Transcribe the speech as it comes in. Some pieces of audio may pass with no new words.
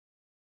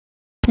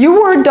You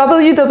were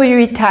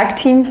WWE Tag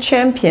Team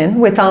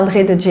Champion with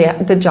Andre the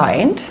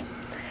Giant.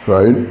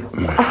 Right.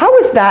 How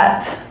was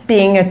that,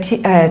 being a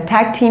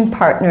tag team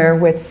partner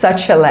with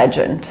such a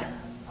legend?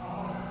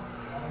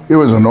 It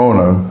was an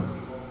honor,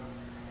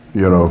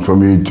 you know, for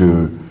me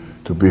to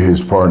be his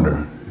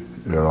partner,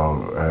 you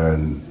know,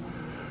 and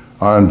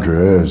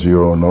Andre, as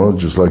you all know,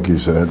 just like you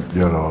said,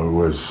 you know,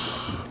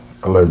 was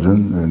a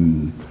legend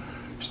and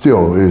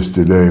still is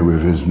today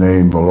with his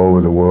name all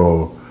over the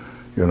world.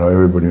 You know,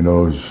 everybody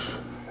knows,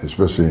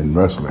 especially in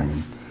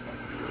wrestling,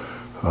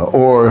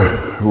 or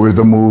with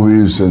the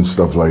movies and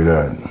stuff like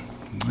that.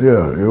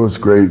 Yeah, it was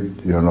great,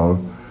 you know,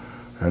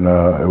 and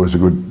it was a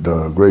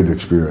great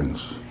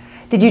experience.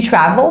 Did you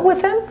travel with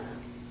him?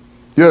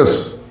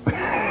 Yes.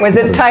 Was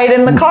it tight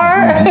in the car?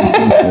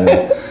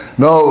 Yeah.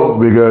 No,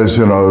 because,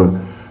 you know,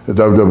 the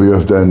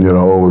WWF then, you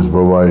know, always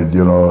provide,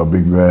 you know, a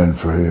big van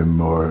for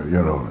him, or,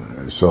 you know,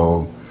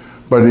 so.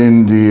 But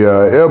in the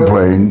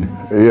airplane,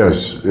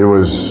 yes, it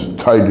was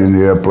tight in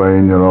the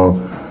airplane, you know,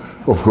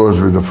 of course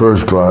with the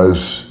first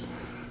class,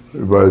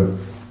 but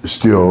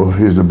still,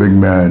 he's a big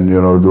man, you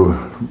know,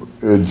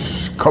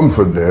 it's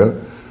comfort there.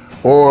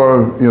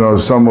 Or, you know,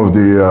 some of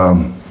the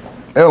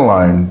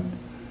airline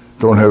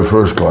don't have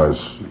first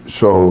class,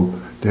 so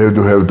they have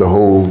to have the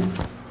whole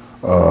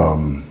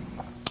row.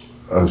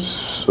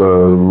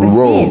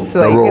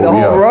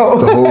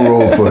 The whole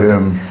row for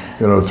him,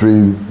 you know,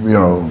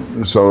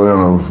 so, you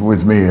know,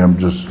 with me, I'm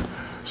just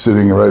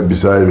sitting right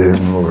beside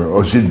him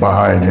or sit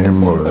behind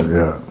him, or,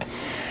 yeah.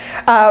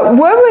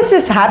 What was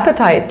his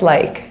appetite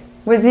like?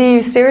 Was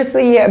he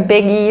seriously a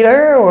big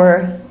eater,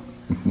 or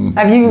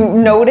have you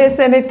noticed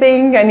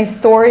anything, any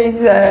stories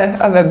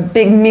of a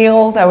big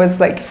meal that was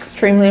like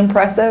extremely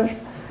impressive?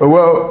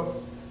 Well,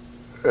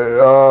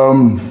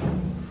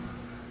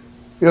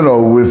 you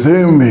know, with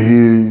him,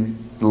 he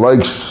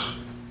likes,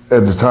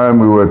 at the time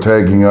we were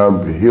tagging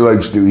up, he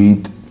likes to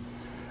eat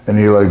and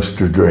he likes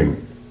to drink,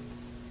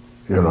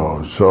 you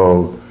know.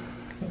 So,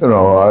 you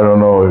know, I don't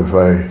know if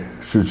I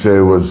should say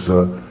it was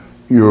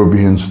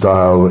European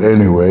style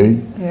anyway.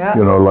 Yeah.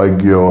 You know,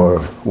 like your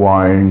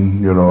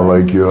wine, you know,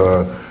 like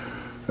your,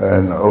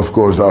 and of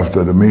course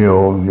after the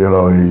meal, you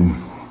know, he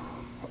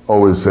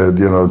always said,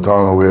 you know,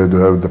 Tonga, we had to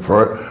have the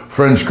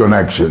French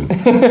connection,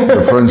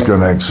 the French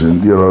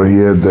connection. You know, he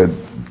had that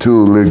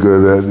two liquor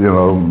that, you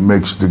know,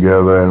 mixed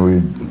together, and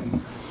we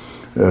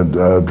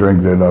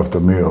drink that after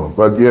meal.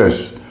 But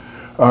yes,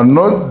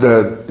 not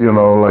that, you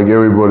know, like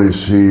everybody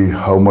see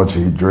how much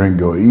he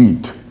drink or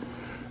eat,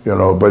 you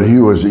know, but he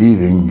was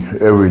eating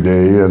every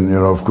day, and, you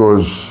know, of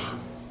course,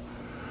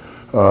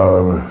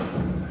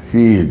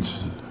 he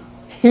eats.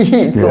 He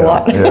eats a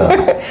lot.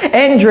 Yeah.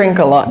 And drink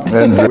a lot.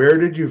 And where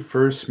did you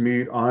first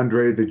meet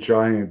Andre the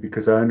Giant?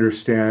 Because I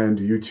understand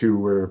you two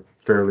were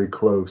fairly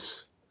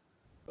close.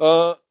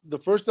 The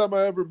first time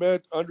I ever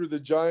met Andre the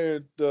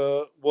Giant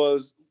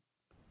was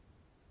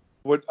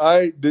when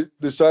I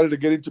decided to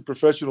get into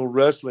professional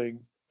wrestling.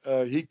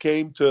 He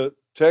came to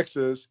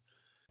Texas,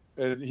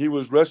 and he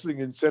was wrestling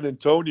in San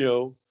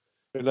Antonio,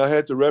 and I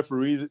had to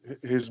referee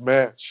his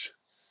match.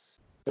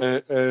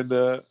 And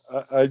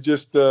I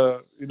just,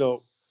 you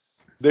know,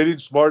 they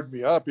didn't smarten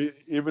me up.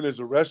 Even as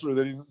a wrestler,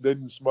 they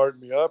didn't smarten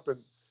me up. And,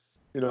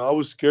 you know, I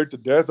was scared to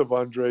death of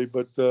Andre,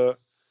 but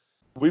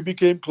we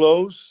became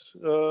close.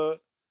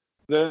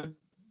 Then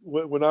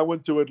when I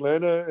went to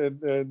Atlanta,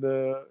 and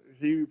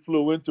he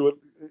flew into it,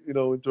 you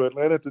know, into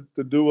Atlanta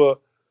to do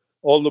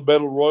all the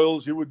battle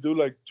royals. He would do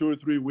like 2 or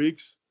 3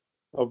 weeks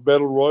of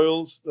battle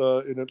royals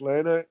in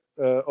Atlanta.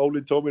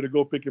 Ole told me to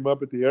go pick him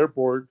up at the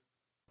airport,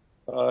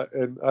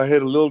 and I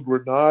had a little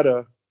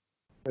Granada,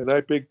 and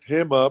I picked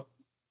him up,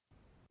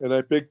 and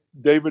I picked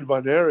David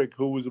Von Erich,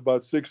 who was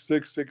about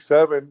 6'6",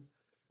 6'7",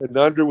 and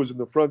Andre was in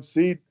the front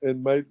seat,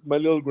 and my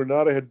little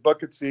Granada had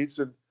bucket seats,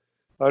 and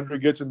Andre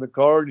gets in the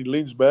car and he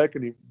leans back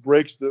and he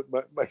breaks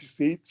my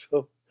seat,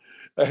 so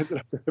I ended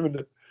up having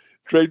to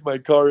trade my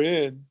car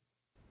in.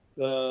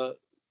 But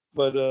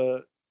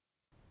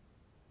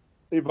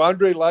if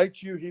Andre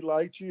liked you, he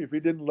liked you. If he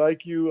didn't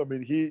like you, I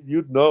mean,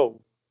 you'd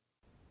know.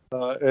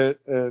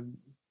 And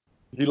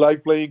he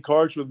liked playing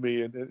cards with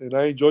me, and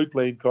I enjoyed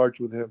playing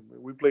cards with him.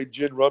 We played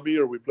gin rummy,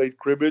 or we played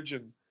cribbage,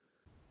 and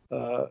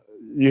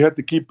you had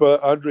to keep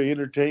Andre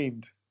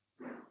entertained.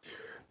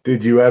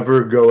 Did you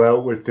ever go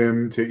out with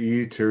him to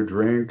eat or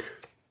drink?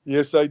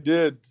 Yes, I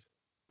did.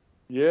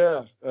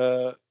 Yeah,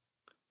 but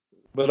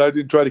I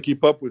didn't try to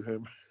keep up with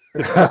him.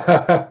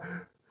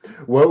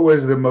 What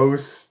was the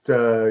most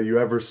you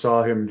ever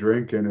saw him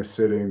drink in a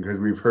sitting? Because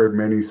we've heard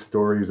many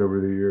stories over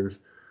the years.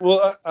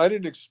 Well, I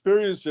didn't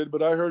experience it,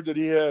 but I heard that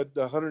he had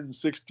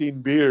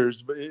 116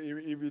 beers. But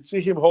if you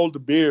see him hold a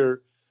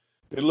beer,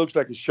 it looks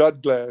like a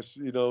shot glass,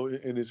 you know,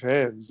 in his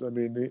hands. I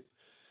mean,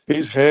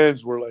 his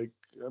hands were like,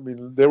 I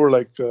mean, they were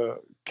like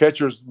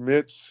catcher's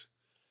mitts,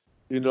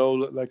 you know,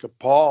 like a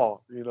paw,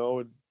 you know.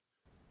 And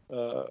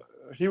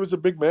he was a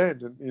big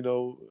man, and you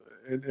know,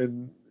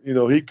 and you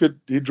know, he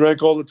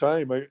drank all the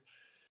time.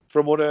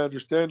 From what I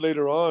understand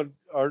later on,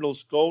 Arnold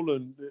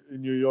Skolin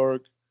in New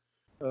York,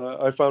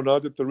 I found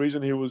out that the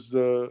reason he was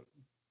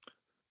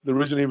the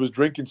reason he was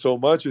drinking so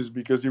much is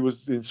because he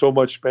was in so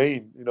much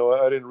pain.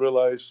 I didn't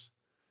realize,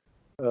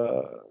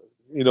 uh,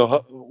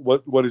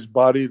 what his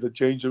body, the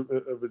change of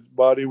his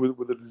body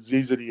with the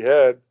disease that he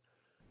had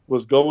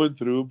was going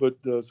through.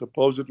 But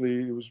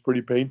supposedly it was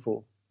pretty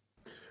painful.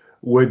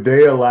 Would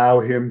they allow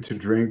him to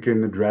drink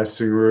in the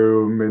dressing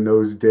room in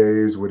those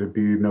days? Would it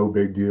be no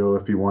big deal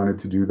if he wanted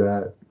to do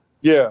that?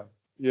 Yeah,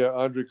 yeah.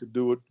 Andre could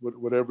do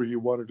whatever he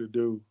wanted to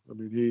do.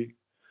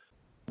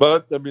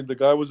 But the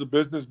guy was a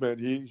businessman.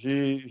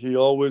 He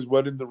always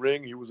went in the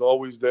ring. He was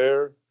always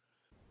there,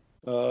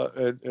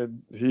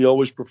 and he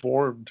always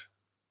performed.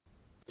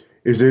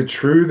 Is it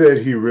true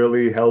that he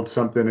really held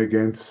something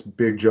against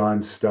Big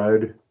John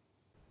Studd?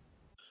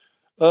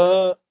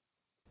 Uh,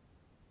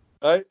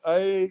 I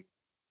I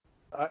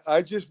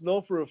I just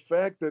know for a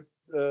fact that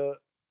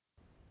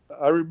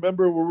I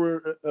remember we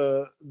were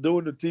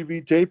doing the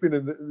TV taping,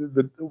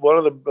 and one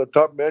of the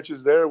top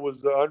matches there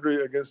was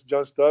Andre against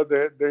John Studd.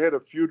 They had a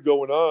feud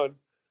going on.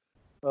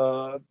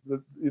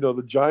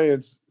 The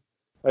Giants.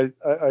 I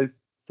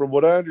from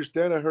what I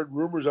understand, I heard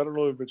rumors. I don't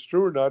know if it's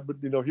true or not, but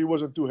he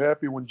wasn't too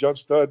happy when John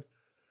Studd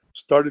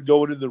started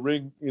going in the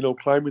ring.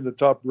 Climbing the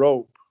top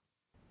rope.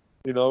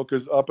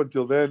 Because up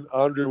until then,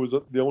 Andre was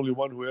the only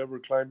one who ever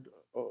climbed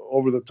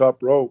over the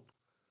top rope.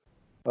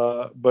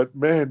 But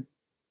man,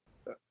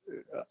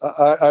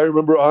 I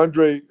remember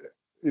Andre,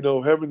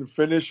 having the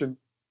finish and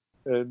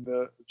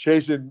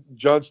chasing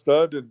John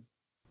Studd,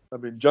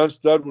 and John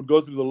Studd would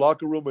go through the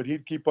locker room and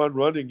he'd keep on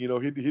running.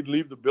 He'd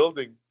leave the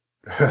building.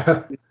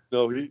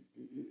 He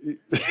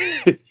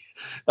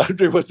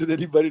Andre wasn't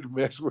anybody to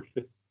mess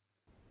with.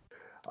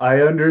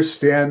 I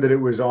understand that it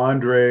was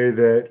Andre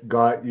that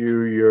got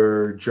you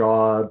your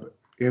job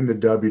in the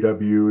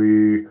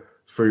WWE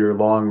for your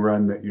long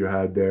run that you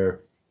had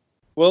there.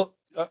 Well,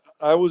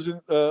 I was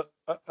in.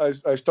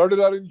 I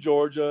started out in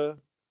Georgia.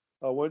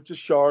 I went to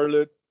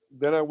Charlotte.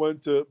 Then I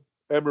went to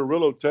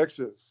Amarillo,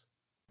 Texas.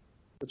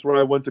 That's where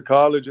I went to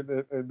college,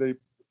 and they,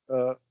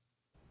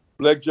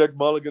 Blackjack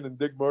Mulligan and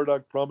Dick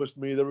Murdoch promised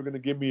me they were going to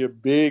give me a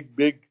big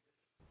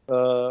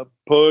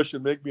push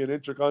and make me an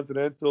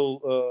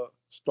intercontinental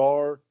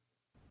star.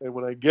 And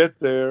when I get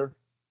there,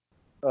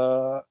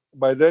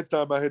 by that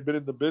time I had been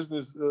in the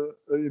business,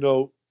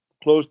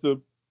 close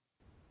to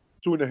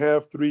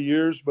 2.5, 3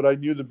 years, but I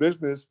knew the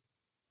business.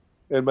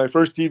 And my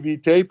first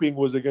TV taping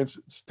was against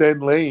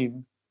Stan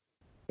Lane,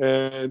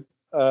 and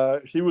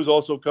he was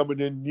also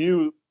coming in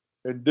new,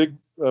 and Dick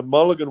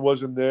Mulligan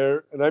wasn't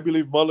there, and I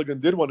believe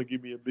Mulligan did want to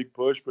give me a big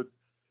push, but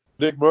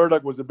Dick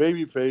Murdoch was a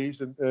baby face,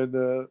 and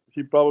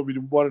he probably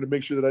wanted to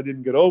make sure that I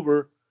didn't get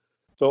over.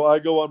 So I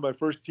go on my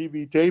first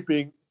TV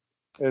taping,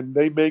 and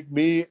he made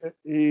me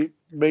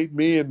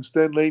and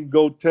Stan Lane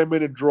go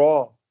 10-minute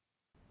draw.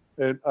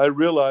 And I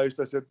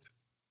realized, I said,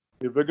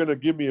 if they're going to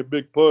give me a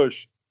big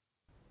push,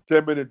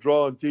 10-minute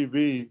draw on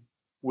TV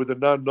with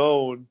an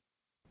unknown,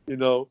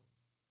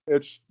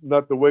 it's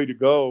not the way to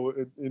go.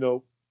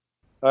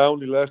 I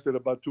only lasted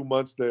about 2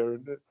 months there.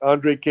 And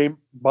Andre came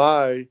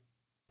by.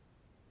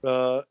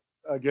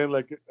 Again,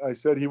 like I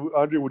said,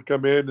 Andre would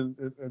come in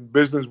and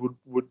business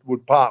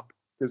would pop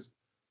because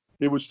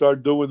he would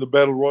start doing the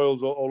battle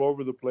royals all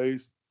over the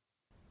place.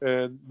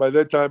 And by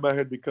that time, I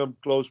had become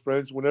close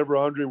friends. Whenever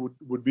Andre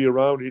would be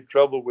around, he'd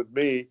travel with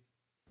me.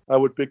 I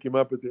would pick him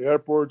up at the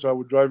airports. I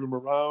would drive him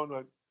around.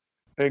 I'd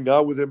hang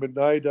out with him at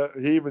night.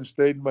 He even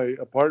stayed in my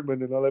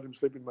apartment, and I let him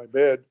sleep in my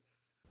bed.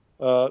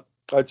 I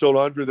told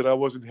Andre that I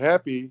wasn't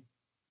happy,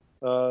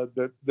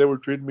 that they were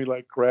treating me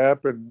like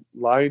crap and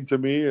lying to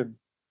me, and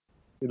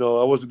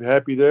I wasn't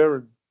happy there.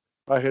 And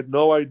I had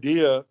no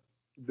idea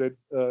that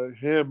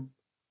him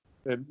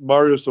and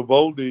Mario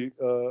Savoldi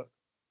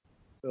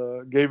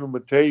gave him a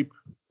tape,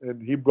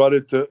 and he brought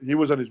it to. He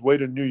was on his way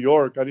to New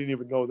York. I didn't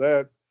even know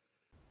that,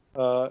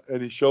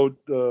 and he showed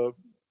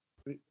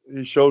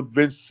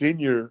Vince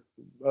Senior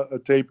a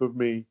tape of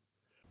me.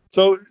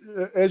 So,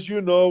 as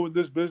you know, in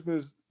this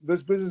business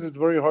is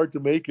very hard to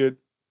make it,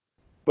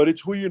 but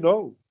it's who you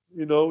know.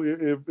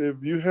 If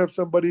you have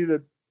somebody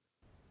that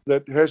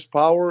has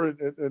power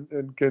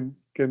and can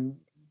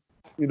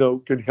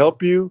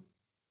help you,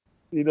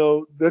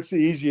 that's the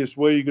easiest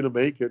way you're going to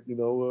make it.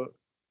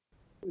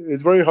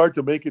 It's very hard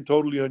to make it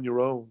totally on your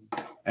own.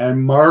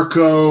 And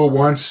Marco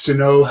wants to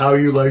know how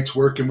you liked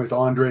working with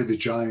Andre the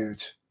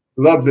Giant.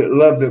 Loved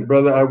it,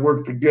 brother. I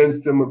worked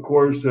against him, of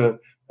course. I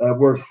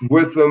worked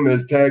with him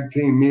as tag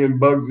team, me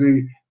and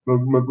Bugsy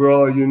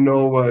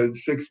McGraw,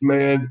 6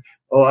 man.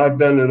 Oh, I've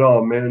done it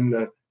all,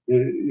 man.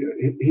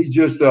 He's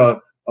just a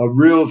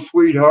real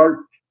sweetheart.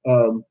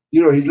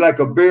 He's like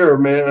a bear,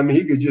 man.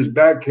 He could just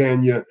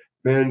backhand you,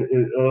 man,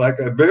 like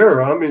a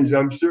bear.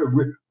 I'm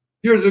sure.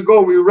 Years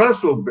ago, we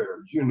wrestled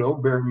bears,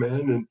 Bear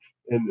Man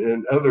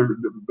and other.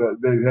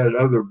 They had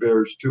other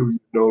bears too.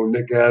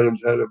 Nick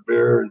Adams had a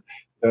bear, and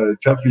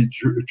Tuffy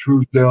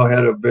Truesdale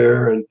had a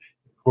bear, and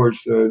of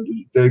course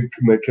Dave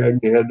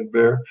McKagney had a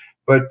bear.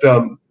 But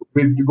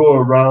we'd go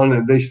around,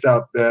 and they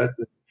stopped that.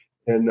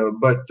 And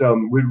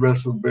we'd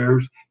wrestle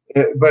bears.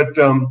 But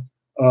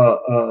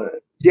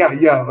Yeah,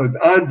 yeah.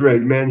 Andre,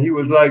 man, he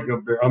was like a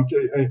bear. I'm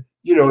telling you,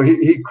 you know,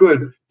 he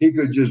could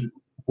just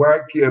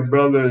whack you,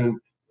 brother,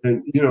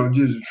 and you know,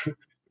 just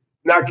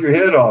knock your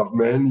head off,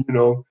 man. You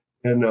know,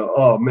 and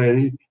oh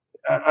man,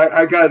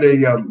 I got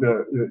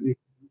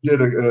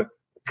did a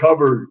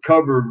cover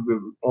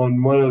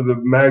on one of the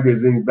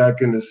magazines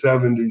back in the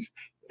 '70s,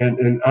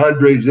 and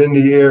Andre's in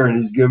the air and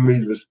he's giving me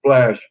the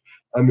splash.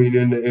 I mean,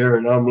 in the air,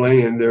 and I'm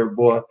laying there,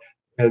 boy.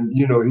 And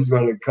you know he's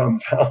going to come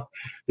down.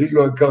 He's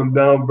going to come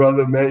down,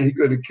 brother. Man, he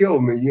could have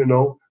killed me, you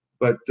know.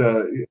 But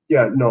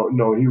yeah,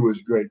 no, he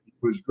was great. He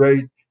was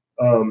great.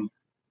 Um,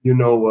 you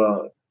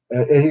know,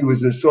 and he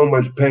was in so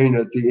much pain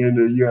at the end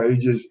of the year. He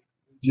just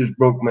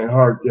broke my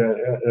heart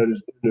at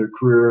his end of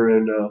career,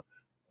 and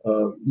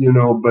you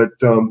know. But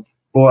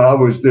boy, I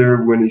was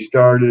there when he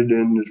started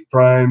in his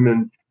prime,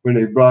 and when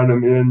they brought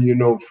him in, you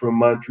know, from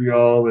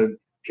Montreal and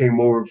came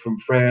over from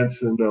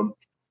France, and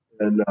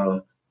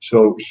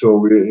so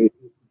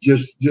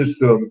just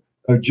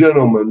a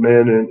gentleman,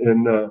 man,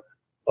 and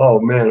oh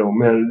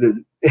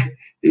man,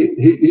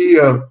 he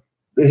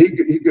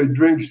could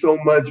drink so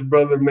much,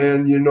 brother,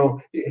 man. You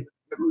know,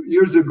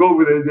 years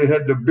ago they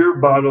had the beer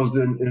bottles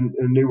and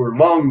they were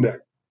long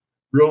neck,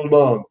 real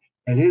long,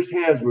 and his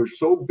hands were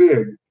so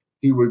big.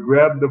 He would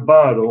grab the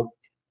bottle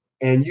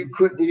and you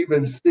couldn't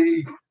even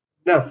see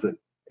nothing.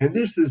 And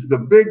this is the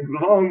big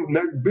long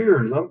neck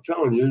beers. I'm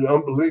telling you, it's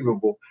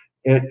unbelievable.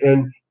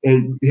 And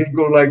he'd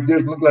go like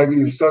this, look like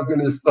he was sucking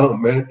his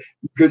thumb, man,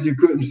 because you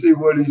couldn't see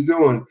what he's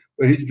doing.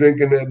 But he's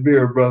drinking that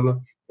beer, brother.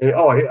 And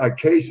a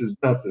case is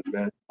nothing,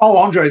 man. Oh,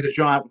 Andre the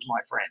Giant was my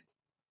friend.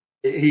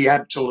 He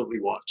absolutely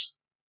was.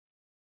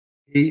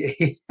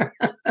 He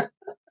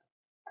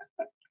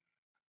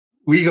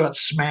we got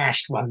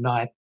smashed one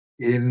night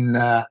in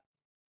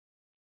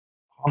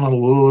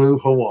Honolulu,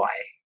 Hawaii,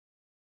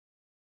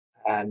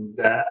 and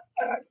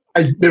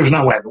there was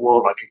no way in the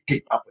world I could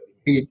keep up with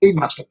him. He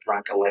must have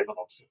drunk 11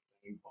 or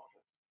 15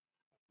 bottles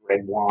of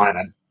red wine,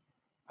 and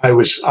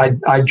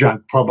I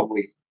drank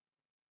probably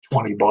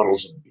 20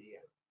 bottles of beer.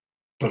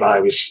 But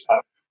I was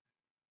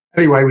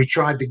anyway. We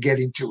tried to get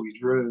into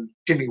his room,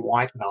 Jimmy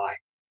White and I,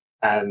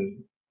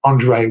 and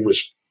Andre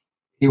was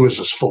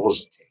as full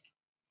as a tin.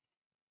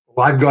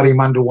 Well, I've got him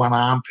under one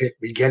armpit.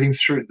 We get him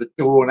through the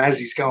door, and as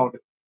he's going,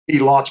 he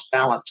lost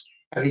balance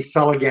and he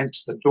fell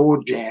against the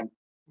door jamb.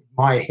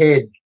 My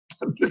head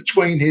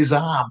between his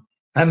arm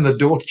and the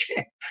door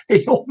jamb.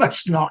 He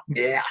almost knocked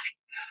me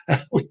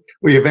out.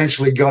 We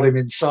eventually got him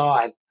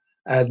inside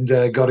and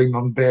got him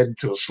on bed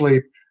to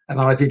sleep. And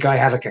then I think I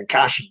had a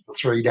concussion for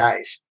 3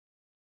 days,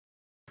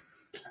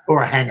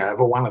 or a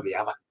hangover, one or the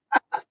other.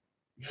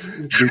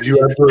 Did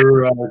you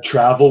ever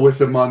travel with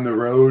him on the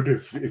road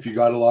if you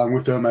got along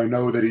with him? I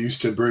know that he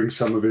used to bring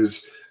some of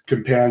his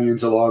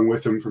companions along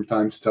with him from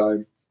time to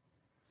time.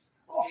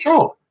 Oh,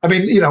 sure. I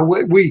mean, you know,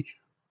 we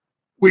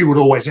would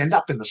always end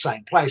up in the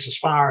same place as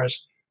far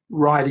as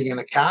riding in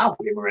a car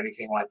with him or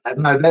anything like that.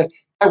 No, that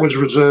was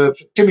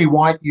reserved. Timmy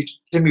White used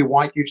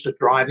to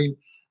drive him,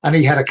 and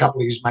he had a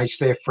couple of his mates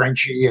there,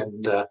 Frenchie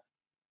and a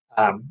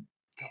couple of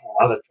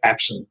other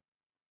chaps, and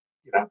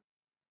you know,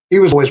 he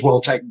was always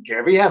well taken care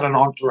of. He had an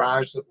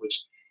entourage that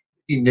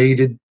he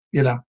needed.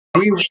 You know,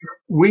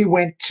 we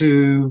went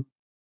to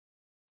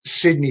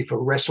Sydney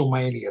for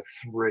WrestleMania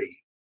 3,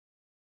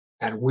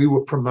 and we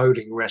were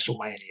promoting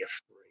WrestleMania 3,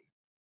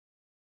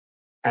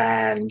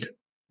 and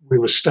we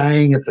were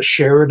staying at the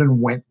Sheraton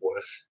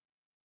Wentworth,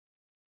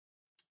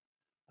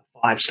 a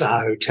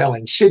 5-star hotel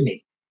in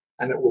Sydney,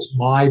 and it was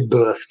my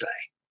birthday,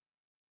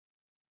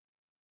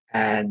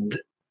 and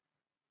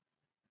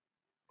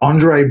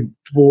Andre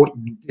bought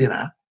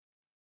dinner.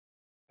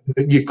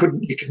 You could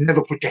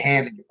never put your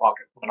hand in your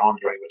pocket when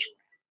Andre was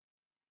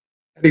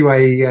around.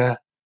 Anyway,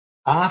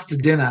 after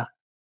dinner,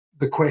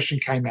 the question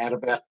came out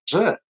about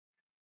dessert.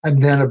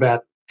 And then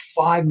about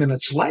 5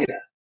 minutes later,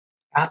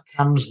 out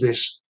comes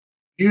this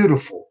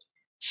beautiful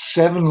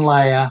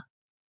 7-layer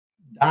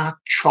dark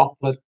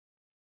chocolate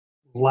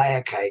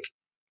layer cake,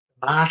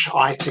 March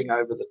icing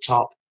over the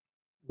top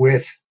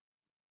with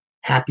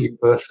 "Happy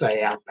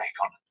Birthday" Outback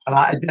on it. And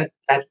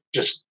that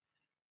was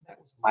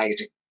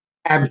amazing,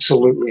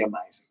 absolutely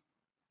amazing.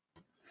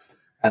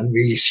 And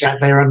we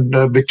sat there,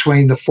 and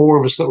between the 4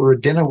 of us that were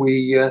at dinner,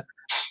 we ate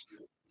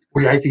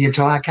the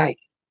entire cake.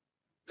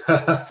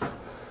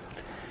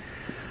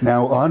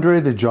 Now,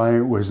 Andre the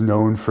Giant was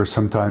known for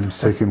sometimes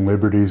taking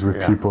liberties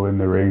with people in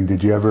the ring.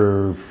 Did you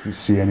ever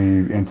see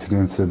any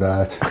incidents of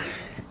that?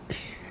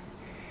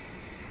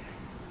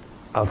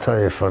 I'll tell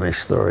you a funny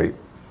story.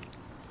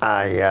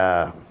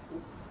 I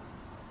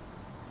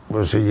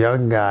was a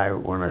young guy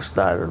when I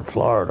started in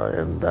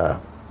Florida, and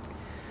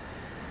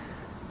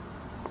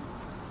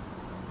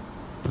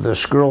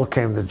this girl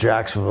came to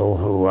Jacksonville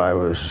who I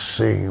was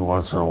seeing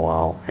once in a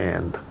while,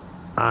 and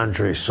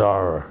Andre saw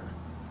her,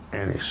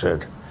 and he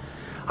said,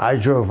 I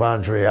drove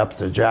Andre up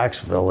to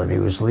Jacksonville, and he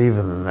was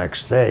leaving the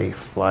next day,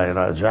 flying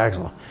out of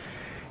Jacksonville.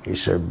 He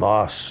said,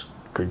 boss,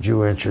 could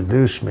you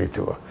introduce me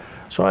to her?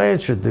 So I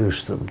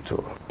introduced him to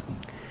her.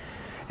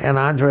 And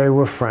Andre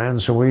were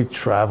friends, and we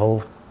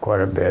traveled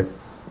quite a bit.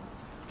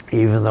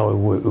 even though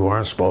we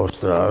weren't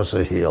supposed to. I was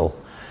a heel.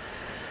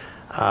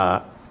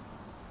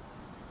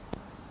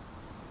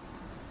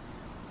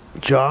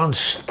 John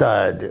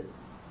Studd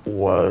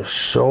was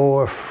so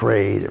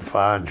afraid of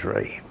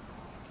Andre.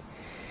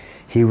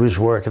 He was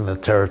working the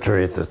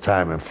territory at the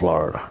time in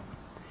Florida.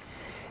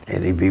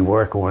 And he'd be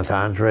working with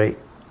Andre,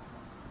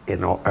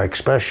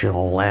 especially in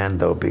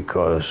Orlando,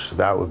 because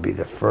that would be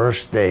the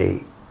first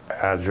day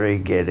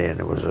Andre'd get in.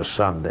 It was a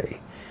Sunday.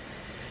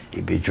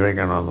 He'd be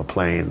drinking on the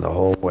plane the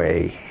whole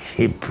way.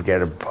 He'd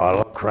get a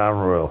bottle of Crown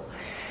Royal.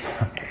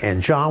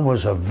 And John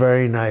was a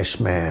very nice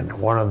man,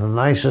 one of the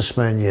nicest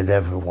men you'd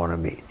ever want to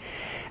meet.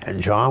 And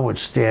John would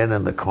stand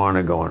in the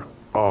corner going,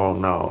 oh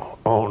no,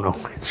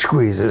 and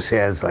squeeze his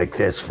hands like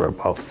this for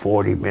about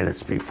 40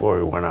 minutes before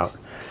he went out.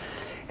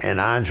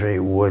 And Andre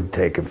would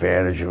take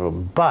advantage of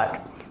him.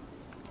 But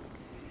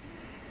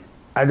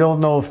I don't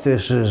know if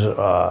this is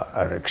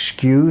an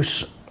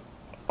excuse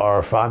or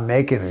if I'm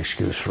making an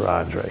excuse for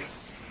Andre.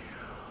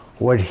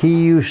 What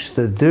he used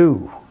to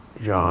do,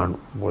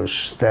 John, was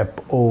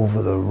step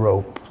over the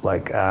rope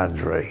like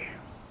Andre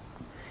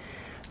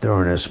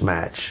during his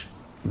match.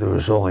 There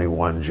was only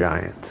one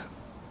giant,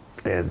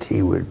 and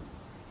he would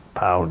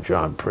pound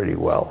John pretty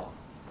well.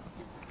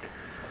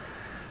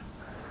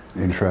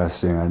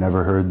 Interesting. I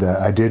never heard that.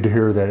 I did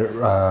hear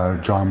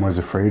that John was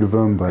afraid of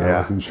him, but Yeah. I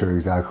wasn't sure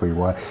exactly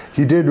why.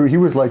 He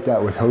was like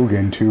that with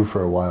Hogan too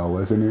for a while,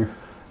 wasn't he?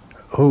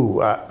 Who?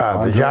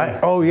 The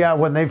giant? Oh yeah,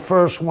 when they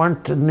first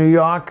went to New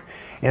York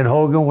and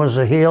Hogan was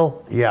a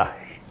heel, yeah,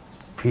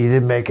 he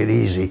didn't make it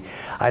easy.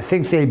 I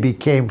think they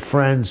became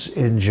friends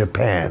in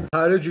Japan.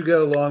 How did you get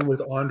along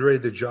with Andre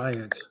the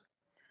Giant?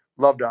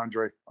 Loved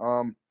Andre.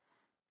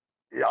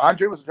 Yeah,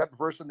 Andre was the type of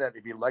person that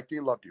if he liked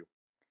you, he loved you.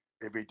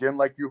 If he didn't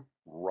like you,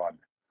 run.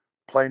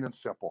 Plain and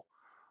simple.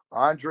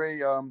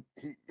 Andre,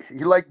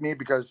 he liked me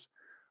because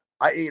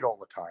I ate all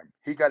the time.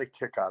 He got a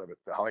kick out of it.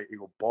 He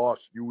go,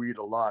 boss, you eat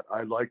a lot.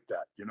 I like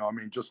that. You know, I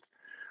mean, just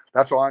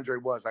that's how Andre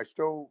was. I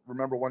still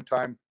remember one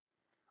time,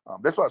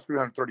 this was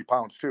 330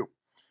 pounds too.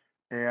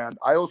 And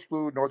I always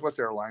flew Northwest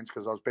Airlines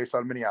because I was based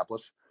out of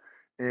Minneapolis.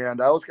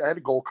 And I had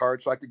a gold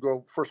card, so I could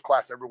go first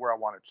class everywhere I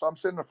wanted. So I'm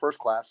sitting in first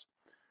class.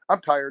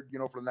 I'm tired, you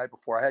know, for the night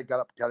before. I had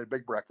got up, got a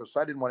big breakfast.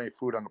 So I didn't want any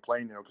food on the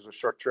plane, you know, because it's a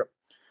short trip.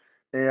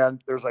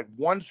 And there's like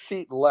one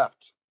seat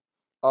left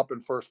up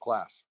in first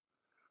class.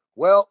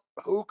 Well,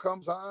 who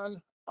comes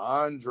on?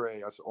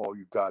 Andre. I said, oh,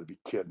 you got to be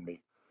kidding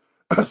me.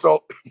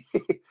 So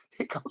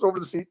he comes over to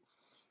the seat.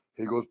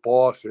 He goes,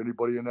 boss,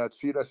 anybody in that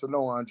seat? I said,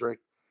 no, Andre.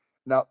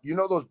 Now, you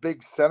know those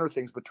big center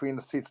things between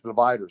the seats, the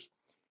dividers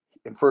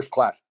in first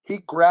class. He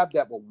grabbed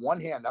that with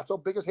one hand. That's how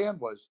big his hand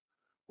was.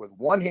 With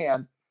one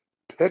hand,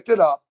 picked it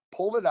up,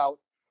 pulled it out,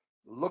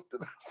 looked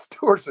at the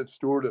steward, said,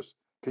 stewardess,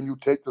 can you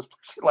take this?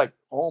 She's like,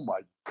 oh my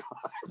God,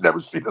 I've never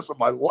seen this in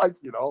my life,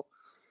 you know?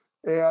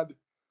 And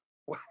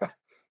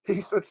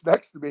he sits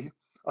next to me.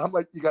 I'm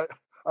like,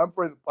 I'm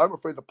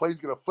afraid the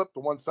plane's going to flip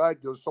to one side.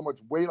 There's so much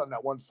weight on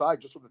that one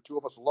side, just with the two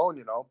of us alone,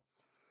 you know?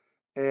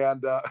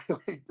 And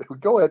we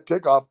go ahead,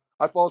 take off.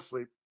 I fall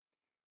asleep.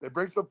 They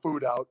bring some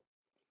food out.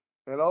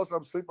 And also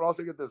I'm sleeping.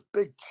 Also get this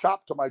big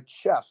chop to my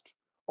chest.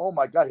 Oh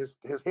my God,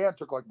 his hand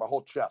took like my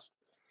whole chest.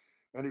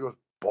 And he goes,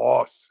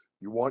 boss,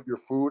 you want your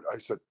food? I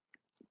said,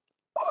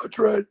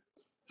 Andre,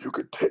 you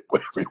can take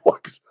whatever you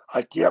want because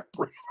I can't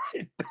breathe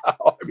right now.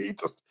 I mean,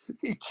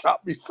 he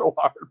chopped me so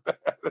hard,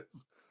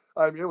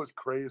 man. It was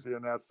crazy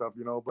and that stuff,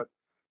 you know. But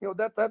you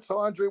know that's how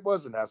Andre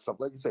was in that stuff.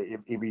 Like you say,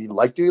 if he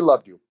liked you, he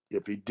loved you.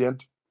 If he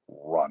didn't,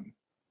 run.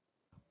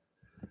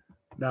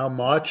 Now,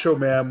 Macho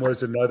Man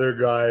was another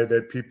guy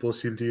that people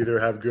seem to either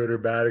have good or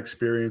bad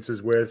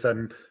experiences with.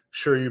 I'm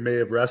sure you may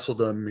have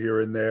wrestled him here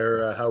and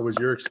there. How was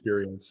your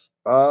experience?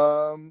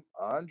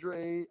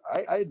 Andre,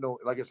 I had no,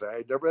 like I said,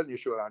 I never had an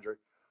issue with Andre.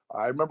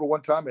 I remember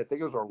one time, I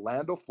think it was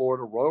Orlando,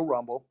 Florida, Royal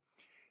Rumble,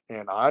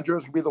 and Andre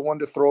was going to be the one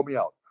to throw me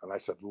out. And I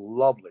said,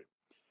 lovely.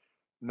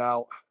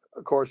 Now,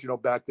 of course, you know,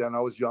 back then I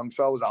was young,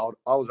 so I was out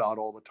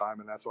all the time.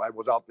 And that's why I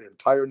was out the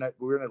entire night.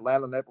 We were in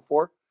Atlanta the night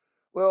before.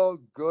 Well,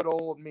 good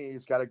old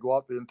me's got to go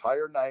out the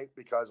entire night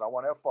because I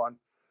want to have fun.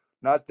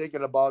 Not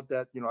thinking about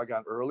that, you know, I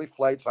got early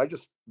flights. I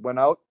just went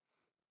out,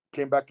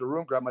 came back to the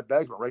room, grabbed my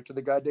bags, went right to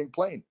the goddamn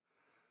plane.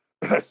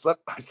 I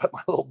slept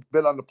my little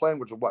bit on the plane,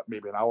 which was what,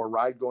 maybe an hour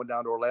ride going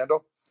down to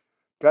Orlando.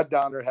 Got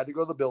down there, had to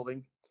go to the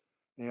building.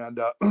 And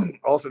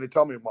also they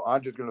tell me, well,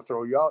 Andre's going to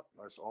throw you out.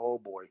 I said, oh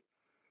boy.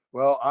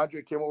 Well,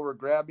 Andre came over and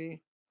grabbed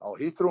me. Oh,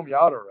 he threw me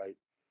out all right.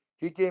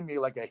 He gave me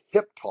like a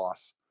hip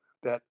toss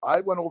that I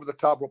went over the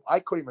top rope.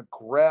 I couldn't even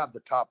grab the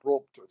top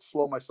rope to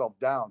slow myself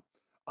down.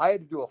 I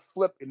had to do a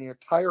flip in the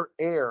entire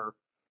air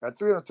at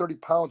 330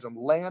 pounds and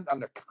land on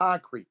the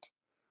concrete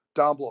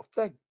down below.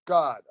 Thank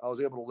God I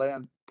was able to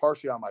land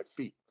partially on my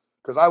feet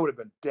because I would have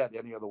been dead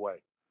any other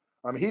way.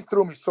 I mean, he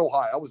threw me so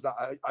high.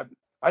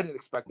 I didn't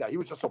expect that. He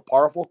was just so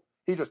powerful.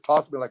 He just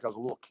tossed me like I was a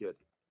little kid.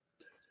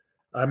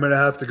 I'm going to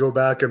have to go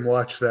back and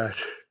watch that.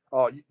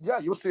 Oh, yeah,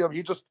 you'll see him.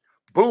 He just,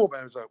 boom,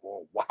 and it's like,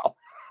 oh, wow.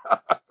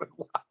 I said,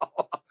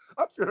 wow.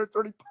 I'm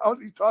 230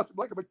 pounds. He's tossing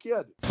like I'm a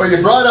kid. But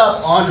you brought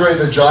up Andre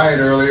the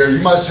Giant earlier.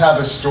 You must have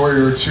a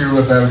story or two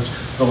about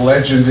the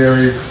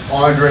legendary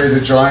Andre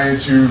the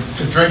Giant, who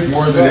could drink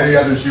more than any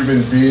other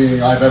human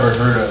being I've ever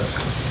heard of.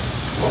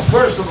 Well,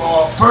 first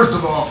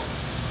of all,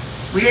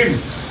 we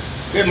didn't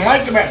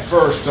like him at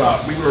first.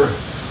 We were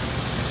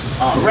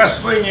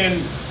wrestling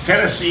in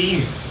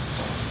Tennessee,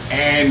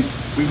 and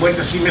we went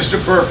to see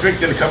Mr.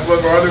 Perfect and a couple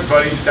of our other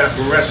buddies that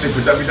were wrestling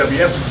for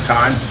WWF at the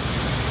time,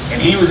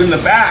 and he was in the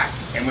back.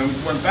 And when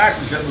we went back,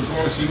 we said we're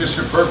going to see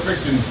Mr.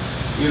 Perfect, and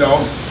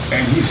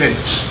and he said,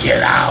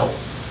 "Get out."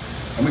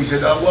 And we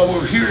said, "Oh, well,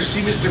 we're here to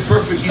see Mr.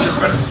 Perfect. He's a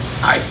friend."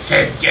 I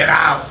said, "Get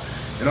out."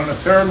 And on the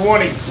third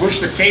one, he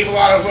pushed the table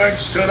out of it,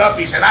 stood up.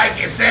 He said, "I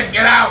said,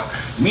 get out."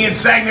 Me and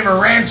Sag never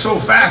ran so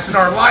fast in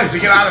our lives to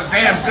get out of the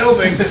damn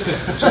building.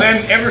 So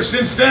then, ever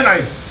since then,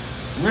 I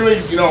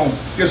really,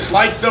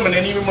 disliked him. And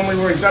then even when we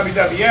were in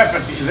WWF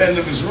at the end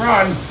of his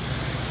run,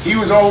 he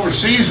was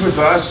overseas with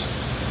us.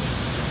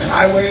 And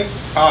I went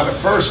the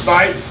first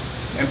night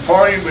and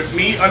partied with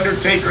me,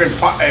 Undertaker, and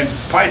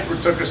Piper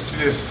took us to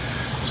this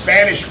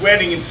Spanish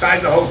wedding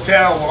inside the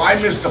hotel. Well, I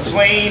missed the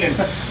plane and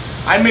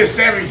I missed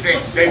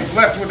everything. They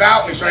left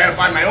without me, so I had to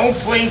buy my own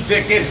plane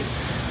ticket,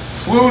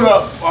 flew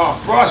to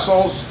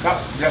Brussels,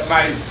 got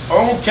my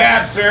own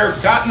cab fare,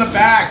 got in the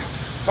back,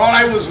 thought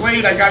I was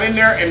late. I got in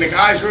there and the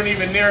guys weren't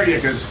even near you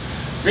because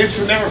Vince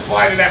would never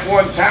fly to that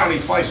one town.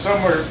 He'd fly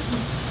somewhere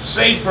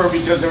safer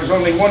because there was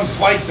only one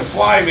flight to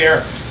fly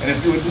there, and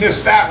if you would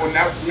miss that one,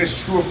 that would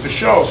screw up the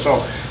show.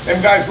 So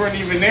them guys weren't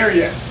even there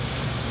yet.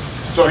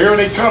 So here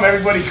they come,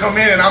 everybody come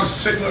in, and I'm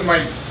sitting with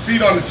my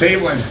feet on the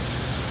table, and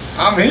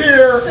I'm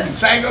here, and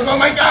Sag goes, "Oh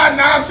my God,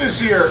 Namath's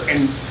here."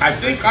 And I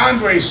think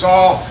Andre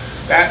saw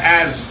that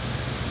as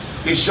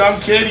this young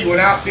kid. He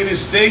went out, did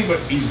his thing, but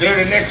he's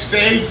there the next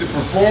day to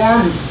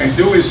perform and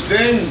do his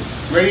thing,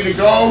 ready to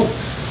go.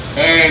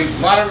 And a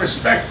lot of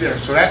respect there.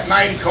 So that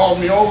night he called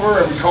me over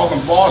and we called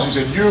him boss. He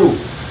said, "You,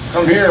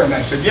 come here." And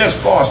I said, "Yes,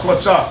 boss,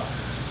 what's up?"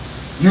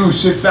 "You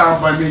sit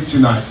down by me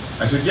tonight."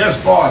 I said, "Yes,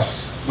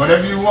 boss,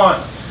 whatever you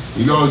want."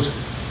 He goes,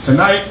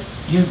 "Tonight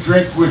you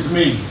drink with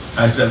me."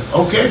 I said,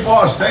 "Okay,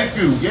 boss, thank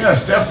you.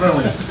 Yes,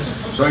 definitely."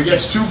 So he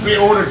gets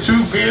ordered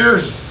 2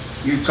 beers.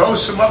 You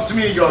toast him up to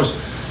me. He goes,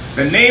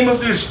 "The name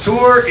of this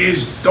tour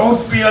is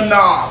Don't Be a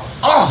Knob."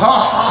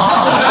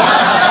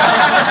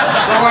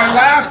 So I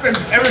laughed, and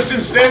ever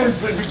since then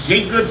we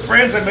became good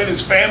friends. I met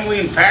his family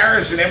in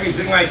Paris and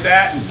everything like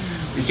that, and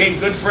became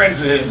good friends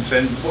of his.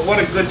 And what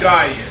a good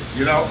guy he is,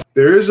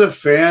 There is a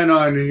fan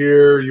on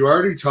here. You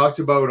already talked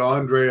about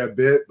Andre a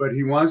bit, but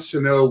he wants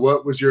to know,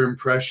 what was your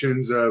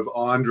impressions of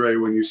Andre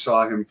when you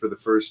saw him for the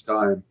first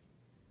time?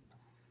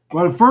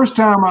 Well, the first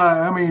time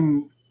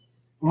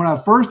when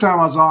I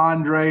saw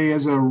Andre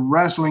as a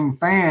wrestling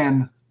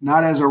fan,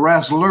 not as a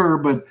wrestler,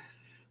 but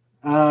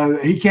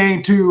he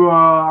came to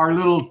our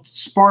little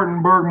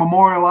Spartanburg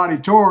Memorial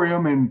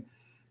Auditorium, and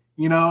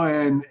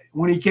and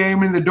when he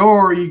came in the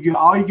door,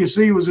 all you could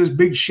see was this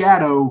big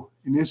shadow.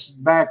 And this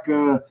back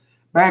in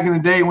the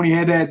day when he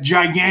had that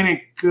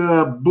gigantic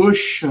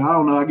bush. I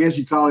don't know. I guess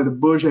you call it a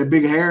bush. That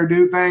big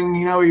hairdo thing.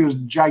 He was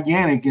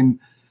gigantic, and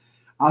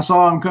I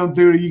saw him come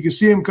through. You could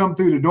see him come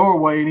through the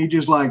doorway, and he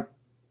just like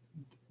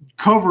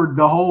covered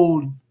the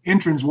whole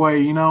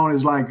entranceway, and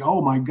it's like,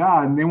 oh my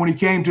God. And then when he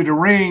came to the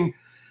ring,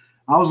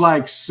 I was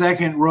like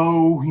second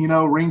row,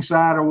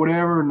 ringside or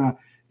whatever. And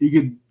you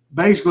could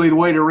basically, the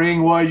way the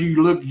ring was, you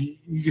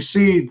could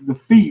see the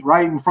feet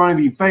right in front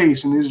of your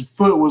face. And his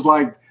foot was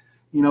like,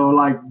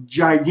 like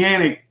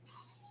gigantic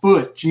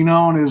foot,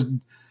 and his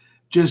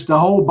just the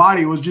whole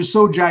body was just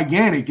so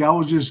gigantic. I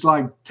was just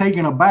like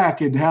taken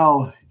aback at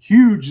how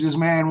huge this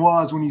man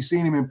was when you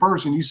seen him in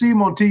person. You see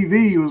him on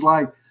TV, he was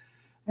like,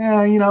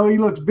 yeah, he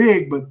looks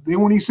big, but then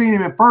when you seen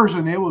him in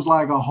person, it was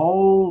like a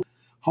whole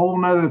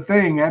nother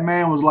thing. That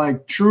man was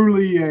like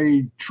truly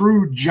a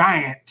true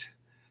giant.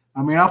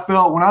 I mean, I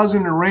felt when I was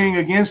in the ring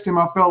against him,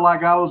 I felt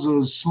like I was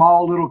a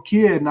small little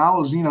kid, and I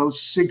was,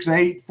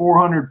 6'8",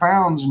 400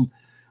 pounds, and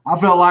I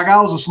felt like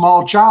I was a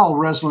small child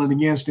wrestling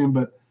against him.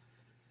 But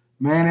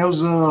man, it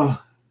was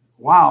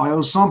wow, it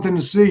was something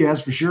to see,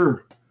 that's for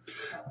sure.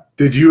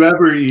 Did you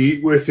ever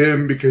eat with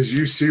him? Because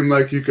you seem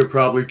like you could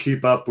probably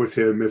keep up with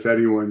him if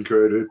anyone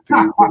could at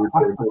the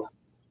table.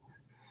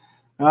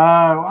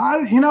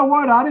 You know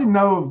what? I didn't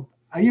know.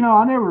 I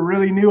never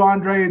really knew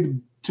Andre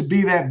to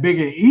be that big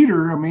an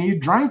eater. I mean, he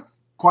drank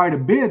quite a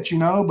bit,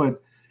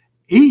 but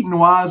eating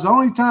wise, the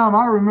only time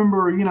I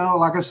remember,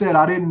 like I said,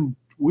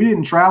 we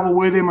didn't travel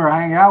with him or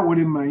hang out with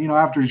him,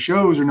 after the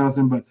shows or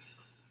nothing. But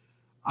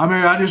I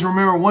mean, I just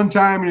remember one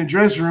time in the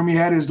dressing room, he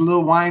had his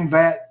little wine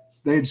vat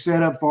they'd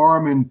set up for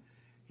him, and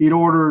he'd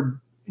ordered,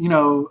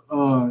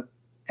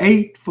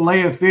 8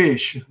 fillet of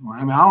fish.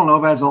 I mean, I don't know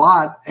if that's a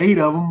lot, 8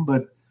 of them,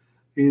 but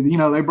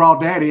they brought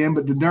that in,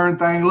 but the darn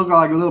thing looked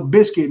like a little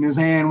biscuit in his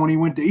hand when he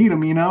went to eat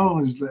them,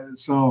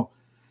 So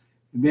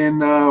then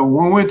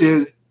when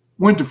we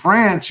went to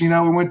France, we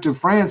went to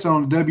France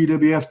on the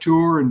WWF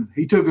tour, and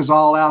he took us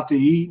all out to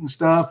eat and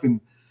stuff. And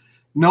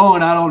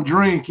knowing I don't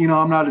drink,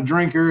 I'm not a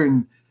drinker,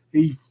 and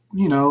he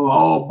you know,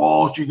 oh,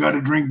 boss, you got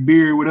to drink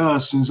beer with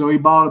us. And so he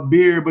bought a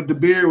beer, but the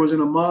beer was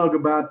in a mug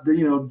about the,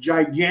 you know,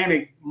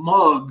 gigantic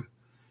mug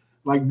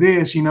like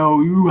this, you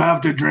know, you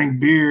have to drink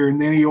beer.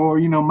 And then he, or,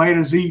 you know, made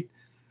us eat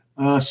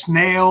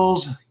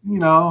snails, you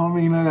know, I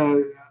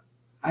mean,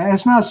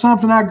 that's not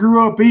something I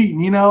grew up eating.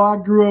 You know, I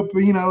grew up,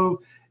 you know,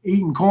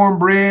 eating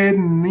cornbread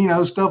and, you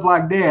know, stuff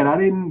like that. I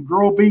didn't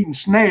grow up eating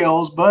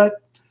snails, but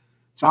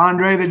it's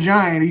Andre the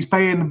Giant. He's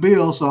paying the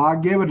bill, so I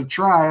gave it a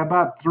try. I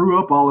about threw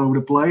up all over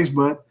the place,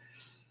 but,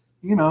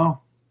 you know,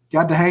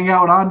 got to hang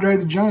out with Andre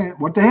the Giant.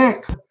 What the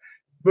heck?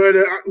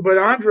 But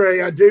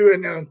Andre, I do,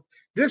 and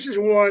this is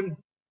one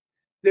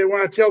that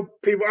when I tell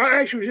people, I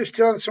actually was just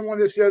telling someone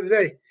this the other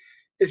day.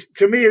 It's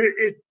to me,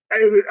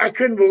 I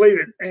couldn't believe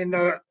it, and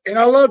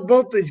I love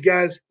both these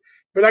guys,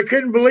 but I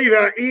couldn't believe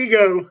how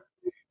ego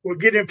would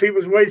get in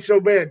people's way so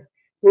bad.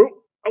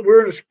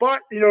 We're in a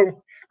spot, you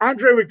know.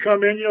 Andre would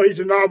come in, you know, he's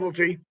a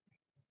novelty,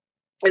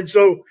 and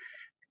so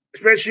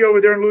especially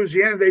over there in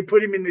Louisiana, they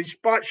put him in these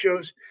spot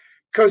shows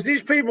because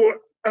these people,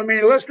 I mean,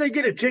 unless they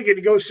get a ticket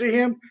to go see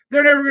him,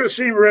 they're never going to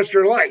see him the rest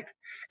of their life.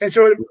 And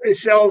so it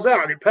sells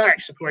out. It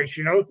packs the place,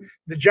 you know.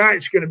 The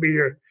Giant's going to be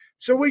there.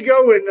 So we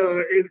go and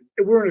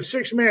we're in a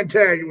 6-man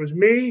tag. It was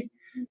me,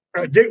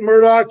 Dick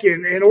Murdoch,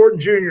 and Orton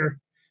Jr.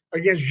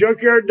 against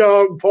Junkyard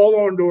Dog, Paul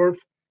Orndorff,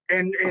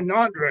 and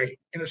Andre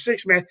in a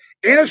 6-man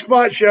in a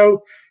spot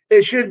show.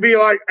 It should be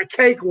like a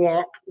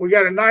cakewalk. We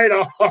got a night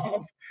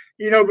off,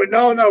 you know. But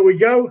no, we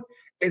go,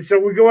 and so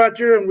we go out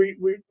there and we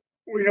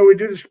you know, we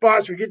do the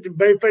spots. We get the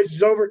bay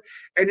faces over,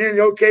 and then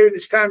okay,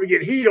 it's time to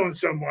get heat on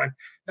someone.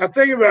 Now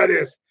think about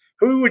this.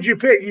 Who would you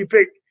pick? You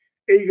pick,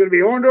 are you going to be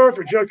Orndorff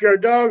or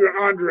Junkyard Dog or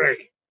Andre?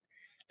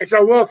 And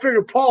so, well, I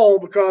figured Paul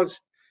because,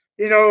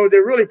 you know,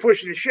 they're really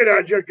pushing the shit out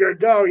of Junkyard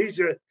Dog.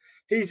 He's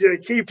a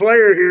key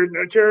player here in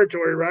the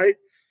territory, right?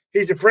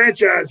 He's a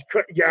franchise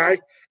guy.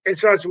 And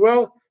so I said,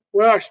 well,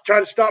 I try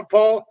to stop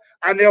Paul.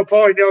 I nail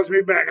Paul. He nails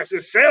me back. I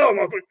said, sell him.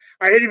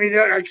 I hit him.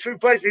 I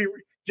suplex him. He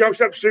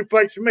jumps up,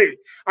 suplexes me.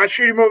 I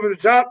shoot him over the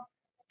top,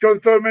 go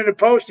throw him in the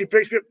post. He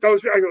picks me up,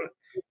 throws me. I go,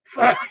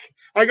 fuck.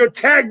 I go,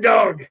 tag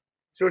Dog.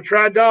 So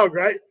try Dog,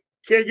 right?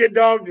 Can't get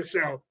Dog to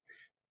sell.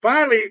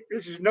 Finally,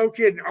 this is no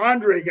kidding.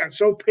 Andre got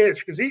so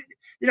pissed because he,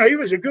 you know, he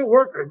was a good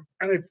worker.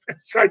 I mean,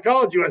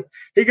 psychology was.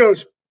 He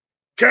goes,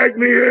 tag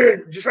me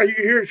in, just like you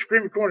can hear him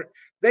scream in the corner.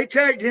 They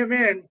tagged him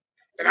in,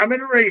 and I'm in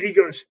the ring. He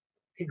goes,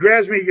 he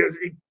grabs me. He goes,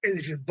 and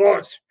he says,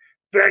 boss,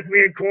 back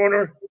me in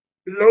corner,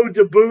 load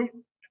the boot,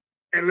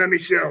 and let me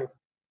sell.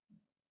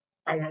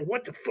 I went,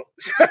 what the fuck?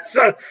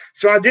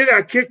 so I did it.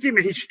 I kicked him,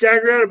 and he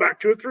staggered out about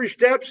 2 or 3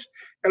 steps.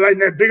 And like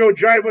that big old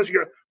giant was, he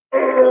goes,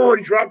 oh,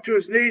 he dropped to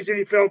his knees, and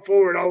he fell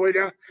forward all the way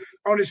down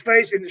on his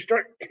face. And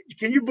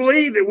can you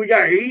believe that we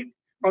got heat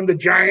on the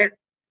Giant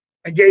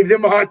and gave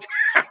them a hot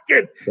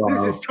time? Wow.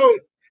 This is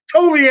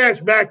totally ass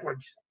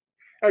backwards.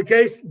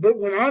 Okay, but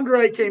when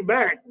Andre came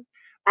back,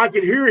 I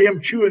could hear him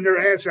chewing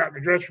their ass out in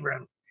the dressing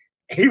room.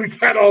 He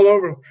got all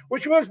over him,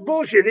 which was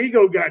bullshit.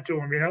 Ego got to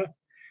him, you know.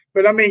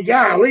 But I mean,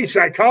 golly,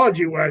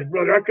 psychology-wise,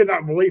 brother, I could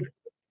not believe it,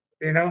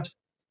 you know.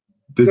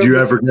 Did you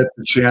ever get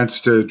the chance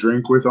to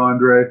drink with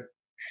Andre?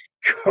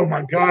 Oh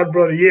my God,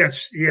 brother!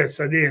 Yes,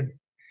 I did.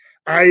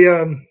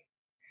 A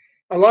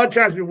lot of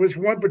times it was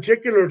one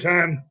particular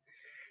time.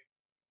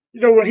 You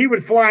know, when he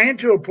would fly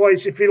into a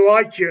place, if he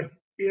liked you,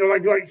 you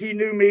know, like he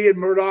knew me and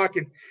Murdoch,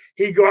 and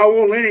he'd go, "I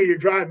want Lenny to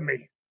drive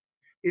me,"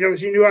 you know,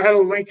 because he knew I had a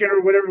Lincoln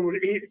or whatever.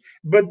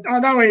 But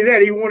not only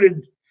that, he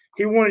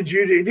wanted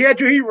you to. If he had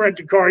to, he'd rent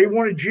the car. He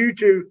wanted you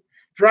to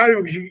drive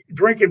him because you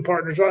drinking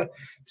partners.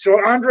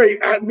 So Andre,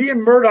 me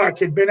and Murdoch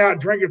had been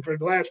out drinking for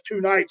the last 2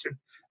 nights, and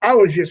I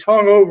was just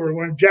hung over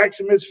when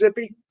Jackson,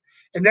 Mississippi,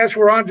 and that's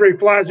where Andre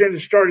flies in to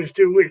start his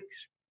 2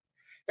 weeks,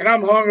 and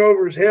I'm hung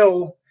over as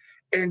hell.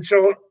 And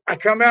so I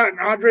come out, and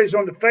Andre's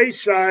on the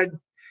face side,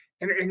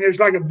 and there's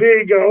like a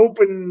big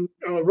open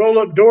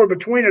roll-up door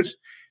between us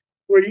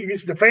where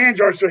the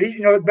fans are. So he,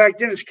 you know, back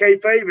then it's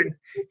kayfabe, and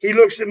he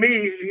looks at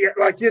me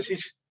like this. He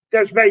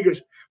steps back, he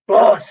goes,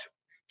 "Boss,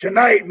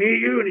 tonight, me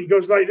and you," and he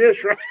goes like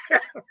this, right?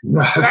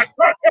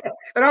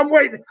 and I'm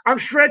waiting. I'm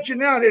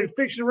stretching out and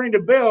fixing to ring the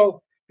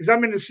bell because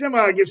I'm in the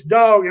semi against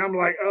Dog, and I'm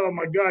like, oh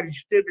my God, he's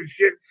stiff as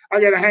shit. I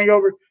got a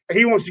hangover, and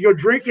he wants to go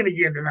drinking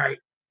again tonight.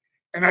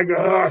 And I go,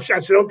 oh, I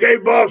said, okay,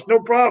 boss,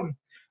 no problem.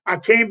 I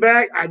came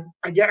back, I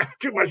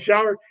took my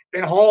shower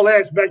and hauled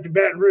ass back to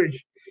Baton Rouge.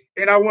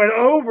 And I went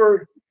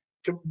over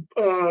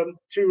to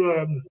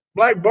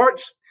Black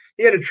Bart's.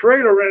 He had a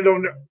trailer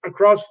rented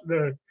across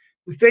the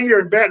thing here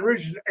in Baton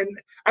Rouge. And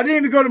I didn't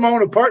even go to my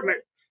own apartment.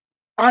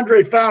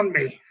 Andre found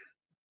me.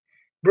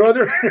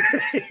 Brother,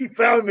 he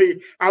found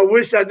me. I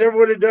wish I never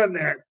would have done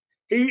that.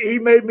 He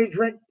made me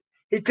drink.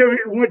 He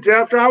went to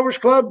After Hours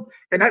Club,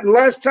 and that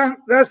last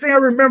thing I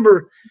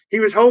remember, he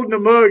was holding a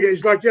mug, and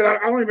he's like, "Yeah,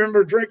 I don't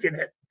remember drinking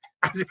it."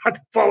 I was about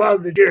to fall out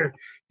of the chair.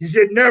 He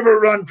said,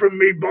 "Never run from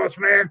me, boss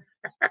man."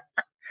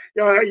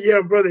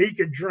 Yeah, brother, he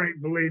could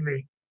drink, believe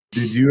me.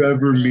 Did you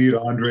ever meet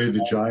Andre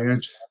the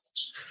Giant?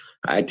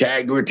 I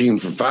tagged with him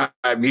for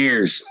 5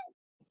 years.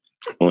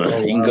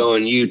 Well, you can go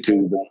on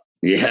YouTube.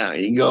 Yeah,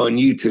 you can go on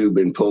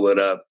YouTube and pull it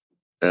up.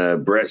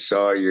 Brett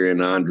Sawyer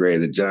and Andre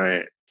the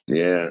Giant.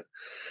 Yeah.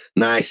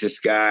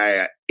 Nicest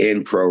guy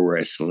in pro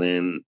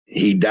wrestling.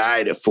 He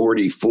died at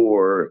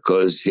 44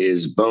 because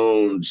his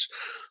bones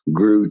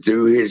grew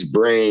through his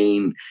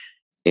brain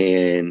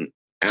and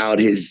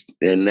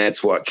and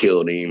that's what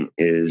killed him.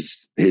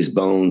 Is his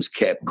bones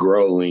kept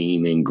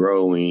growing and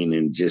growing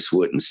and just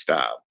wouldn't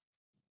stop,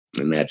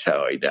 and that's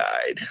how he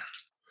died.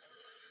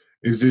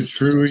 Is it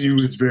true he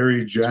was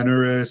very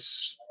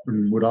generous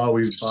and would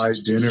always buy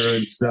dinner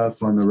and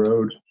stuff on the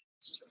road?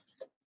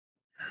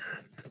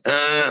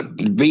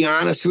 To be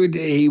honest with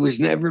you, he was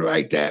never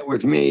like that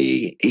with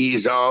me.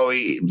 He's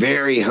always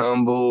very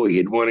humble.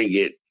 He'd want to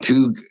get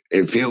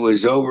if it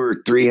was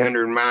over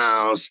 300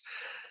 miles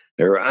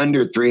or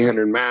under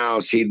 300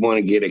 miles, he'd want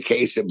to get a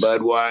case of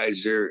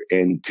Budweiser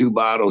and 2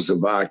 bottles of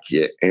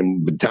vodka.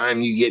 And by the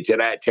time you get to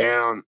that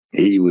town,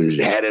 he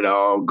had it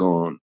all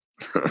gone.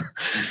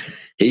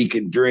 He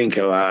could drink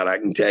a lot, I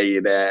can tell you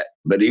that.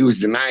 But he was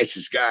the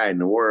nicest guy in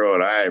the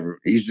world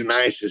he's the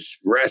nicest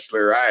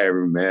wrestler I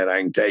ever met, I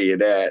can tell you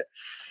that.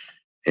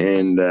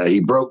 And he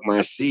broke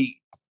my seat,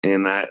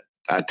 and I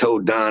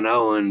told Don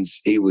Owens,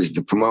 he was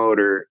the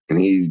promoter, and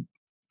he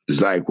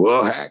was like,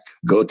 well, heck,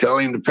 go tell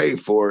him to pay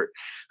for it.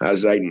 I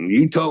was like,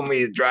 you told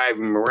me to drive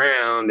him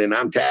around, and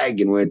I'm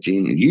tagging with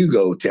him. You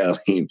go tell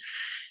him.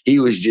 He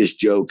was just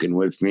joking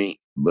with me,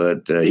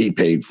 but he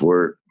paid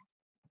for it.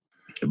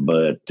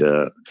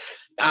 But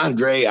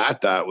Andre, I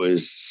thought,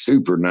 was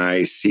super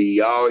nice.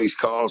 He always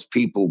calls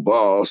people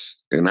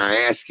boss. And I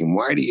asked him,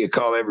 why do you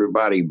call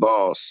everybody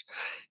boss?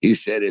 He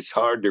said, it's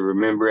hard to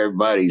remember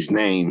everybody's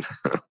name.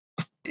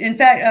 In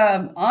fact,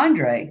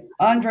 Andre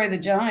the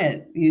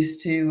Giant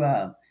used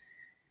to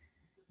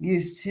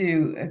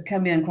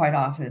come in quite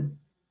often.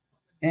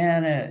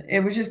 And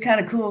it was just kind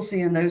of cool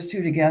seeing those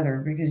two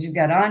together, because you've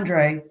got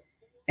Andre,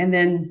 and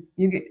then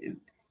you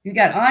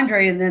got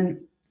Andre, and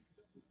then,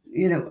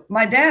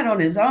 my dad on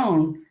his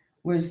own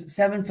was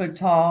 7 foot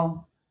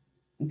tall,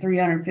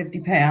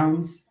 350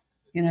 pounds,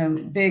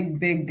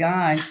 big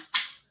guy.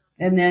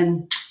 And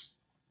then,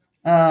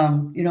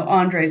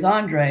 Andre's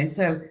Andre.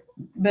 So,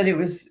 but it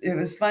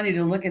was funny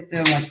to look at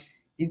them, like,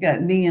 you've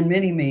got me and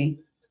mini me,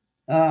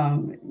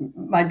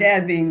 my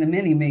dad being the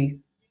mini me,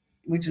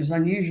 which was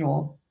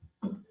unusual.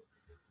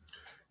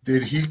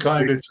 Did he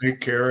kind of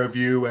take care of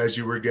you as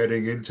you were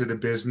getting into the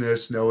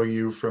business, knowing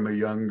you from a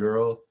young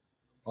girl,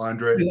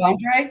 Andre?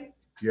 Andre?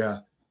 Yeah.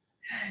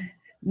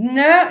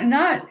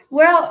 No,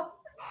 well,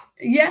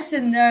 yes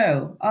and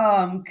no.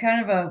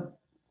 Kind of a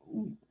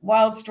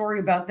wild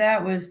story about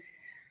that was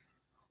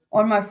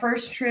on my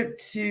first trip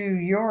to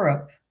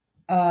Europe.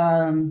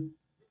 Andre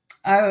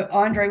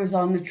was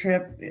on the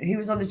trip. He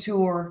was on the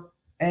tour,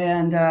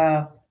 and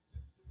I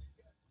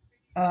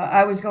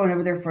was going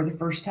over there for the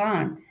first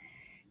time.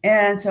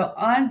 And so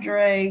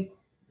Andre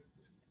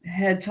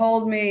had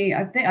told me,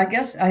 I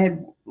guess I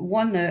had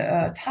won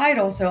the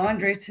title. So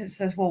Andre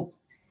says, well,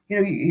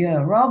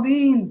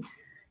 Robin,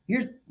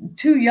 you're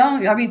too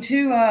young. I mean,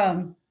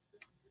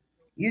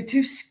 you're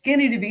too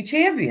skinny to be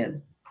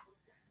champion.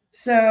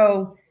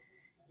 So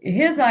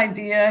his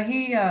idea,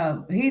 he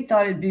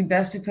thought it'd be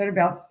best to put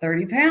about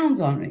 30 pounds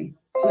on me.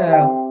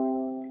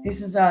 So he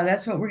says,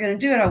 that's what we're going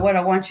to do. And what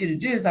I want you to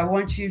do is I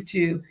want you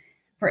to,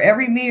 for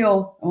every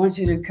meal, I want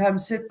you to come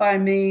sit by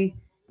me.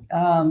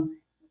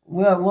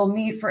 We'll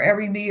meet for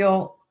every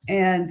meal,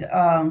 and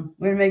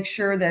we'll make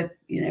sure that,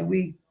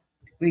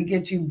 we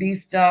get you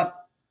beefed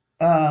up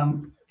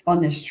on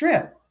this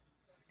trip.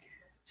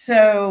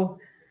 So,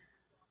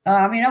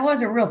 I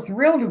wasn't real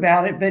thrilled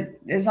about it, but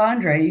as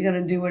Andre, you got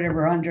to do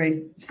whatever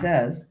Andre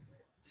says.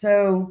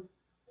 So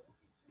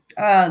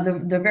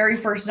the very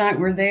first night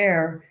we're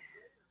there,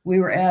 we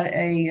were at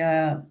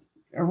a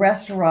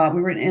restaurant.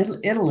 We were in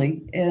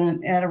Italy,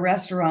 and at a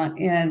restaurant,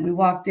 and we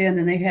walked in,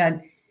 and they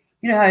had,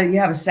 how you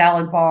have a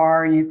salad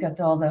bar, and you've got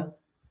all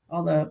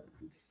the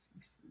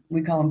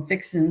we call them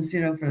fixins,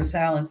 for the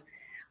salads.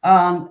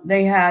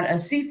 They had a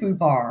seafood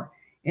bar,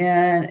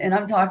 and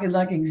I'm talking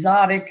like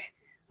exotic,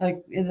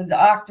 like the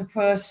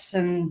octopus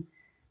and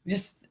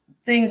just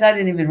things I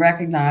didn't even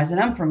recognize. And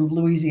I'm from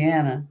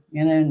Louisiana,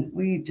 and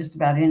we eat just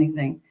about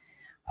anything.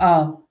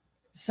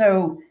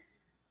 So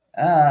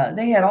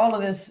they had all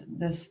of this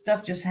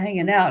stuff just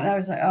hanging out, and I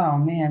was like, oh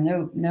man,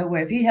 no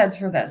way. If he heads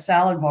for that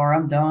salad bar,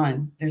 I'm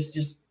done. There's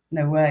just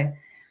no way.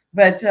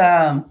 But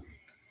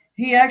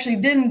he actually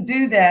didn't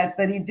do that,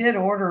 but he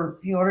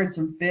ordered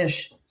some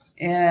fish.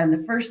 And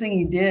the first thing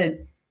he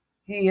did,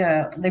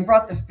 they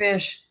brought the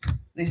fish,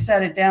 they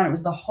set it down. It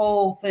was the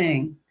whole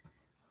thing.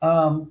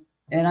 And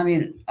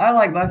I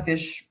like my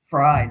fish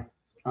fried,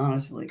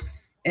 honestly.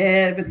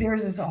 But there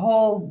was this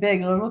whole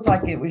big, it looked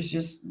like it was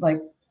just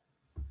like,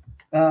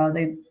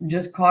 they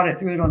just caught it,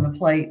 threw it on the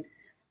plate.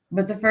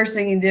 But the first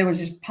thing he did was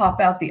just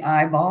pop out the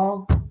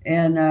eyeball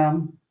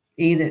and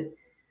eat it.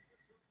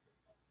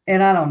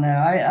 And I don't know,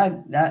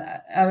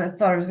 I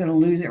thought I was going to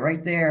lose it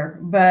right there.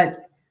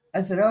 But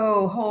I said,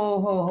 oh,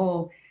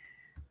 ho.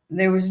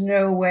 There was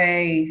no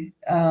way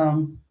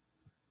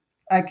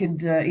I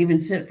could even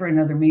sit for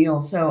another meal.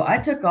 So I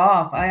took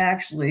off. I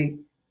actually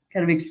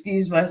kind of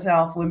excused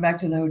myself, went back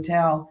to the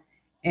hotel,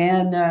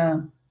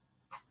 and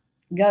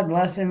God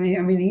bless him. I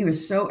mean, he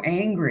was so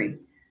angry,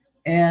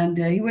 and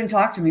he wouldn't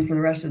talk to me for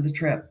the rest of the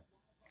trip.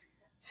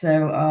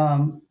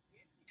 So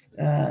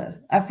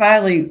we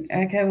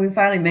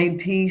finally made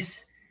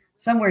peace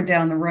somewhere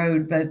down the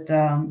road. But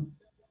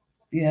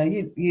yeah,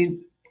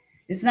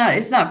 it's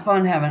not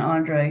fun having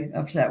Andre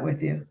upset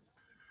with you.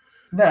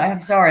 But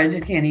I'm sorry, I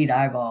just can't eat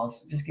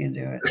eyeballs. Just can't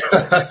do it.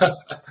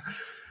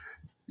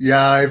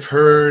 Yeah, I've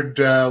heard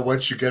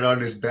once you get on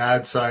his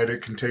bad side,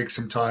 it can take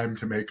some time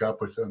to make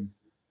up with him.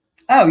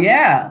 Oh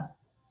yeah,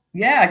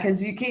 yeah,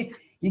 because you can't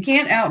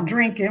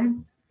outdrink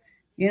him.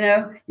 You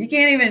know, you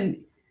can't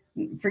even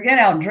forget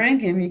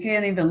outdrink him. You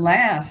can't even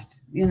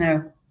last. You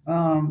know,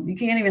 you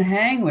can't even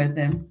hang with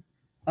him.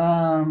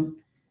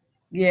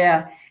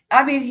 Yeah,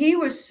 I mean, he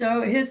was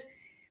so his.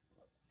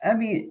 I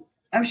mean,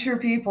 I'm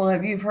sure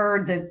you've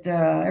heard that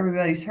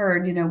everybody's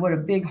heard, you know, what a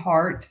big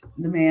heart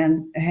the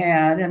man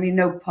had. I mean,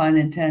 no pun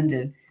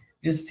intended.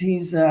 Just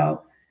he's a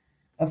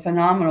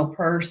phenomenal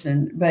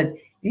person, but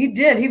he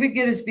would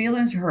get his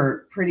feelings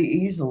hurt pretty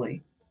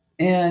easily.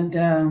 And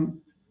you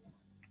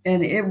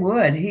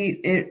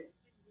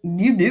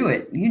knew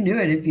it. You knew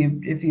it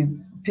if you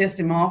pissed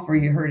him off or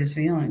you hurt his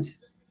feelings.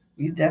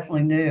 You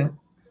definitely knew.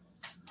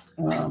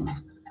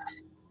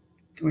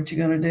 What you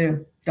gonna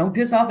do? Don't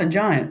piss off a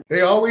giant. They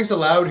always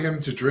allowed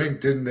him to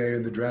drink, didn't they,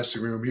 in the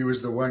dressing room? He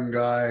was the one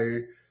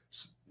guy.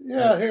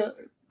 Yeah,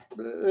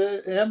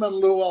 him and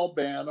Lou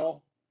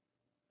Albano.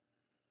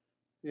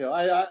 You know,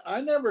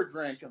 I never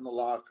drank in the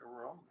locker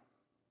room.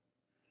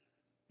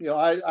 You know,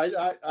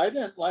 I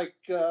didn't like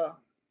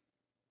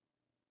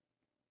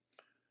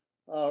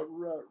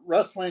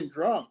wrestling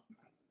drunk.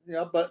 You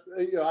know, but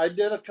you know, I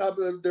did a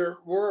couple. There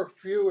were a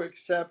few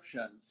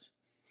exceptions.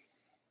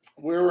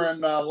 We were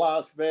in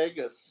Las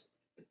Vegas,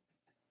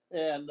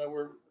 and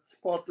we're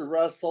supposed to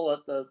wrestle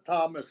at the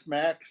Thomas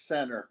Mack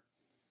Center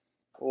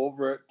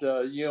over at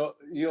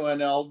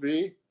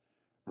UNLV.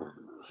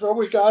 So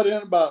we got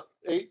in about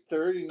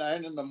 8:30,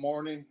 9 in the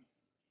morning.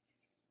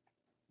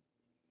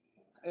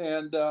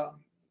 And so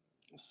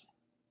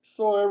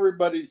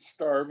everybody's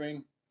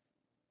starving.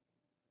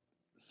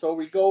 So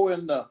we go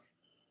in the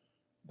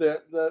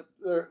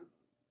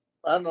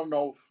I don't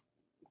know if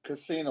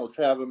casinos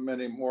have them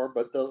anymore,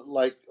 but the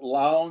like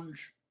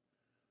lounge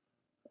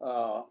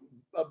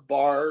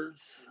bars.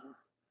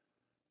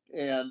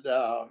 And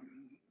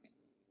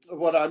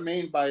what I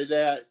mean by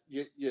that,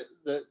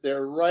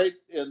 they're right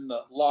in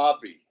the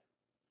lobby,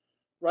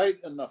 right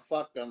in the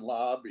fucking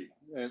lobby.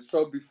 And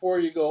so before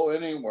you go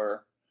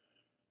anywhere,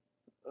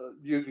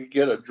 you could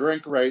get a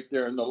drink right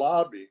there in the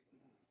lobby.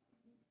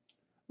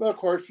 But of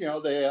course, you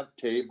know, they have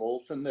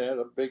tables and they had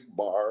a big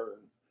bar.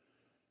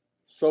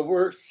 So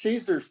we're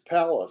Caesar's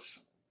Palace.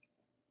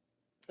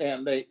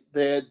 And they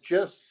had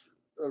just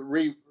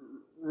redid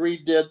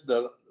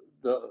the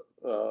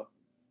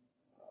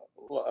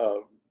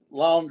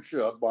lounge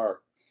bar.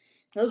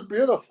 It was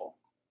beautiful.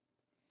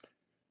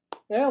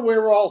 And we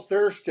were all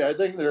thirsty. I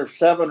think there were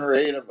 7 or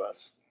 8 of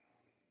us.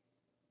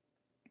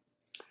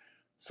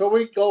 So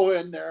we go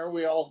in there,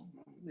 we all,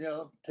 you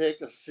know,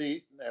 take a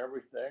seat and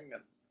everything.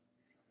 And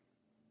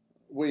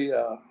we,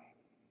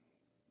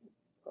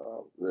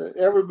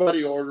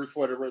 everybody orders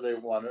whatever they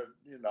wanted,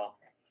 you know,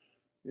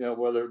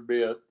 whether it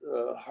be a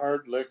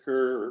hard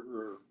liquor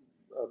or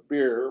a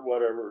beer or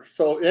whatever.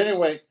 So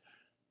anyway,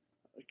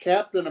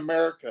 Captain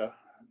America,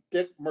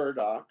 Dick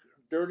Murdoch,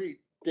 Dirty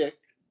Dick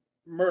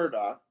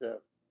Murdoch,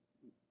 the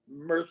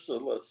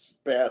merciless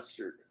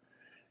bastard.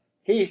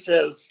 He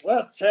says,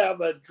 let's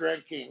have a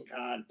drinking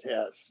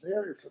contest.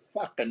 There's a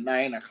fucking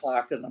 9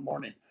 o'clock in the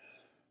morning.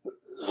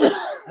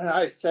 And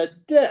I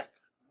said, Dick,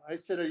 I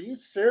said, are you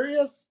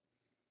serious?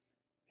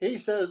 He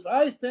says,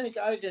 I think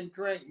I can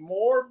drink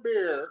more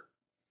beer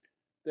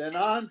than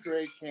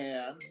Andre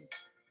can.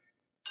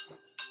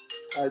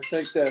 I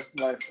think that's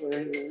my,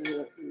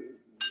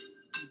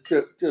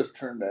 just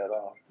turn that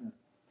off.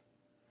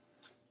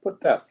 Put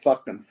that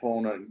fucking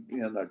phone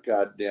in a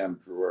goddamn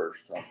drawer or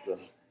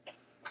something.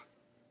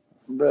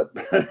 But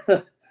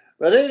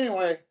but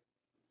anyway,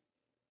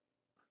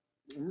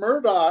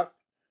 Murdoch,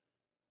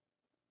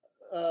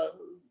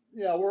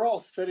 yeah, we're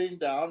all sitting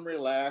down,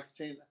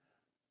 relaxing.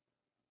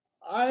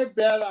 I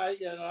bet I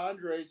get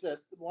Andre's at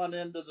one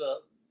end of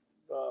the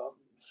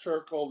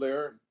circle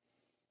there.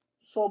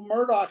 So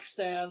Murdoch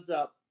stands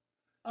up.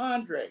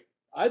 Andre,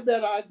 I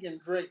bet I can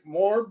drink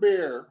more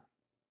beer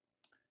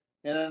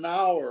in an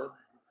hour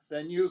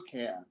than you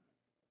can.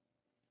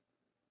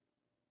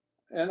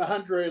 And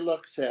Andre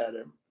looks at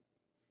him.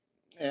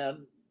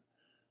 And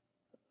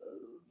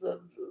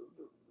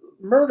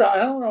Murdoch, I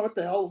don't know what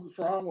the hell was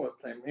wrong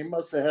with him. He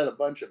must have had a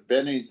bunch of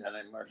bennies in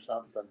him or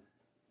something.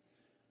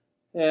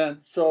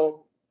 And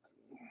so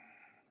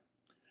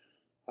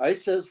I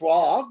says, well,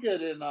 I'll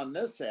get in on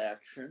this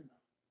action.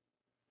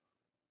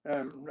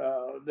 And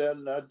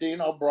then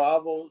Dino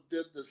Bravo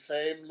did the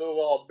same,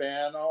 Lou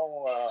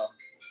Albano.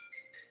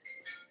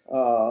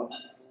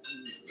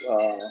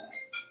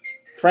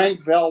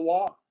 Frank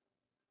Valois,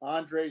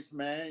 Andre's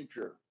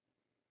manager.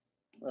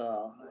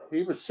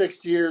 He was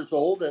 60 years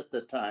old at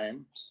the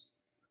time,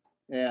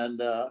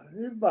 and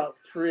he was about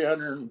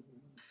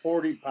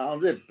 340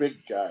 pounds, a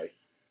big guy.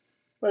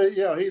 But,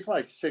 you know, he's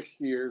like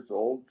 60 years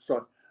old,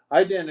 so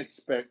I didn't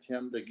expect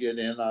him to get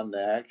in on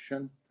the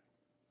action,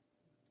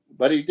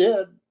 but he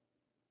did.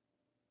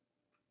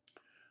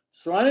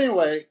 So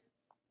anyway,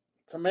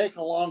 to make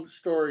a long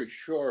story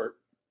short,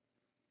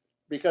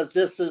 because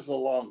this is a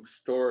long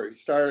story,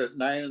 started at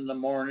 9 in the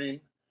morning,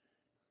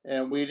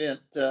 and we didn't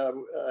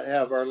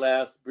have our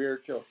last beer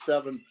till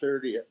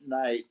 7:30 at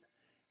night,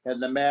 and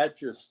the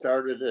matches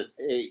started at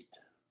 8.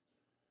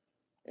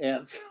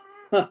 And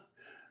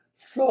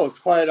so it's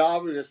quite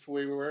obvious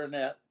we weren't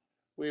at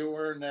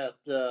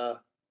the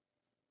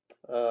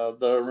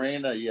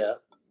arena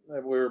yet.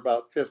 We were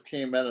about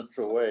 15 minutes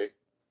away.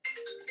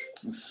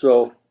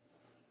 So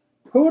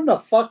who in the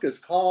fuck is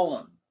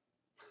calling?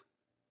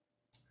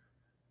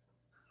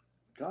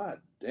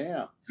 God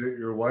damn. Is it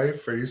your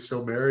wife? Are you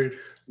still married?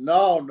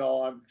 No,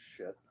 I'm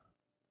shit.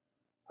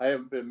 I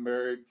haven't been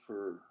married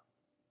for,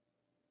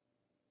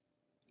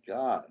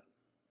 God.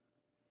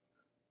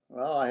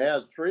 Well, I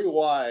had 3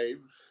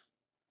 wives.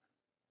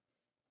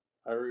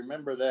 I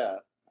remember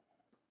that.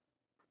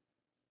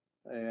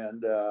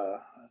 And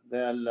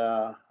then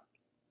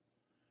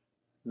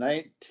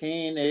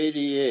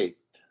 1988.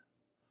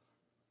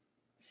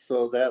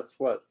 So that's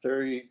what,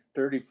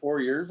 34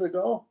 years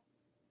ago?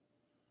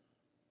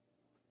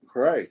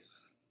 Christ.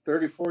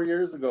 34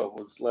 years ago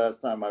was the last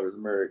time I was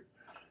married.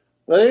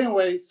 But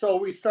anyway, so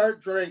we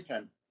start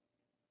drinking.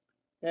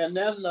 And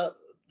then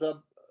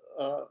the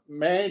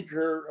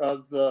manager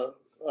of the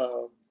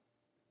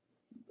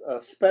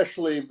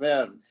special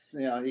events,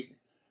 you know, he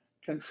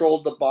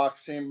controlled the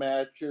boxing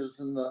matches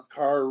and the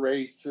car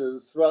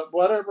races,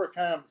 whatever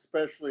kind of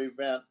special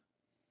event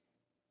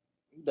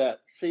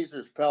that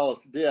Caesar's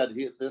Palace did,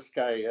 this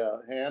guy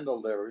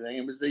handled everything.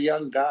 He was a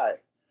young guy.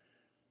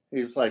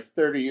 He was like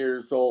 30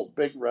 years old,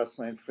 big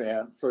wrestling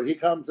fan. So he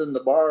comes in the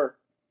bar.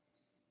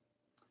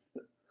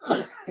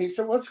 He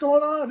said, "What's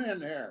going on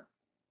in here?"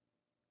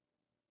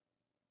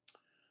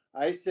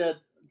 I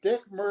said,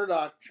 "Dick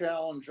Murdoch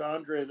challenged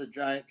Andre the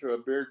Giant to a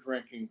beer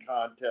drinking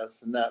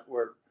contest, and that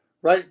we're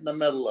right in the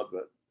middle of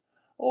it."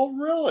 "Oh,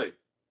 really?"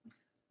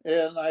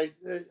 And I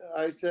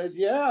said,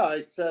 "Yeah."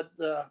 I said,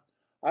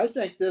 "I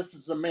think this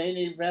is the main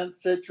event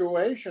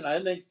situation. I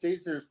think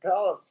Caesar's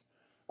Palace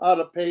ought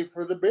to pay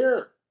for the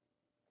beer."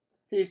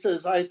 He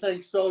says, "I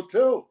think so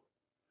too."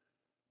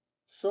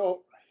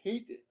 So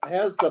he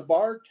has the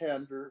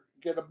bartender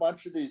get a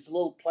bunch of these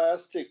little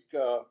plastic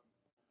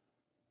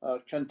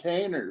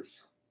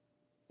containers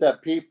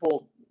that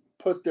people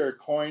put their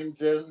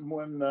coins in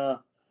when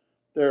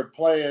they're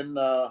playing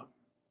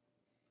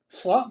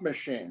slot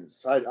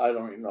machines. I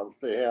don't even know if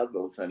they have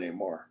those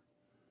anymore.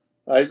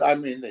 I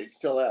mean, they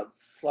still have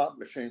slot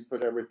machines,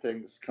 but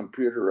everything's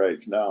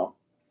computerized now.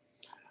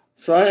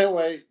 So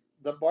anyway,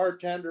 the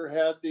bartender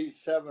had these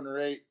 7 or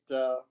 8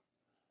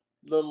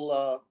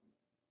 little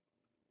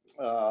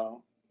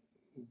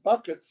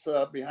buckets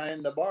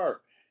behind the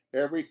bar.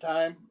 Every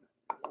time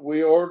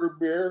we order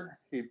beer,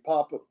 he'd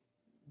pop a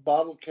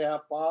bottle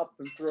cap off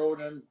and throw it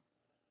in.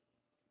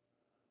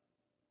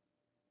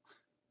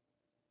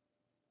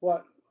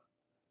 What?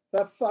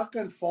 That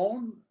fucking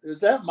phone?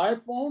 Is that my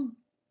phone?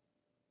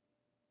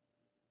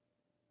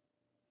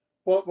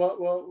 What?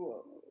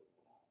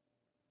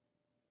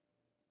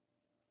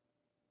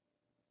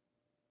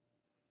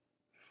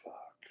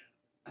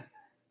 Fuck.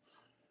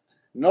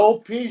 No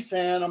peace,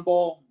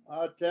 Hannibal,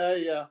 I'll tell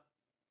you.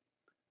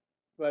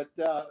 But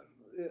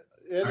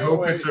anyway. I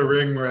hope it's a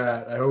ring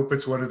rat. I hope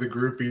it's one of the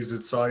groupies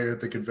that saw you at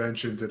the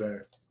convention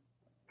today.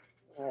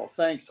 Oh,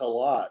 thanks a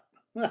lot.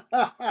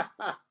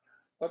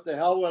 What the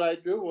hell would I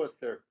do with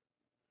her?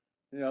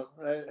 You know,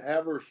 I'd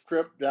have her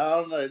stripped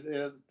down, I'd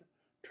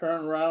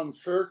turn around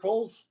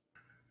circles.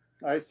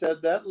 I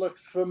said, "That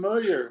looks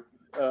familiar,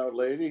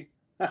 lady."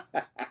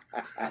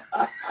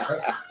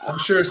 I'm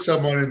sure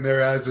someone in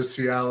there has a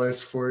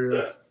Cialis for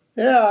you.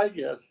 Yeah, I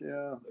guess,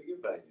 yeah.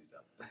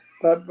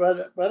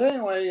 But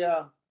anyway,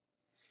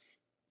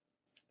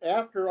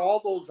 after all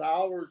those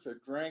hours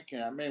of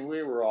drinking, I mean,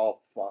 we were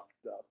all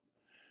fucked up.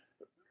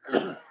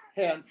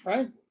 And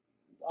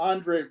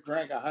Andre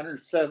drank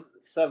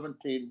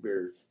 117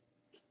 beers.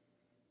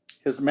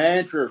 His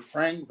manager,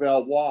 Frank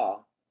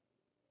Valois,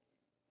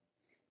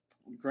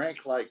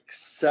 drank like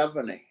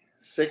 70,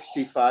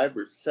 65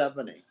 or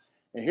 70.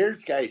 And here's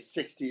this guy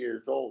 60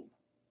 years old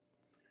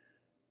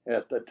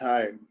at the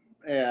time.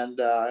 And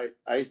I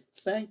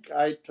think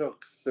I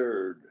took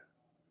third.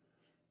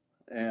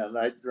 And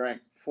I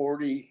drank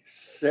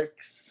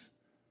 46,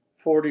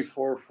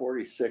 44,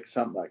 46,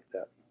 something like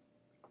that.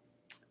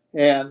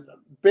 And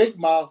Big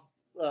Mouth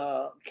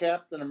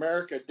Captain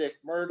America,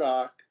 Dick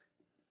Murdoch,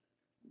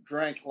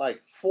 drank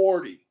like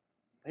 40.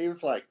 He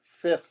was like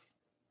 5th.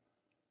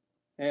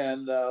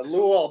 And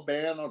Lou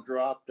Albano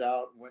dropped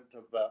out and went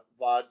to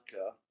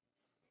vodka.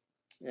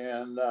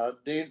 And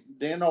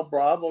Dino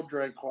Bravo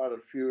drank quite a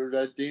few.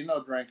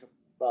 Dino drank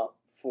about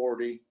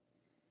 40.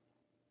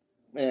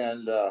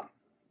 And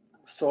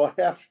so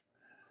after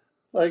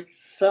like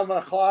 7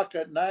 o'clock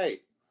at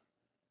night,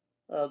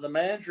 the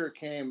manager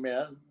came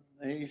in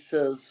and he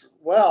says,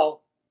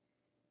 well,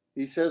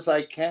 he says,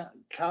 I can't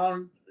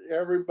count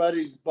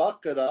everybody's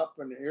bucket up,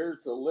 and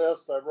here's the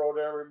list. I wrote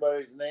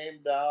everybody's name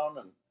down,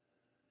 and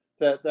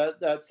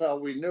that's how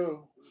we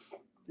knew,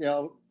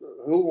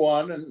 who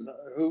won and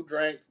who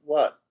drank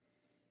what.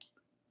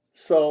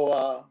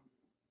 So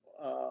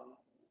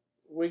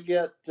we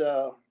get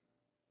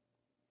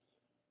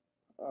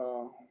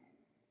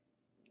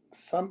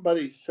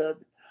somebody said,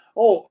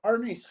 oh,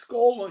 Arnie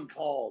Skolin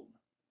called.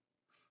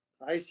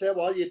 I said,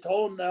 well, you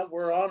told him that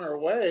we're on our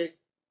way.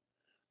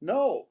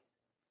 No.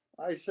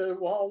 I said,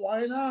 well,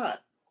 why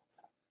not?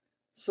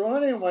 So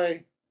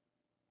anyway,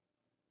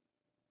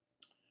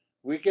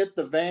 we get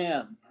the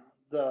van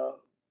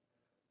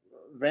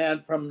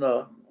from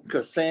the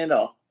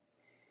casino,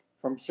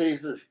 from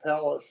Caesar's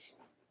Palace,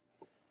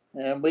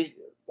 and we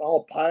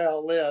all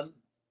pile in,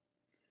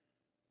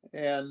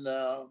 and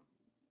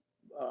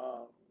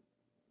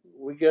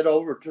we get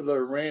over to the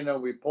arena.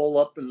 We pull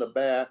up in the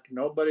back,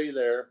 nobody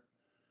there.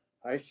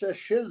 I said,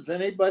 shit, is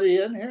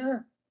anybody in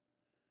here?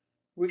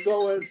 We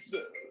go and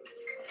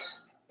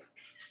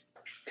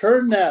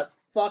turn that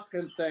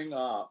fucking thing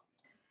off.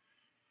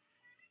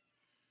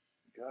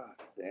 God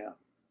damn.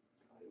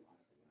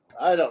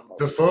 I don't know.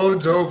 The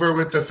phone's over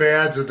with the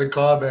fans in the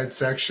comment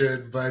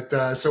section, but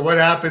so what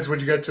happens when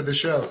you get to the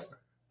show?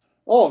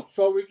 Oh,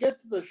 so we get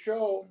to the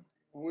show,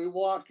 we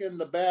walk in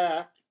the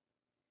back,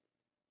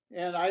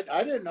 and I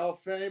didn't know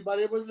if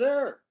anybody was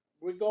there.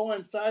 We go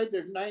inside,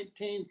 there's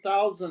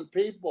 19,000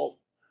 people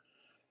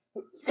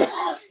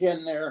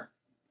in there.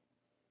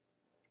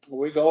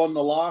 We go in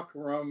the locker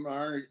room,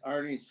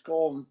 Arnie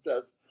Skolin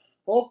says,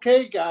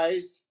 okay,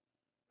 guys,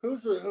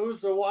 who's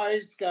the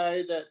wise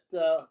guy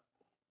that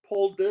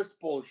pulled this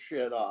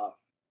bullshit off?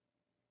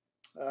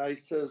 I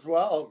says,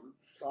 well,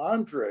 it's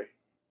Andre.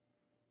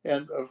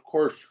 And of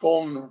course,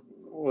 Skolin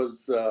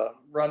was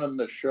running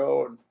the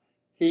show, and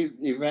he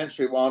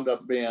eventually wound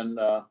up being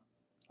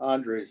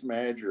Andre's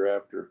manager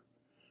after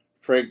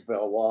Frank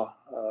Valois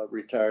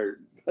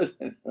retired.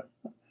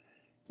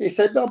 He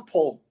said, don't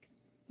pull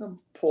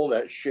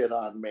that shit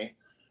on me.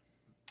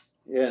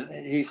 And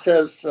he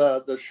says,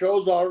 the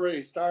show's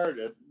already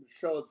started. The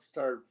show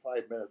started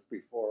 5 minutes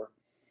before.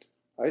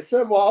 I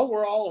said, well,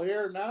 we're all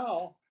here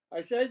now.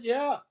 I said,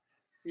 yeah,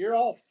 you're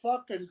all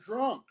fucking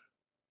drunk.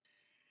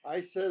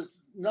 I says,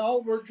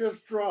 no, we're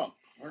just drunk.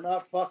 We're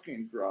not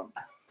fucking drunk.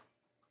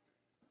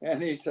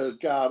 And he says,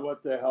 God,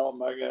 what the hell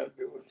am I going to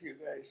do with you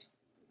guys?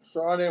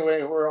 So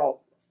anyway,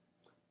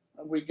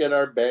 we get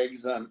our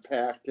bags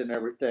unpacked and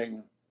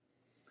everything.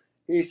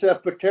 He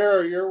said,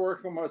 Patera, you're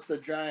working with the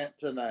Giant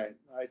tonight.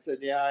 I said,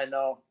 yeah, I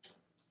know.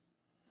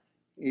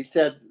 He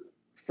said,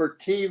 for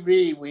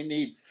TV, we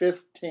need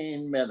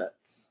 15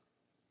 minutes.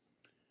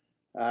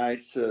 I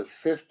said,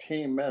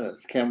 15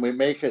 minutes. Can we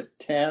make it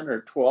 10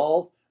 or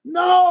 12?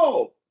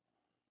 No!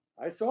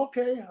 I said,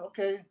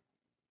 okay.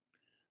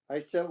 I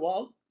said,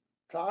 well,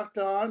 talk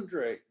to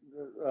Andre.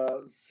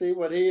 See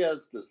what he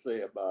has to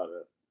say about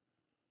it.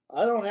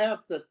 I don't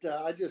have to,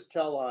 I just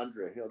tell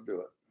Andre, he'll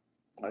do it.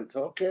 I said,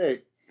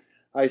 okay.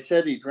 I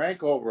said, he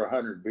drank over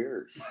 100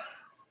 beers.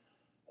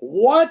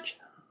 What?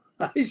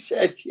 I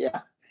said,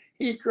 yeah,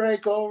 he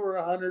drank over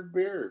 100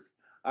 beers.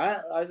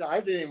 I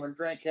didn't even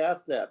drink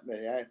half that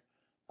many.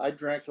 I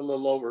drank a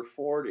little over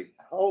 40.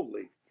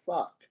 Holy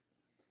fuck.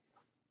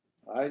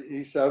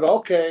 He said,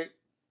 okay,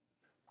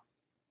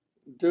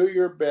 do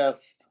your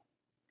best.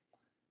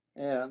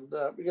 And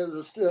because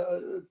it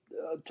was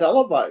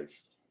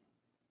televised,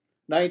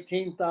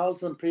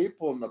 19,000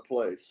 people in the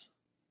place.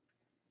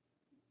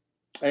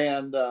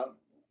 And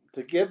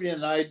to give you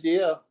an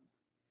idea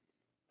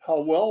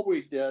how well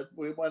we did,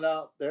 we went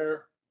out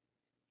there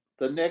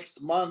the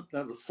next month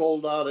and it was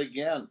sold out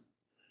again.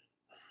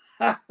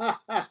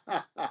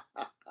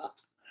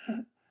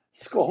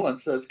 Skolin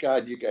says,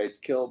 God, you guys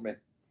killed me.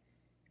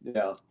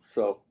 Yeah,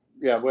 so,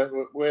 yeah,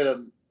 we had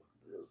a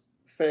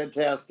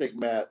fantastic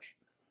match.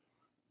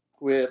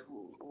 We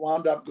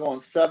wound up going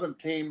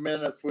 17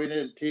 minutes. We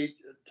didn't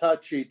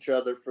touch each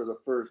other for the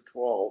first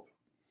 12.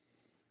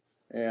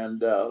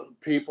 And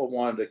people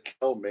wanted to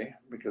kill me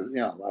because,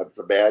 I was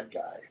a bad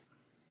guy.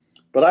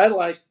 But I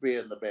liked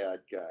being the bad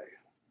guy.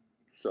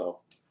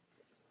 So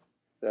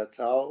that's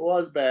how it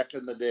was back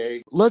in the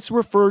day. Let's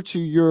refer to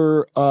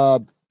your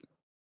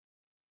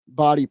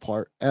body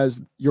part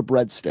as your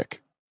breadstick.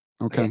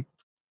 Okay.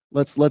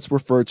 Let's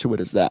refer to it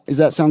as that. Does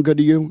that sound good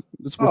to you?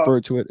 Let's refer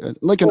to it as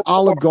like an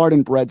Olive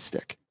Garden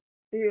breadstick.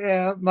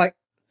 Yeah, like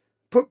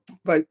put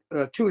like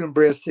two of them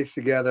breadsticks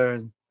together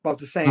and about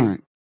the same.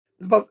 Right.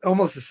 It's about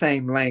almost the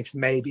same length,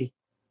 maybe.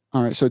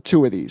 All right, so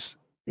two of these.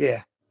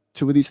 Yeah.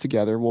 Two of these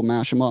together. We'll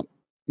mash them up.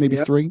 Maybe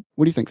three.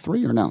 What do you think?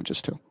 Three or no?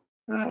 Just two?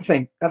 I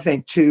think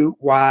two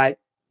wide.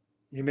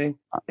 You mean?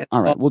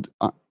 All right.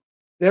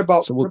 They're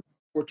about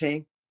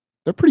 14.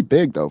 They're pretty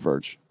big though,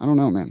 Verge. I don't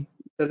know, man.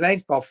 The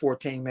length's about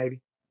 14, maybe.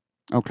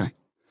 Okay.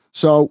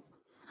 So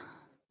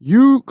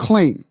you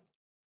claim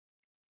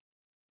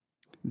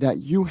that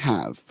you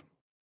have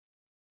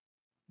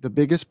the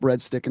biggest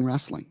breadstick in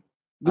wrestling.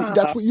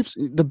 That's what you've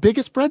the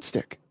biggest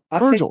breadstick.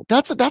 Virgil,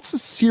 that's a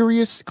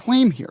serious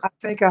claim here. I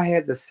think I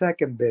had the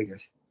second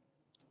biggest.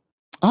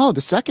 Oh,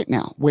 the second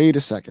now. Wait a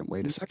second.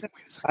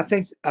 I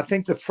think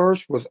the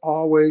first was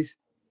always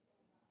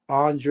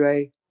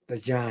Andre the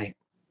Giant.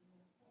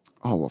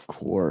 Oh, of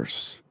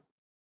course.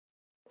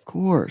 Of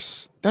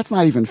course. That's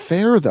not even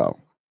fair, though.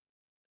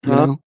 You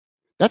know?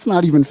 That's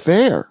not even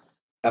fair.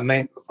 I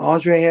mean,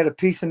 Andre had a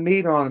piece of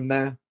meat on him,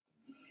 man.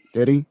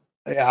 Did he?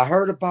 Yeah, I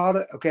heard about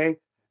it, okay?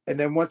 And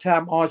then one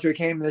time Andre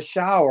came in the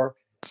shower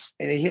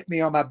and he hit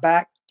me on my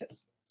back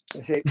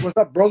and said, "What's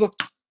up, brother?"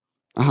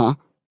 Uh-huh.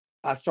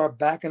 I start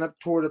backing up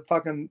toward the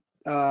fucking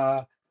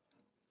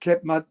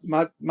kept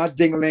my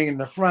ding-a-ling in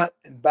the front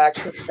and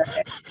backed up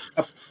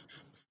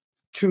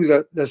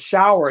to the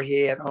shower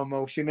head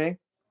almost, you mean?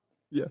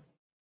 Yeah.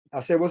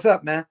 I said, "What's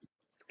up, man?"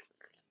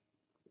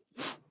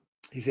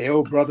 He said,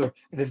 "Oh, brother,"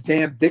 and his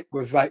damn dick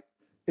was like,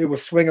 it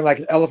was swinging like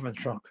an elephant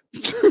trunk.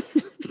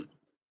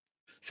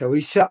 So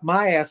he shut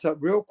my ass up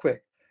real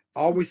quick.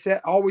 Always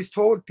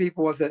told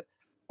people was that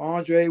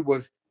Andre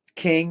was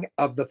king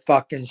of the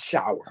fucking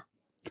shower.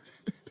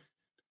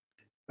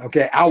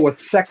 Okay, I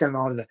was second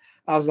on the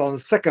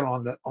second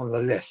on the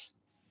list.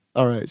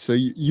 All right, so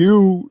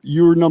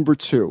you're number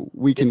two.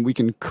 We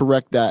can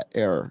correct that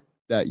error.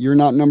 That you're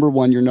not number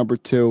one, you're number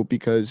two,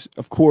 because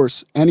of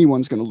course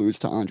anyone's going to lose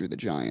to Andre the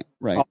Giant,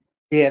 right? Oh,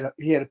 he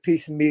had a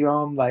piece of meat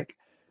on him, like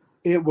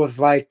it was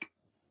like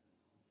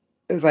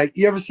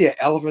you ever see an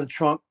elephant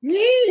trunk?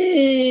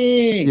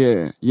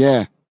 Yeah.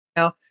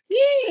 Now,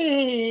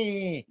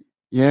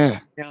 Yeah.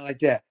 Like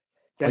that.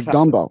 That's like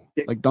Dumbo.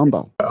 Like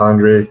Dumbo.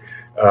 Andre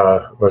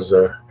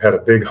had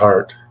a big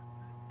heart.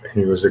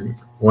 He was a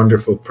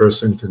wonderful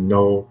person to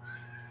know.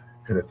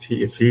 And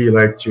if he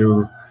liked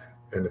you,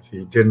 and if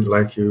he didn't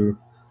like you,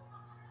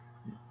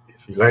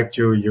 if he liked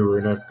you, you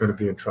were not going to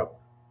be in trouble.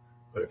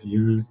 But if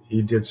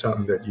he did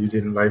something that you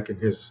didn't like in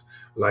his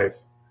life,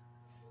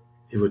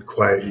 he would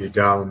quiet you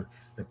down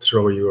and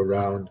throw you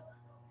around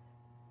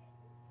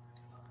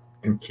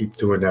and keep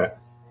doing that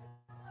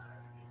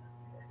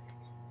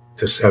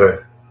to set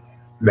a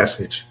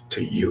message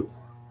to you.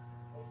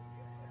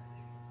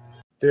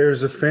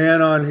 There's a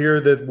fan on here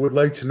that would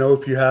like to know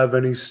if you have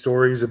any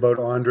stories about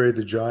Andre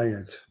the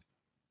Giant.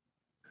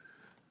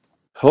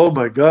 Oh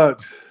my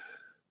God.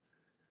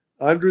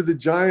 Andre the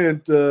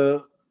Giant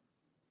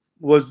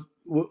was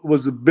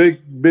a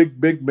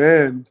big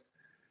man.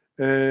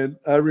 And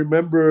I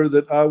remember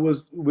that I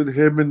was with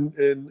him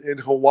in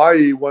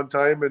Hawaii one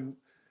time, and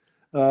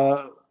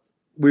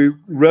we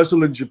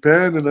wrestled in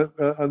Japan. And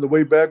on the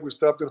way back, we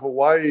stopped in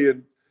Hawaii,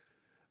 and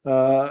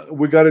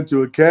we got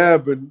into a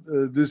cab, and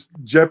this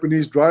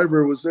Japanese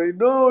driver was saying,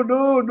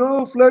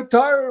 no, flat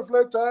tire.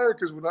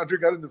 Because when Andre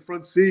got in the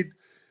front seat,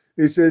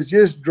 he says,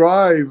 just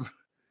drive.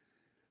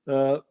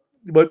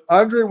 But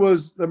Andre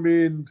was, I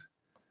mean,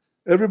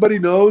 everybody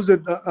knows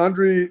that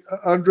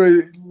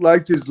Andre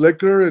liked his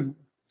liquor, and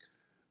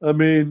I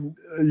mean,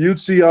 you'd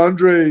see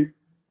Andre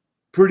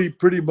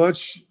pretty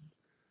much.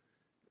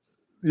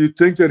 You'd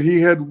think that he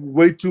had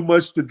way too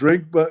much to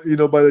drink, but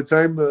by the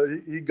time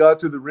he got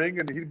to the ring,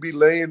 and he'd be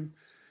laying,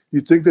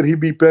 you'd think that he'd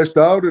be passed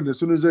out. And as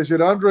soon as they said,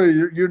 "Andre,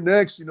 you're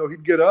next,"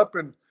 he'd get up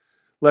and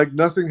like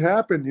nothing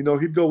happened.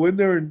 He'd go in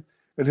there and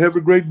have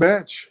a great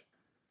match.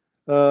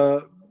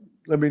 I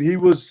mean, he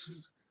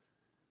was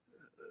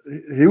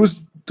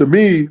to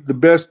me the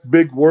best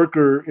big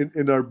worker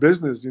in our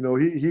business.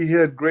 He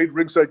had great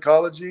ring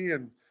psychology,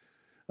 and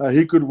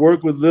he could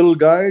work with little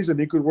guys, and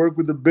he could work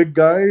with the big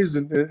guys,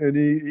 and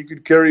he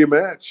could carry a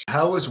match.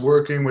 How was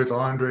working with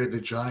Andre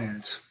the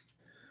Giant?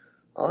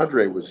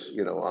 Andre was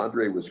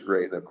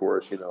great, and of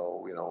course,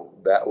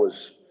 that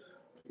was,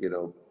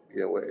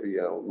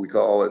 we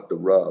call it the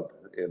rub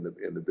in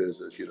the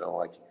business.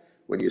 Like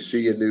when you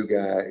see a new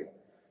guy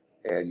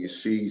and you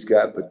see he's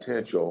got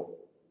potential,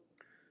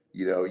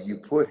 you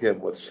put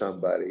him with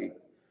somebody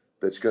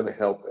that's going to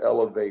help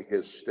elevate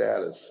his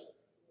status,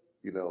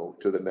 to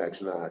the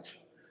next notch.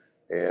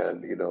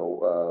 And,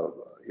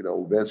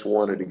 Vince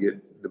wanted to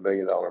get the $1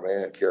 Million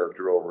Man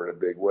character over in a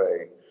big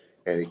way,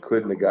 and he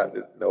couldn't have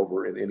gotten it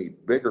over in any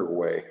bigger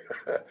way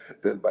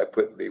than by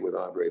putting me with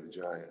Andre the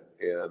Giant.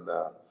 And,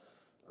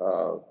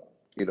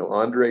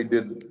 Andre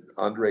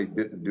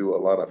didn't do a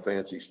lot of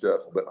fancy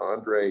stuff, but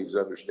Andre's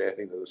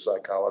understanding of the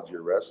psychology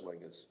of wrestling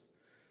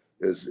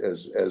is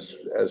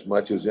as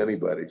much as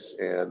anybody's.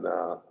 And,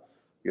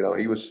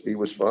 he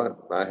was fun.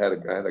 I had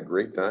a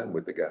great time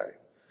with the guy.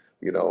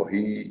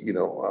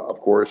 Of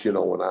course,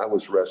 when I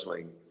was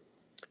wrestling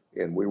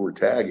and we were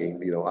tagging,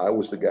 I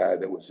was the guy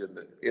that was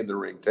in the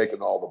ring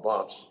taking all the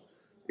bumps,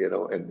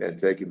 and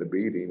taking the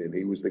beating, and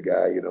he was the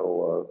guy,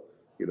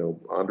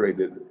 Andre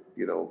didn't,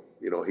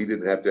 he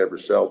didn't have to ever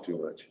sell too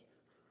much.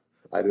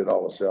 I did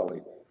all the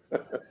selling.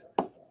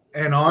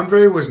 And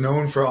Andre was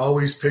known for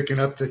always picking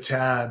up the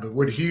tab.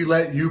 Would he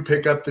let you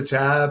pick up the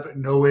tab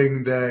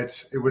knowing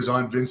that it was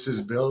on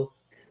Vince's bill?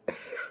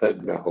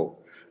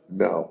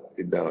 No,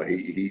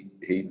 he,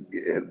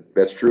 and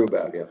that's true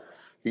about him.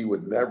 he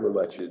would never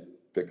let you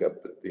pick up,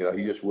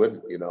 he just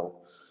wouldn't,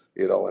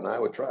 and I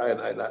would try,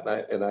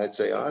 and I'd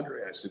say,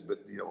 Andre, I said, but,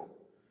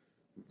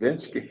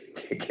 Vince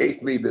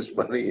gave me this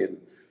money and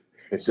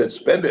said,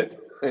 spend it,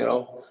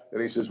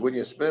 and he says, when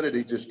you spend it,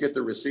 he just get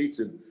the receipts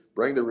and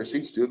bring the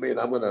receipts to me and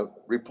I'm going to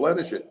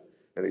replenish it.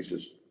 And he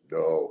says,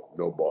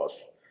 no, boss,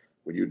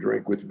 when you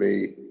drink with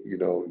me, you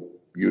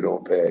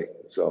don't pay.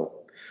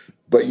 So,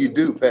 but you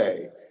do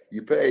pay.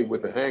 You pay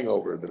with a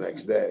hangover the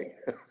next day.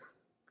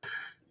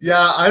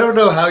 Yeah, I don't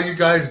know how you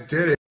guys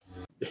did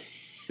it.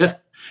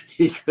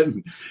 he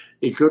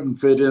couldn't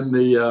fit in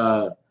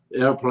the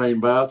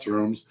airplane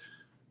bathrooms.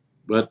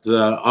 But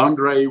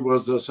Andre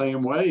was the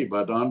same way.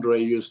 But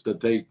Andre used to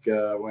take,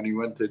 when he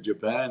went to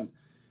Japan,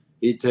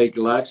 he'd take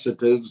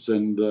laxatives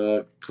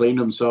and clean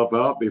himself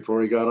out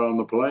before he got on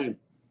the plane.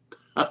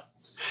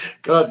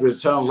 God, it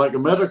sounds like a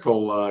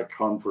medical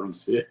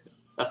conference here.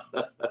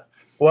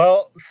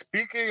 Well,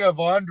 speaking of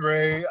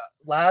Andre,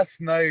 last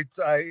night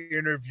I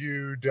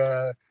interviewed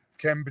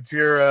Ken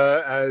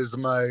Batira as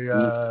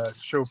my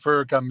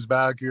chauffeur comes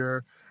back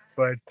here.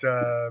 But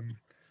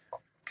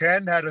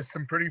Ken had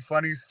some pretty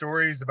funny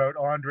stories about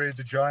Andre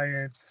the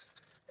Giant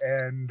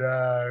and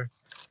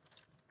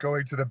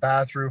going to the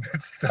bathroom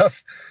and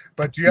stuff.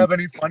 But do you have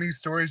any funny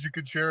stories you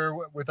could share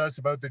with us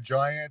about the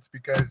Giants?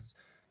 Because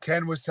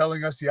Ken was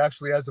telling us he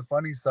actually has a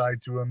funny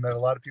side to him that a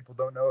lot of people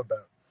don't know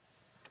about.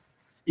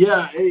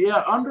 Yeah,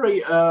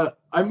 Andre,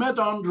 I met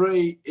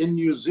Andre in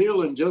New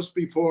Zealand just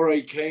before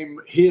I came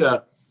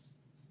here,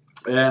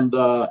 and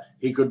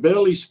he could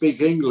barely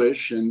speak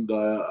English. And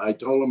I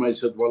told him, I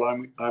said, well,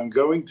 I'm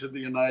going to the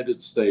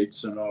United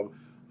States, and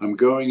I'm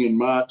going in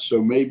March, so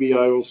maybe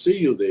I will see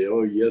you there.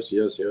 Oh, yes,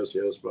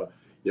 but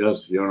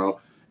yes,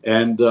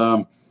 And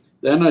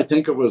then I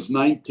think it was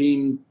late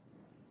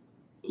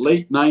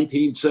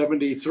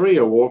 1973,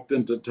 I walked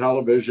into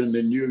television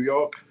in New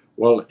York.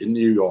 Well,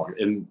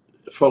 in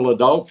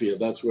Philadelphia,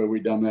 that's where we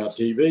done our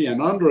TV,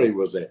 and Andre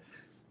was there.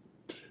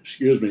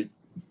 Excuse me.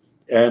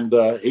 And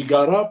he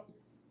got up,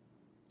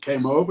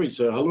 came over, he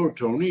said, hello,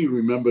 Tony. He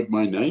remembered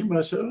my name.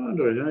 I said,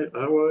 Andre,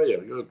 how are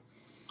you? Good.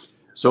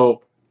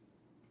 So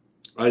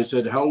I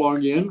said, how long are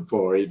you in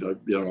for?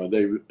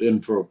 They were in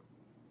for,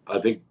 I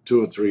think,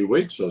 2 or 3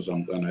 weeks or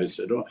something. I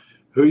said, oh,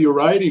 who are you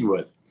riding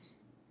with?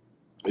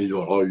 He said,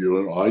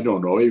 I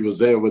don't know. He was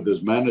there with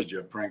his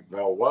manager, Frank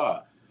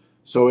Valois.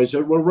 So I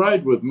said, well,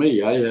 ride with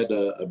me. I had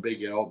a big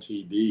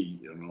LTD,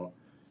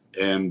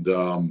 and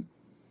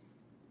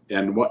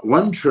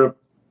one trip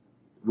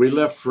we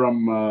left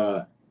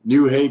from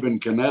New Haven,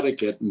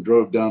 Connecticut, and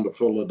drove down to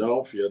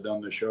Philadelphia,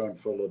 done the show in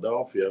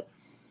Philadelphia,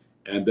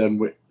 and then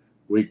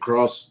we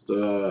crossed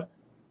the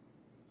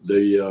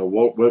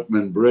Walt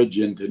Whitman Bridge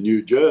into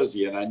New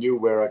Jersey, and I knew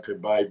where I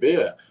could buy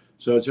beer.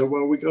 So I said,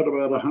 well, we got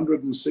about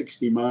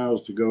 160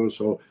 miles to go,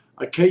 so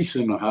a case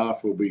and a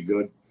half will be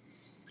good.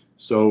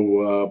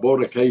 So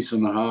bought a case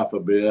and a half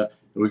of beer.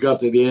 We got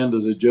to the end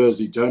of the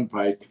Jersey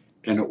Turnpike,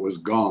 and it was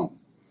gone.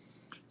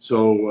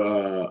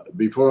 So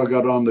before I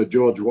got on the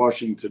George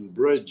Washington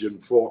Bridge in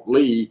Fort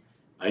Lee,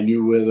 I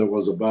knew where there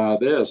was a bar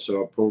there.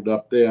 So I pulled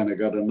up there, and I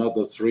got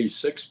another 3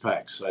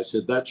 6-packs. I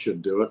said, that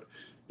should do it.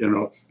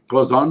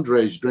 Because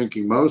Andre's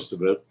drinking most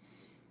of it.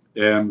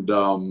 And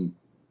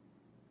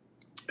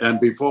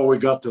before we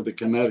got to the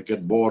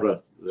Connecticut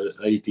border, the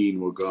 18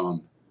 were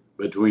gone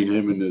between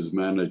him and his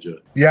manager.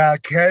 Yeah,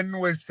 Ken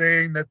was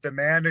saying that the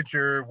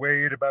manager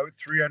weighed about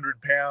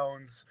 300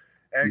 pounds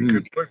and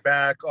could put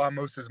back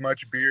almost as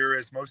much beer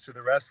as most of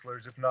the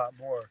wrestlers, if not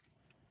more.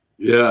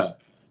 Yeah,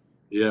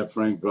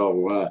 Frank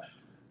Valois.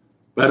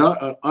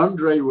 But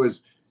Andre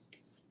was,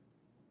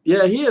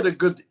 he had a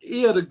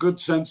good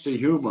sense of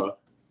humor,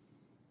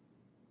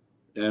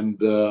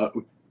 and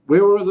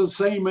we were the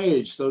same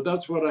age, so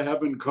that's what I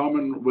have in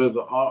common with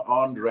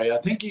Andre. I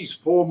think he's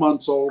 4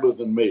 months older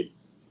than me.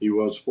 He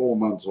was 4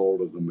 months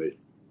older than me.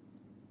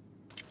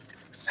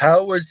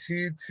 How was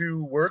he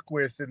to work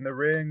with in the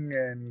ring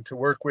and to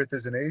work with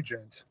as an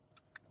agent?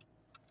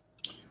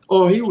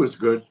 Oh, he was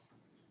good.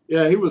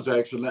 Yeah, he was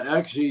excellent.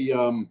 Actually,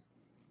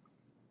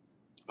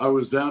 I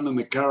was down in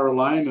the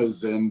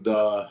Carolinas, and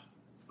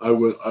I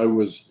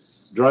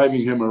was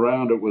driving him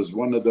around. It was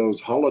one of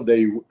those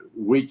holiday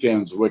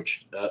weekends,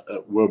 which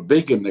were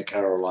big in the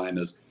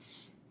Carolinas.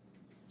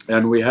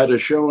 And we had a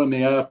show in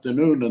the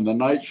afternoon, and the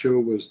night show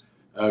was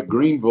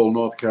Greenville,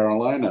 North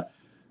Carolina.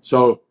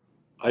 So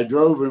I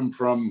drove him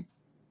from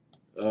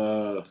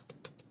the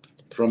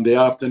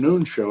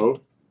afternoon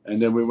show,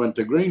 and then we went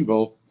to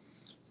Greenville,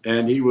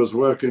 and he was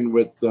working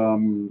with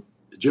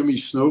Jimmy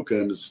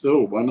Snuka, and it's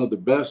still one of the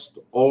best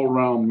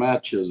all-round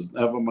matches.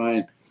 Never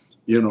mind,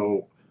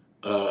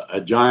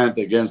 a giant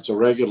against a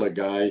regular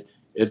guy.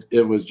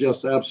 It was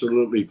just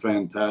absolutely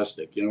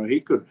fantastic. He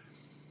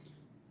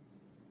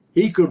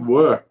could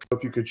work.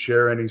 If you could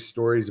share any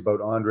stories about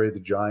Andre the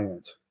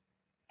Giant.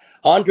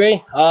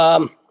 Andre,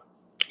 what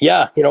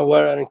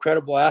an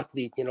incredible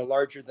athlete,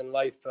 larger than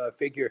life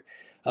figure.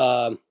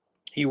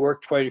 He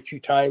worked quite a few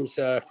times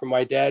for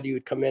my dad. He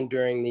would come in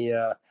during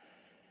the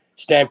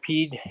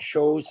Stampede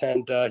shows,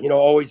 and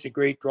always a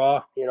great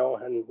draw.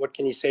 And what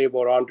can you say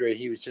about Andre?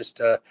 He was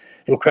just an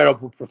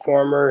incredible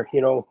performer.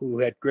 Who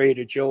had great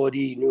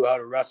agility, knew how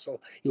to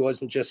wrestle. He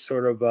wasn't just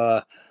sort of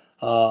a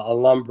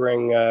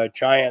lumbering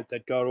giant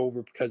that got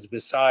over because of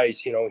his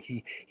size.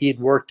 He had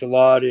worked a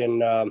lot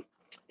in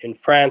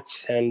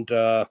France and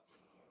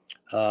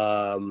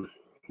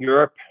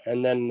Europe,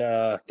 and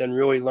then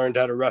really learned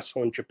how to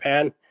wrestle in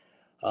Japan.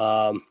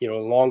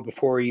 Long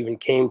before he even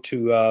came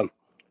to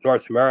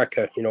North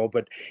America.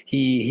 But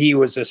he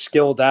was a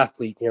skilled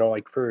athlete.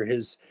 Like for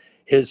his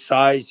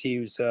size, he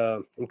was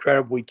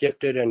incredibly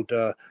gifted and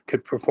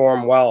could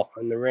perform well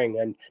in the ring,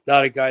 and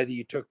not a guy that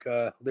you took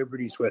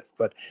liberties with.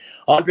 But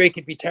Andre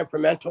could be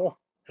temperamental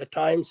at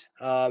times.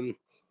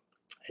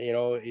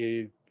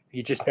 You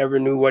just never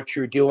knew what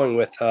you're dealing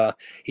with.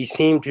 He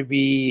seemed to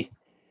be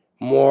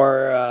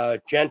more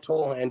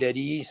gentle and at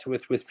ease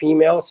with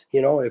females.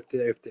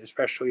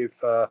 Especially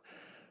if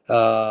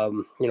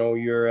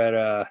you're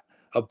at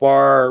a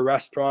bar or a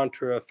restaurant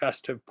or a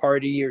festive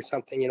party or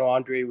something.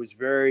 Andre was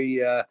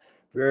very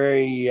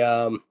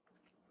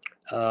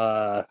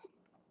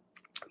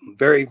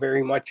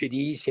very much at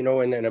ease, in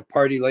a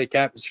party-like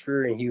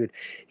atmosphere, and he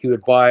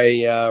would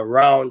buy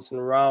rounds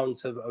and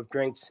rounds of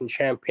drinks and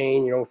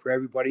champagne, for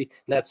everybody.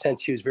 In that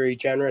sense, he was very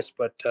generous,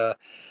 but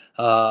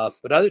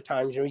other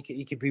times,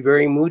 he could be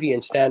very moody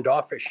and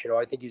standoffish.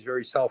 I think he's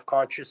very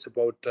self-conscious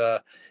about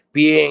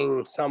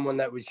being someone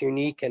that was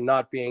unique and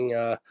not being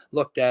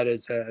looked at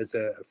as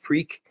a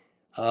freak,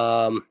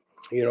 or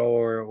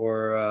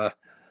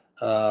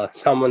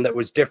someone that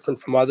was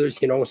different from others.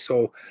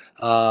 So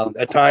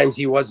at times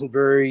he wasn't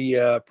very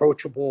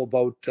approachable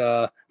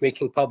about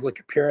making public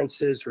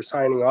appearances or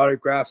signing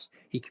autographs.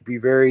 He could be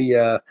very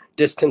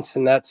distant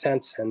in that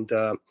sense. And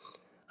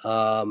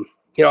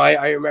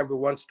I remember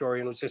one story,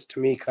 and it was just, to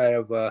me, kind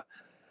of a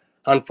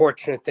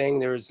unfortunate thing.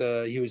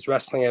 He was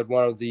wrestling at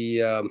one of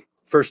the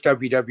first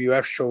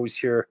WWF shows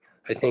here,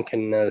 I think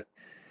in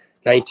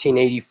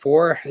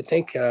 1984. I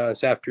think it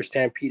was after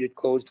Stampede had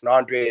closed, and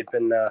Andre had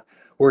been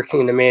working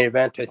in the main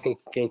event, I think,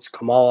 against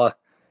Kamala.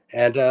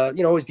 And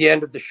it was the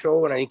end of the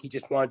show, and I think he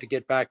just wanted to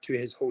get back to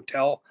his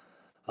hotel.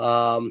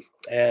 There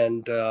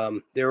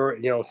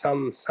were,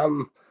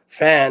 some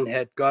fan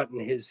had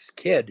gotten his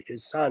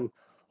son,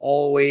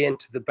 all the way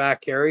into the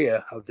back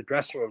area of the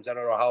dressing rooms. I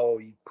don't know how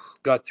he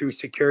got through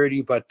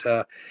security, but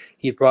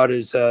he brought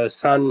his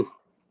son,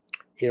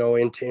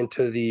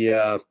 into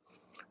the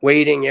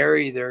waiting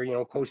area there,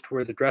 close to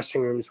where the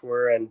dressing rooms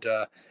were, and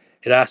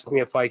it asked me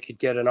if I could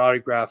get an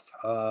autograph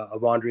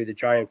of Andre the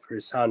Giant for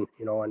his son,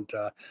 and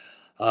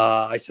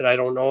I said, I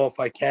don't know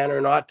if I can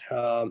or not,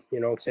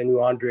 because I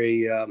knew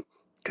Andre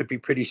could be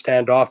pretty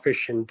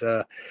standoffish, and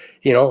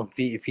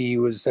if he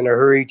was in a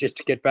hurry just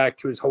to get back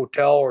to his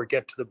hotel or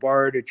get to the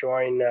bar to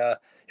join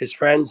his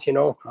friends,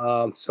 but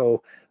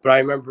I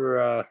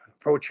remember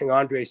approaching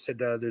Andre, said,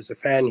 there's a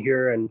fan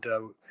here, and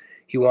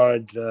he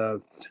wanted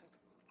to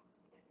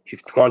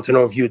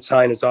know if you would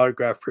sign his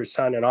autograph for his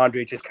son. And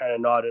Andre just kind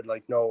of nodded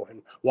like no,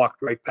 and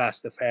walked right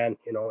past the fan,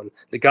 and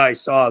the guy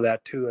saw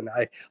that too. And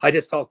I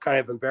just felt kind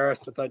of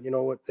embarrassed. I thought,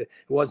 it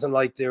wasn't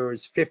like there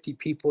was 50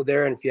 people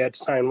there, and if you had to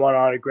sign one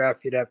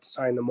autograph, you'd have to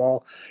sign them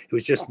all. It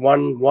was just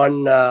one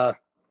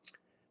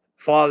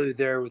father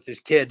there with his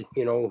kid,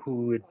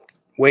 who had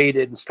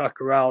waited and stuck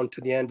around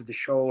to the end of the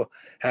show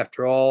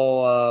after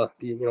all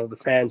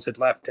the fans had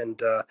left,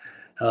 and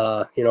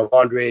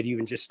Andre had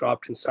even just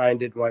stopped and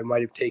signed it. It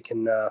might have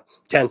taken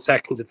 10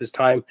 seconds of his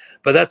time,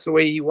 but that's the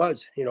way he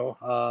was.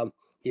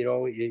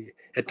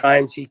 At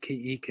times he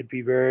could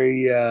be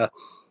very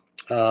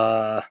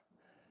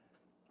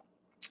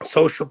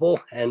sociable,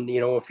 and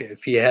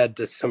if he had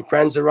some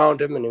friends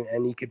around him,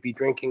 and he could be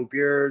drinking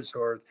beers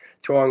or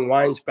throwing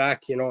wines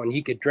back, and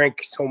he could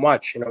drink so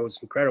much, it was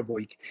incredible.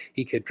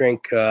 He could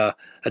drink a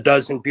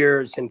dozen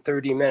beers in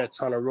 30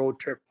 minutes on a road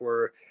trip,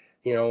 where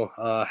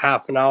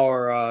half an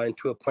hour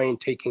into a plane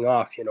taking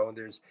off.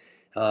 There's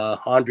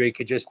Andre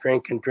could just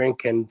drink and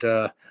drink, and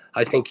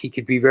I think he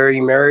could be very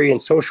merry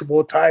and sociable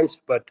at times,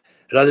 but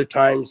at other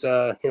times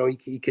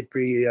he could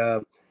be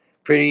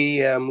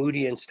pretty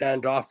moody and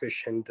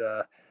standoffish, and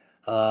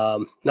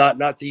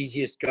not the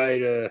easiest guy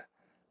to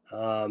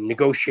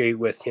negotiate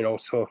with.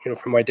 So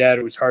for my dad,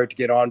 it was hard to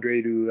get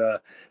Andre to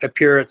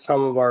appear at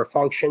some of our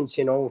functions,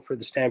 for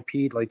the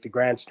Stampede, like the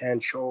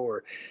grandstand show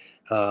or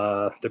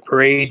the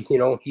parade.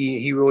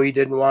 He really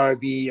didn't want to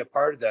be a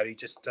part of that. He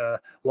just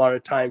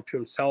wanted time to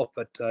himself,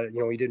 but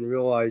he didn't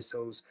realize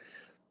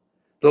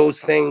those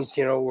things,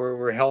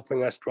 were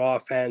helping us draw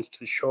fans to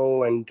the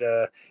show, and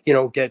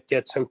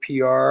get some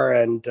PR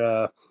and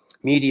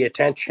media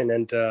attention.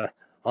 And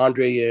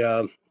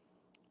Andre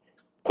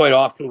quite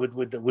often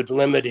would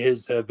limit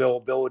his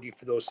availability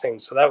for those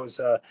things. So that was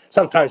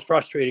sometimes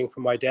frustrating for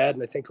my dad,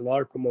 and I think a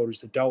lot of promoters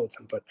that dealt with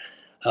him. But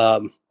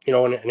an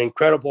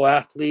incredible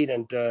athlete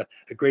and a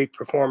great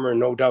performer,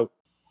 no doubt.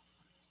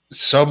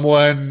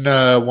 Someone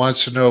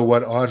wants to know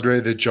what Andre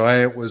the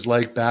Giant was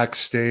like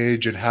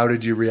backstage, and how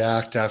did you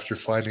react after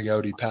finding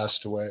out he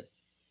passed away?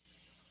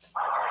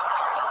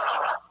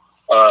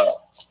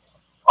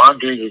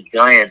 Andre the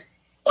Giant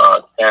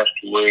passed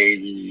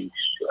away,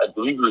 I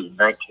believe it was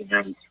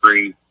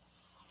 1993.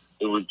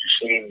 It was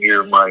the same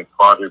year my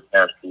father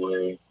passed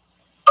away.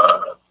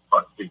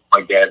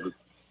 My dad was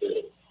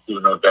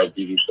doing no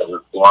diabetes, I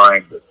was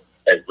blind,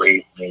 had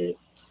raised me.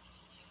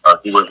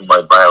 He wasn't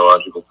my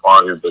biological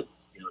father, but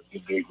you know,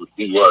 he made what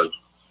he was.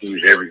 He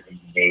was everything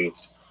to me.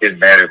 Didn't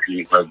matter if he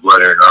was my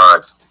brother or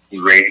not. He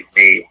raised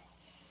me,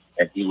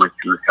 and he went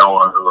through hell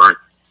on earth.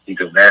 He's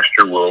a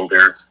master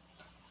welder.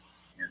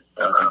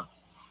 And,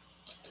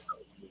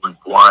 he went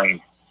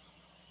blind.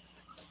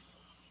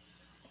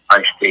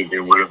 I stayed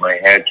there with him. I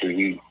had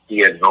to. He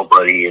had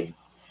nobody, and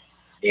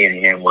me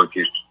and him were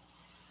just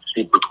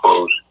super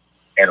close.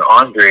 And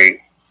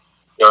Andre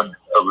done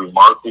a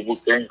remarkable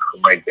thing for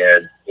my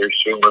dad. They're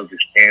similar to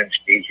Stan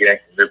Stasiak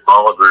and Rip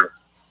Oliver.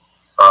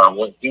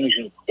 When he was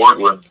in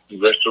Portland, he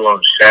wrestled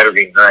on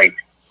Saturday night,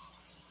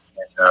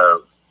 and I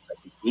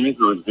believe it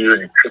was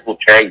during a triple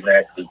tag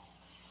match with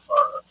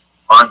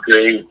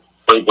Andre,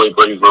 Playboy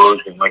Buddy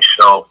Rose, and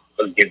myself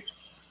against,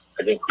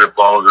 I think, Rip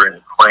Oliver and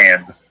the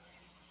Clan.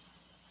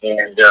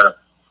 And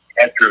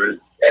after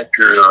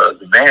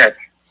the match,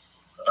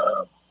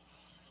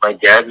 my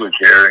dad was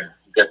there, and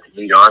got to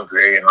meet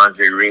Andre, and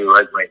Andre really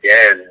liked my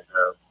dad.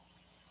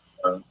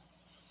 And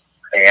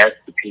I asked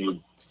if he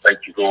would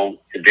like to go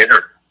to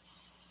dinner.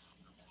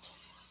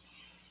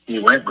 He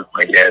went with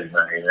my dad and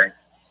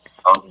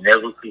I'll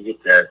never forget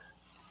that.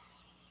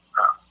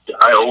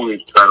 I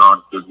always got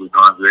on good with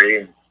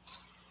Andre, and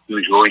he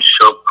was always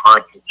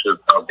self-conscious of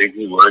how big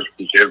he was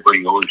because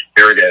everybody always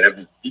stared at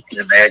him. You can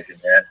imagine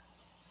that.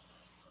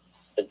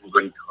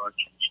 Everybody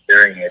constantly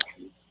staring at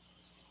you.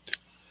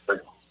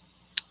 But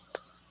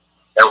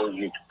that was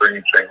the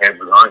experience I had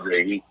with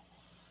Andre. He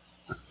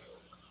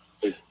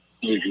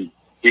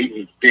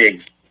was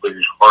big, but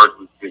his heart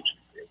was just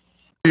big.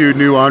 You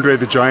knew Andre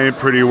the Giant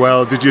pretty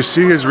well. Did you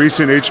see his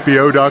recent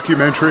HBO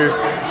documentary?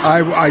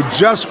 I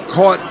just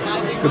caught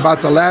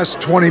about the last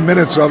 20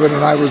 minutes of it,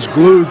 and I was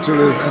glued to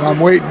it, and I'm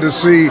waiting to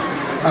see.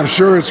 I'm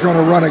sure it's going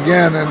to run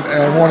again,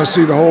 and want to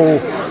see the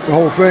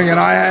whole thing. And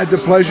I had the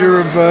pleasure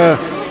of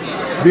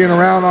being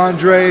around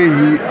Andre.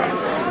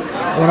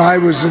 When I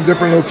was in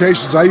different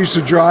locations, I used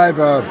to drive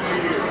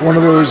one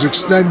of those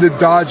extended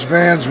Dodge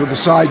vans with the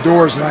side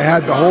doors, and I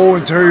had the whole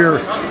interior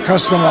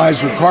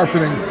customized with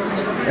carpeting.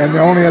 And they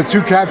only had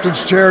 2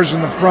 captain's chairs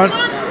in the front.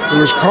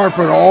 There was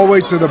carpet all the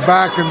way to the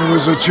back, and there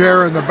was a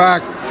chair in the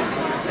back.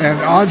 And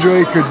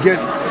Andre could get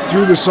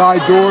through the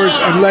side doors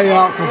and lay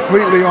out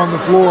completely on the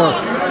floor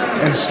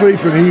and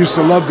sleep. And he used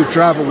to love to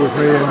travel with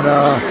me.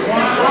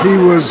 And he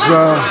was,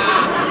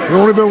 there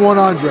only been one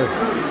Andre.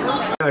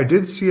 I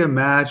did see a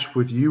match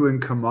with you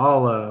and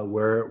Kamala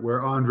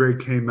where Andre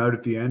came out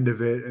at the end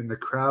of it, and the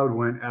crowd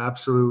went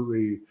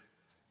absolutely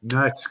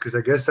nuts because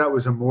I guess that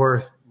was a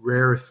more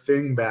rare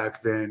thing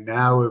back then.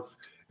 Now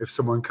if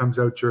someone comes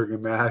out during a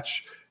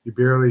match, you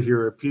barely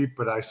hear a peep,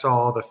 but I saw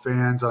all the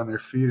fans on their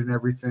feet and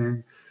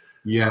everything.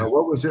 Yeah.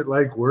 What was it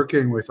like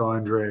working with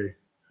Andre?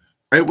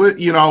 It was,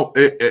 you know,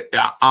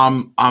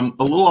 I'm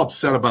a little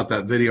upset about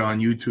that video on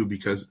YouTube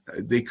because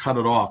they cut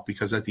it off,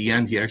 because at the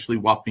end he actually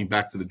walked me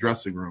back to the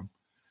dressing room,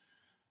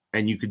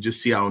 and you could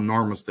just see how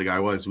enormous the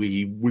guy was.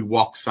 We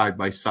walked side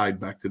by side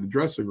back to the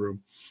dressing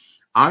room.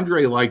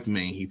 Andre liked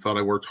me. He thought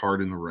I worked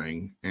hard in the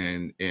ring,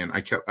 and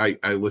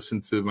I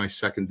listened to my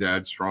second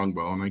dad,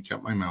 Strongbow, and I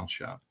kept my mouth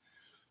shut.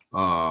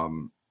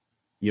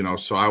 You know,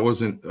 so I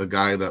wasn't a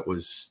guy that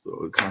was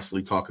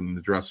constantly talking in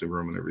the dressing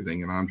room and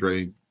everything, and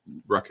Andre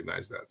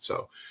recognized that.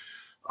 So,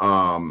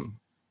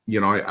 you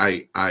know,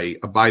 I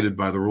abided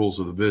by the rules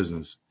of the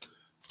business.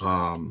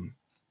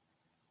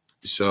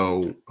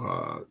 So,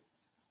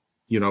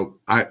 you know,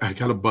 I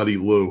got a buddy,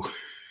 Lou.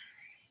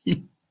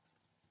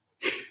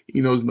 He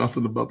knows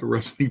nothing about the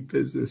wrestling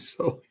business,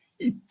 so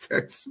he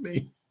texts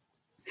me.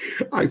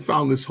 I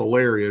found this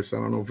hilarious. I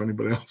don't know if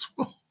anybody else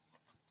will.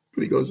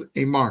 But he goes,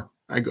 "Hey, Mark."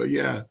 I go,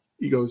 "Yeah."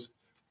 He goes,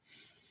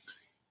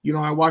 "You know,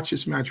 I watched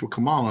this match with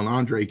Kamal and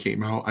Andre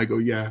came out." I go,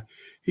 "Yeah."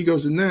 He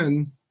goes, "And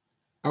then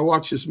I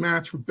watched this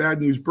match with Bad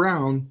News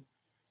Brown,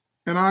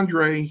 and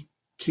Andre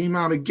came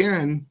out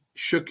again,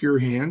 shook your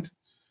hand,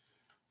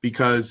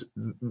 because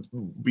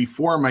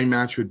before my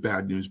match with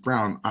Bad News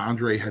Brown,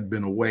 Andre had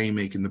been away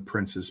making The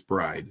Princess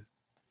Bride.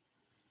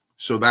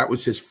 So that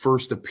was his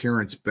first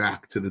appearance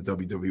back to the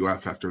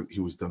WWF after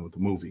he was done with the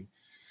movie.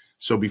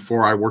 So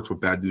before I worked with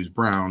Bad News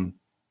Brown,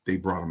 they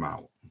brought him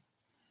out.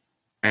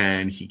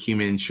 And he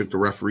came in, shook the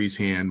referee's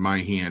hand, my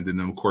hand, and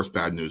then, of course,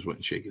 Bad News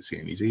wouldn't shake his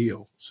hand. He's a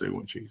heel, so he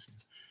wouldn't shake his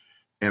hand.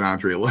 And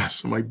Andre left.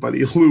 So my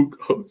buddy Luke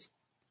goes,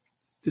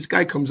 "This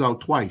guy comes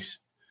out twice,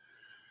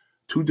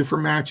 2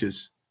 different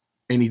matches,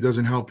 and he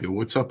doesn't help you.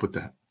 What's up with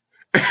that?"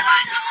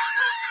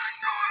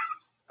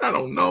 I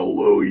don't know,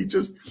 Lou. He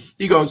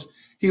goes,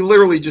 "He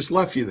literally just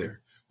left you there.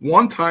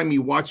 One time he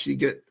watched you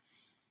get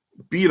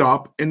beat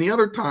up, and the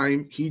other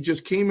time he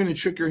just came in and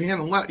shook your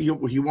hand and left. He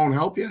won't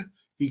help you?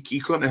 He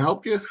couldn't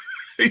help you?"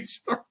 He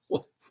started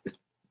laughing.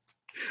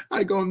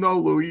 I go, "No,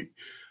 Lou, he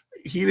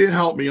didn't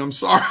help me. I'm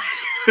sorry."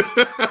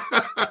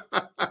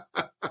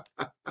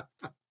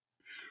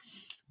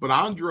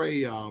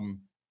 Andre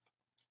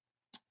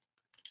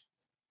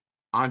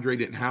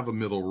didn't have a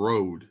middle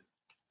road.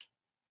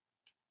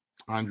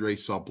 Andre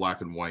saw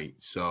black and white.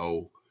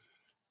 So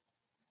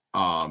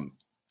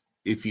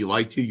if he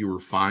liked you, you were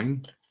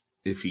fine.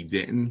 If he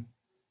didn't,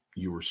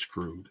 you were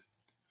screwed.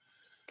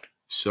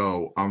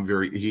 So I'm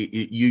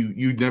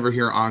you'd never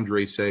hear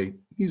Andre say,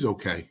 he's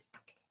okay.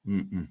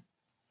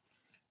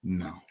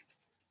 No.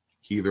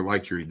 He either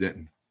liked you or he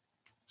didn't.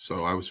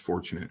 So I was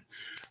fortunate.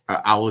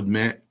 I'll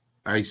admit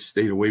I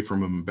stayed away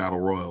from him in battle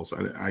royals.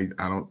 I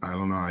don't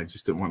know. I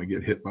just didn't want to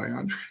get hit by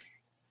Andre.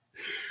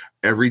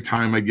 Every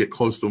time I get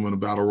close to him in a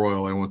battle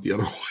royal, I went the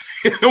other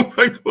way. I want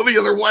to go the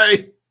other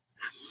way.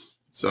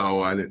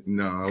 So I didn't.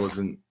 No, I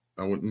wasn't.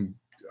 I wouldn't.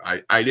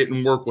 I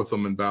didn't work with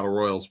him in battle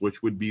royals,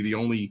 which would be the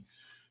only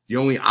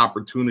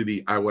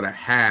opportunity I would have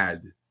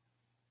had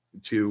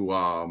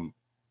to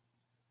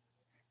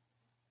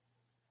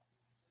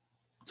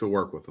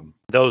work with him.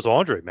 Those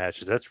Andre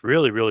matches, that's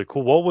really, really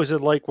cool. What was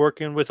it like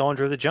working with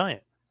Andre the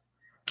Giant?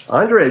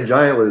 Andre the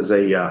Giant was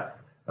a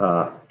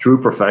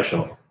true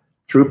professional.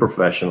 True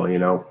professional, you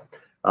know.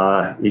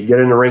 You get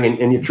in the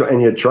ring and you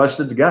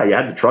trusted the guy. You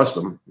had to trust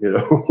him, you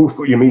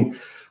know. You mean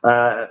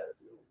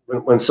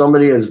when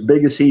somebody as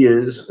big as he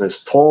is, and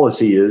as tall as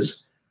he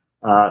is,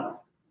 and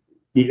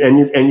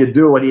you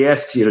do what he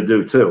asks you to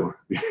do too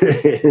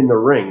in the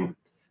ring.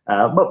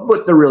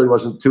 But there really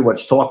wasn't too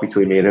much talk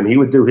between me and him. He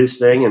would do his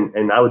thing,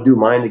 and I would do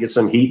mine to get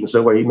some heat and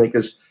so on. He'd make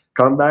us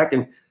come back,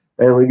 and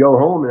we go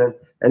home,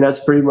 and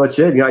that's pretty much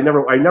it. You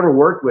know, I never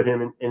worked with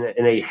him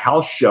in a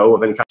house show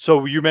of any kind.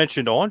 So you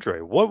mentioned Andre.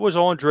 What was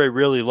Andre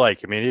really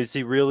like? I mean, is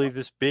he really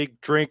this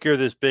big drinker,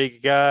 this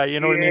big guy? You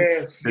know what I mean?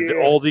 Yes.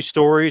 All these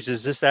stories,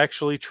 is this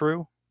actually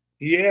true?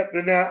 Yeah,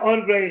 but now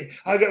Andre,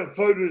 I got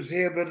photos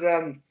here, but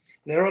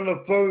they're on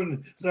the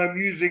phone that I'm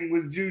using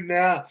with you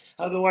now.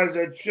 Otherwise,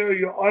 I'd show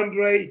you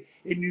Andre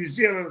in New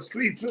Zealand,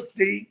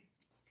 350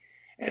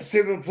 at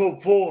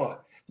 7'4".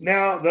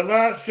 Now, the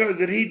last show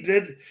that he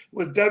did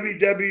with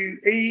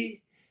WWE,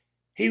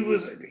 he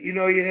was, you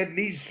know, he had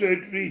knee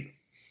surgery,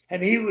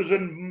 and he was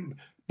in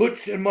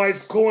Butch and my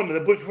corner,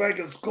 the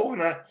Bushwhackers'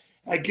 corner,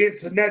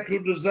 against the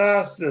Natural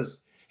Disasters.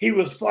 He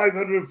was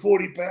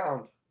 540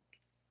 pounds.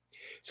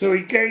 So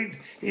he gained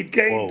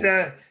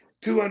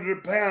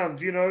 200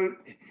 pounds, you know,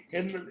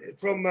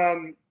 from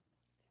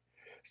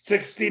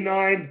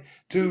 69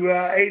 to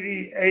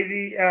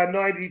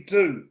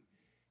 92.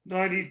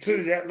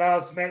 92, that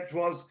last match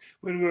was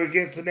when we were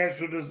against the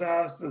Natural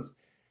Disasters.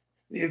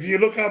 If you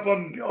look up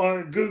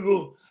on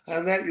Google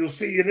and that, you'll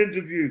see an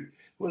interview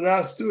with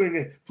us doing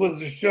it for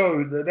the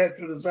show, the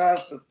Natural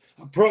Disasters,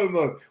 a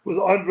promo with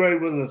Andre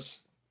with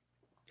us.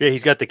 Yeah,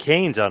 he's got the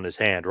canes on his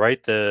hand,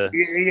 right?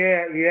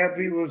 Yeah,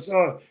 people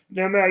saw.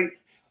 Now, mate,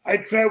 I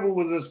travel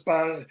with this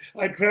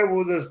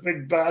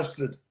big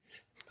bastard.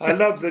 I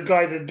love the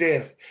guy to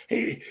death.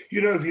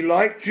 You know, if he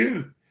liked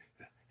you,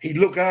 he'd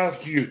look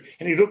after you.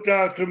 And he looked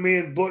after me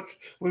and Butch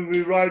when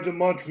we arrived in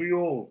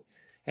Montreal.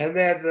 And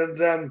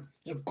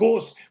of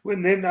course,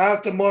 then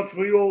after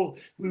Montreal,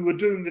 we were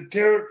doing the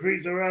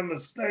territories around the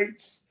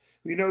States.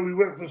 You know, we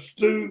went for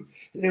Stu,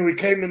 and then we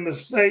came in the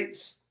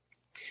States.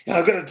 And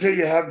I've got to tell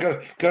you how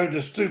going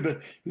to Stu,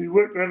 but we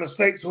worked around the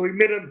States, so we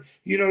met him.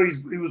 You know,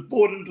 he was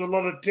brought into a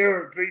lot of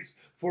territories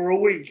for a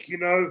week, you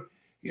know,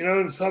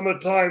 in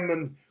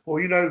summertime,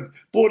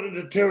 brought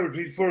into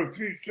territories for a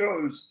few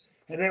shows.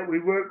 And that we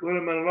worked with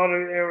him in a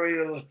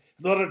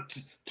lot of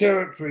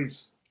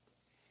territories.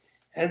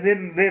 And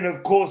then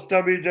of course,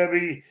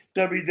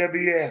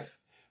 WWF.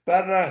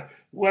 But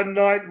one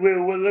night we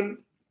were with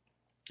him.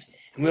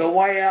 We were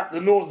way out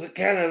the north of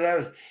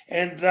Canada,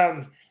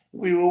 and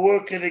we were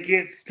working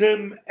against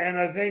him and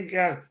I think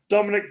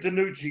Dominic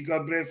DeNucci,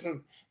 God bless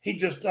him. He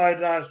just died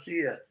last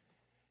year.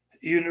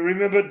 You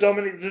remember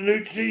Dominic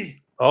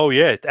DeNucci? Oh,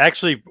 yeah.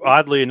 Actually,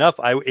 oddly enough,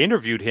 I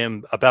interviewed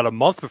him about a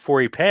month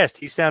before he passed.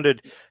 He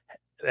sounded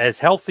as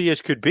healthy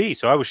as could be,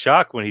 so I was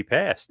shocked when he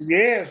passed.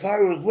 Yes, I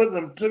was with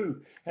him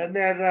too. And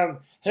that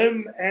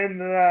him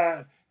and,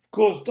 of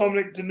course,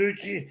 Dominic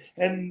DeNucci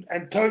and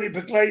Tony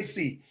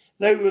Puglisi,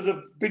 they were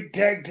the big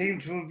tag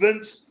teams for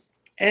Vince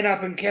and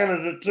up in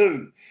Canada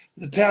too,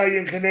 the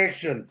Italian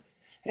Connection.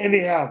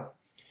 Anyhow,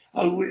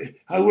 I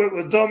worked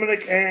with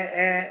Dominic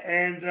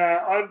and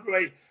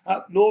Andre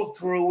up north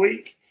for a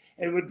week,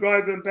 and we're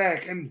driving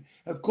back. And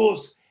of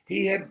course,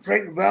 he had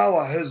Frank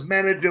Bauer, his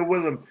manager,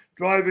 with him,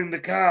 driving the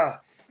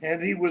car.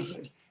 And he was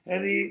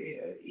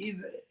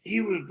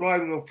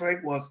driving, or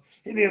Frank was.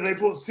 Anyhow, they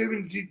bought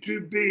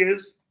 72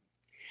 beers.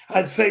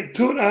 I'd say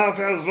 2.5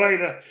 hours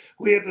later,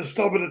 we had to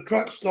stop at a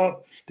truck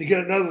stop to get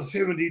another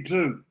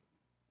 72.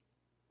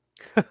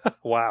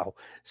 Wow.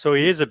 So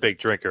he is a big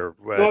drinker,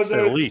 So, to say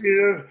the least. you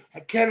know,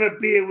 a can of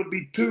beer would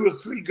be 2 or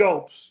 3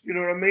 gulps. You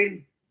know what I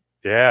mean?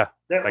 Yeah.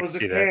 That I was a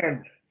can can. see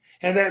that.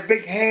 And that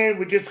big hand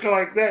would just go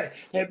like that.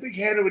 That big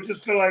hand would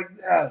just go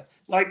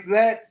like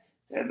that.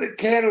 And the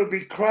can would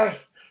be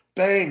crushed.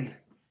 Bang.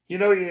 You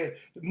know, your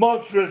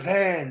monstrous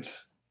hands.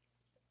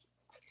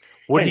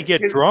 Would he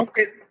get drunk?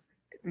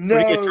 No.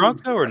 Would he get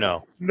drunk though, or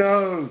no?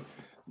 No.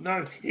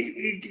 No,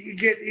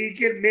 he'd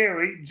get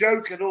married,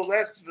 joke and all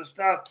that sort of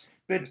stuff,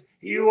 but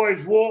he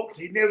always walked.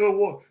 He never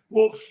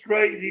walked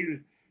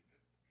straight.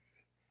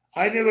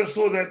 I never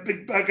saw that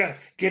big bugger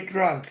get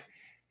drunk.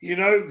 You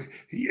know,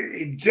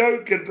 he'd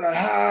joke and ha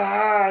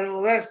ha and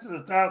all that sort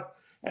of stuff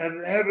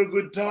and have a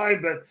good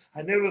time, but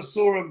I never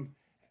saw him.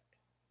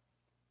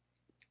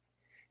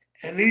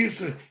 And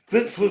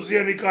Vince was the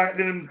only guy that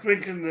let him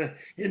drink in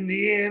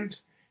the end,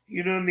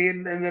 you know,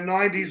 in the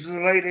 90s and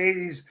the late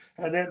 80s,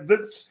 and that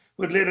Vince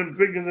would let him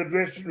drink in the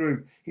dressing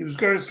room. He was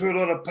going through a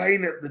lot of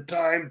pain at the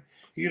time,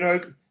 you know,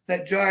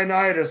 that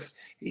giantitis.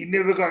 He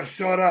never got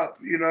shot up,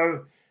 you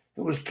know.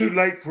 It was too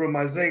late for him,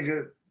 I think,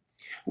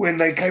 when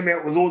they came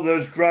out with all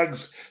those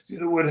drugs, you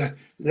know,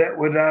 that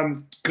would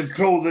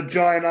control the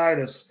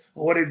giantitis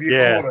or whatever you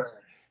call it.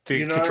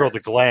 To control the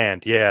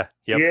gland, yeah.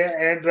 Yep.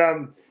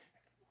 Yeah,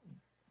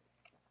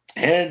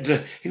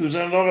 and he was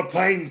in a lot of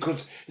pain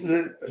because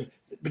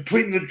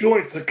between the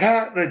joints, the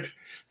cartilage,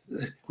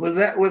 with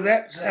that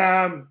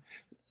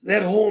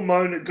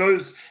hormone, it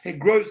grows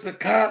the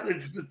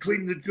cartilage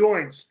between the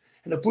joints,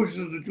 and it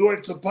pushes the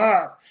joints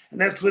apart, and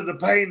that's where the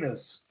pain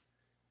is.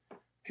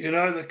 You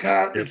know, the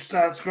cartilage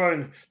starts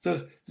growing.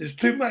 So there's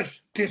too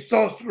much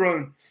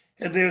testosterone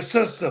in their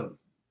system.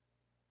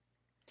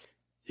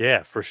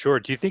 Yeah, for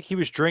sure. Do you think he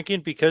was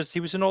drinking because he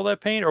was in all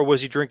that pain, or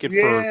was he drinking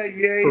for I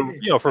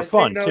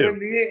fun think, too? In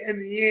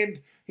the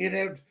end, he'd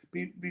have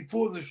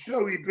before the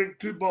show, he'd drink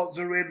 2 bottles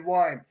of red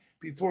wine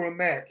before a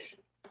match.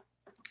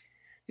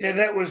 Yeah,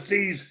 that was to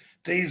ease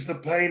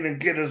the pain and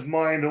get his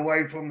mind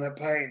away from the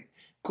pain.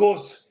 Of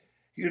course,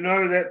 you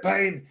know that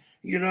pain.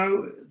 You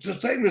know, it's the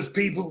same as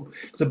people,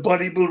 the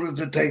bodybuilders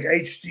that take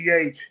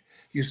HGH.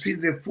 You see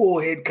their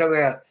forehead come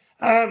out.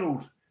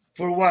 Arnold,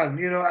 for one,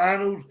 you know,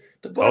 Arnold,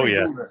 the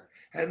bodybuilder.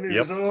 And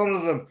there's a lot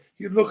of them.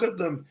 You look at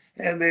them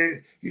and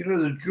they, you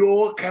know, the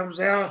jaw comes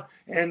out,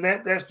 and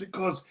that's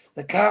because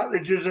the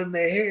cartilage is in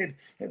their head.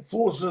 It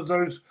forces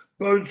those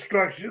bone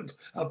structures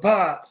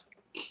apart.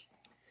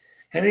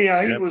 And he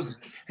was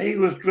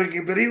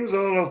drinking, but he was a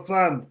lot of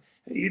fun.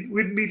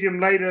 We'd meet him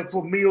later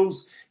for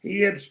meals. He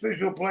had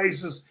special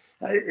places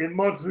in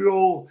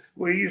Montreal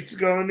where he used to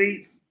go and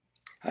eat.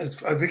 I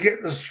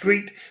forget the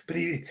street, but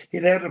he'd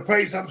have a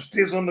place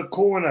upstairs on the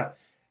corner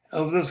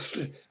of this,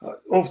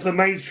 off the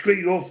main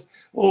street, off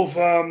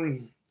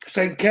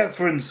St.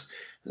 Catherine's.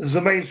 There's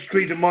the main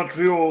street in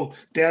Montreal,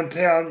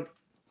 downtown.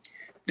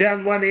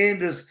 Down one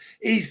end is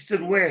east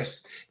and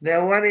west.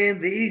 Now one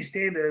end, the east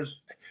end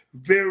is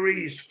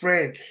very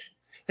French.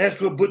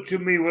 That's where Butch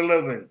and me were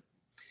living.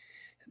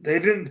 They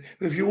didn't,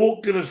 if you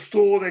walked in a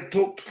store, they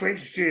talked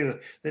French to you.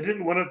 They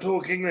didn't want to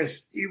talk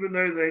English, even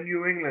though they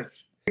knew English.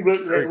 We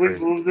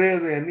were there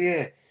then,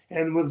 yeah,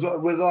 and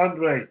with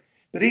Andre.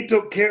 But he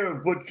took care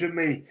of Butch and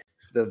me.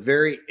 The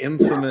very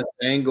infamous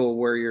angle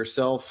where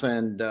yourself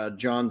and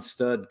John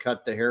Studd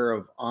cut the hair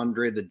of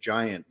Andre the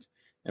Giant,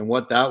 and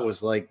what that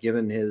was like,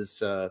 given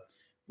his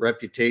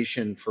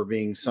reputation for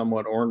being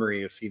somewhat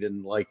ornery if he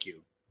didn't like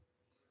you.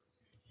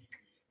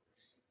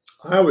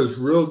 I was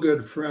real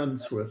good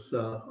friends with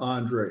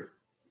Andre.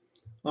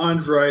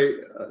 Andre,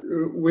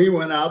 we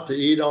went out to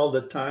eat all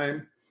the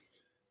time.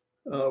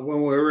 When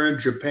we were in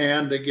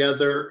Japan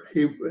together,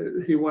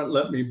 he wouldn't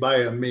let me buy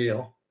a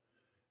meal,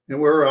 and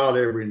we were out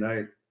every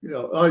night. You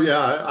know, oh yeah,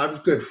 I was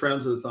good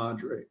friends with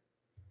Andre.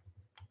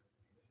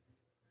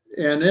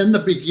 And in the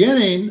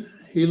beginning,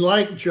 he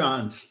liked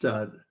John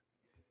Studd,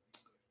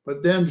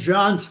 but then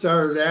John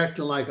started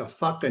acting like a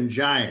fucking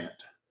giant.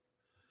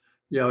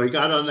 You know, he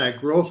got on that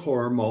growth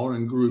hormone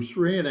and grew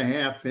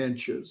 3.5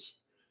 inches.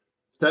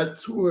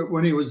 That's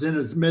when he was in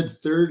his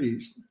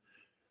mid-30s.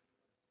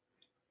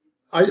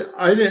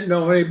 I didn't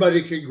know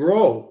anybody could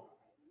grow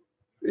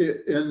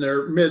in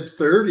their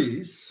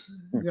mid-30s,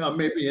 you know,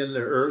 maybe in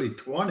their early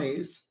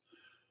 20s.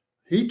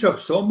 He took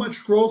so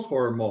much growth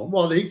hormone.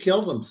 Well, he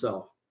killed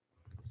himself.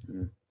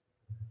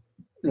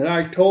 And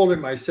I told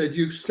him, I said,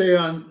 you stay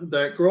on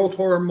that growth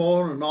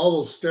hormone and all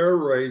those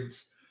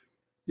steroids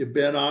you've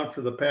been on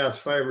for the past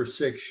 5 or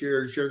 6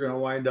 years, you're going to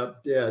wind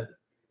up dead.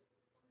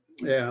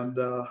 And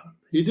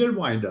he did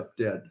wind up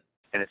dead.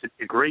 And it's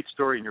a great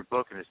story in your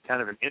book, and it's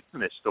kind of an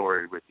infamous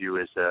story with you,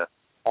 is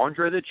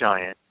Andre the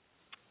Giant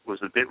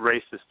was a bit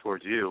racist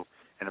towards you,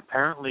 and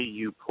apparently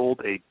you pulled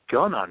a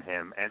gun on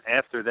him, and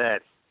after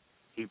that,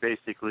 he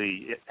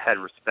basically had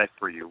respect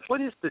for you.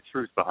 What is the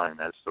truth behind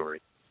that story?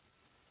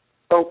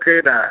 Okay,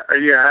 now,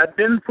 yeah, I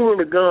didn't pull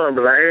the gun,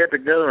 but I had the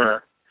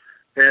gun.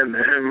 And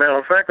matter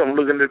of fact, I'm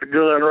looking at the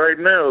gun right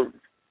now,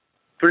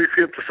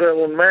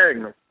 357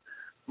 Magnum.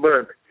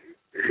 But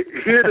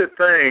here's the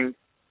thing.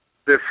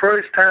 The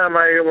first time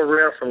I ever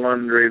wrestled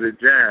Andre the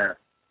Giant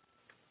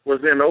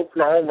was in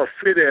Oklahoma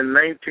City in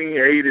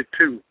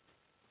 1982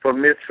 for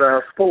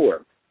Mid-South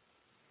Sport.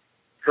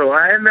 So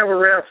I had never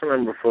wrestled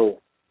him before.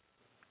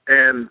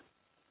 And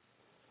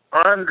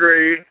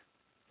Andre,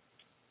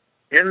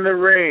 in the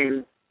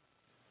ring,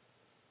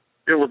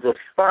 it was a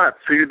spot.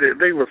 See,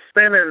 they were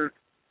spinning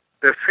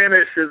the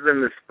finishes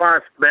and the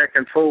spots back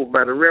and forth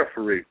by the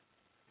referee.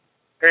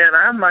 And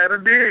I might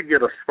have did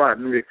get a spot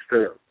mixed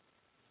up.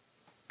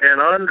 and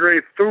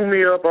Andre threw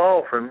me up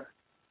off him,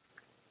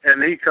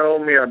 and he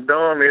called me a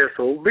dumb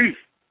SOB.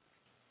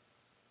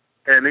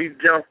 And he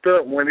jumped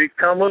up. When he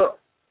come up,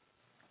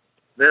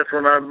 that's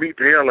when I beat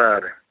the hell out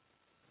of him.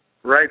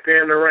 Right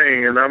there in the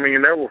ring. And I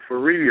mean, that was for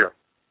real.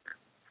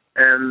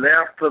 And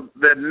after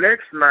that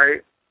next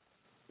night,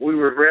 we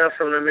were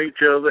wrestling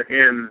each other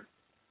in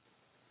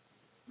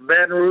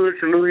Baton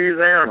Rouge,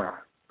 Louisiana.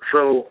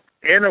 So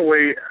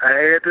anyway, I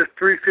had this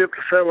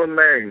 357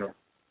 Magnum.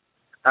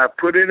 I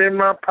put it in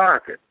my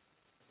pocket.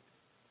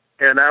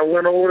 And I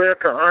went over there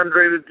to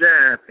Andre the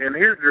Giant in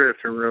his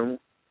dressing room.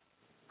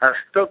 I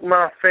stuck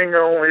my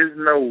finger on his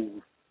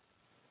nose.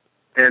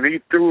 And he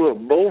threw up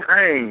both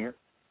hands.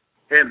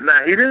 And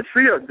now, he didn't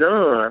see a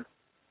gun.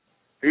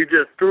 He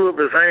just threw up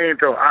his hand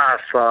to "I'm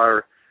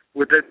sorry,"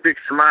 with that big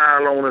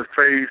smile on his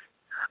face.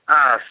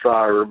 "I'm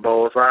sorry,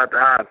 boss.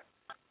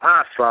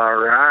 I'm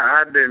sorry.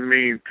 I didn't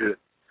mean to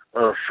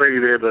say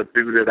that or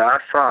do that. I'm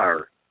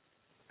sorry."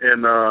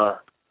 And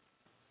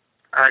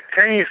I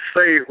can't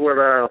say what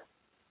I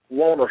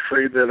want to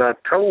say that I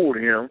told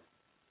him,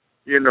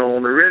 you know,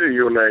 on the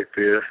radio like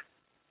this.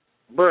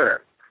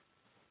 But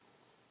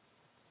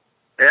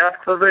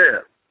after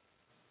that,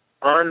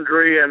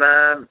 Andre and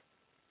I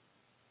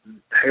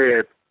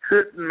had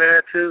good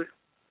matches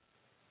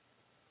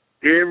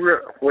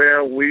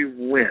everywhere we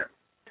went,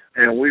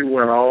 and we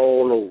went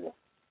all over.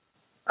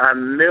 I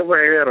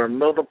never had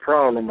another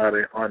problem out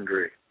of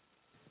Andre.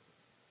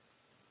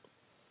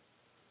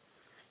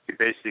 You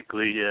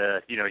basically,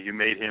 you know, you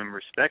made him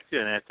respect you,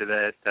 and after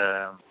that,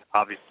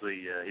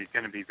 obviously, he's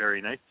going to be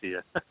very nice to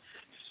you,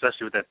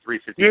 especially with that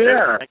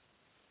 357.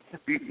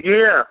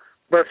 Yeah,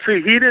 but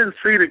see, he didn't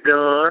see the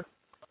gun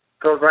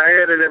because I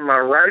had it in my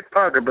right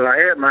pocket, but I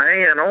had my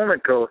hand on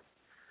it because,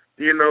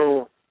 you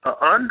know,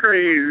 Andre,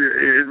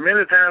 as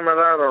many times as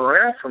I've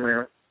wrestled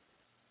him,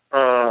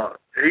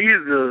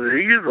 he's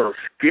a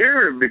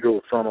scary big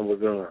old son of a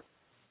gun.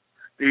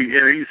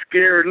 And he's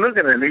scary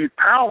looking, and he's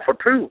powerful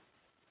too.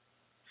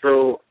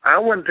 So I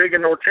wasn't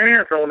taking no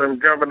chance on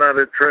him jumping out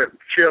of the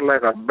chair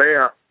like a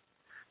bear,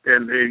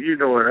 and you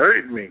know, it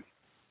hurt me.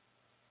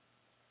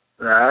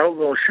 I was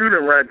gonna shoot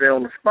him right there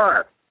on the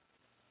spot.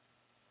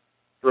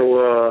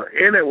 So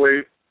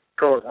anyway,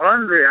 because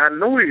Andre, I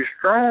know he's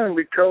strong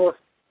because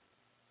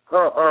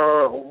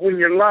when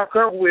you lock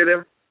up with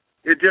him,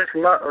 it just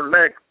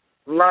like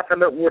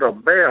locking up with a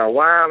bear, a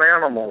wild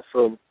animal.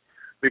 So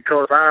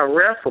because I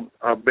wrestled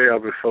a bear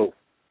before,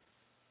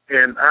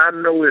 and I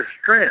know his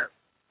strength.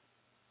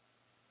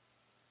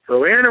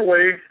 So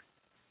anyway,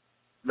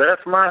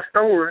 that's my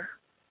story.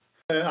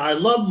 I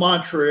love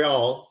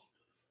Montreal,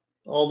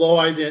 although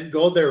I didn't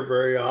go there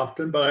very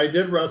often, but I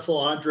did wrestle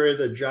Andre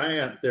the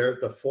Giant there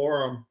at the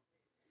Forum.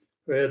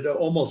 We had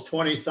almost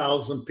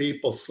 20,000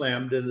 people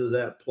slammed into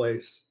that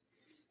place.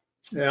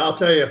 And I'll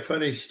tell you a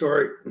funny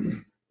story.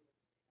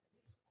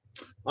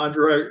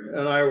 Andre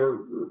and I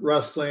were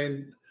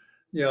wrestling,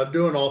 you know,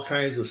 doing all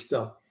kinds of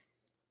stuff.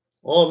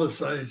 All of a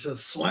sudden, he said,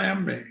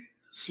 "Slam me,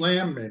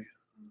 slam me."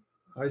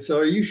 I said,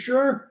 "Are you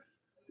sure?"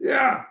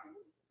 "Yeah."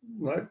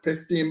 I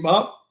picked him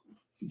up,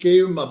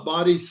 gave him a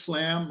body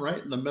slam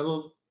right in the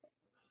middle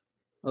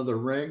of the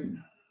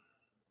ring.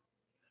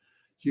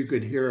 You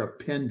could hear a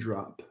pin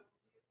drop.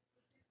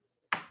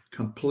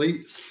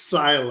 Complete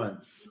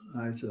silence.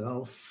 I said,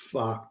 "Oh,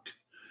 fuck.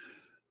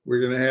 We're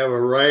going to have a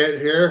riot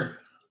here."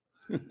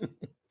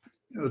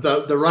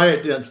 The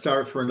riot didn't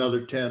start for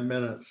another 10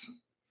 minutes.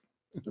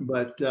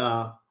 But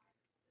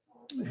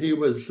he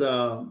was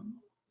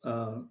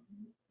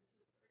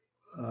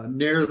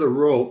near the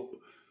rope.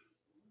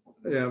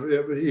 Yeah,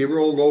 he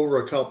rolled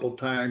over a couple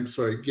times,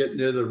 so he'd get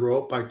near the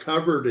rope. I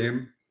covered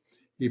him.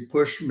 He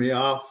pushed me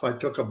off. I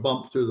took a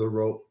bump through the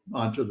rope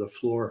onto the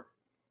floor.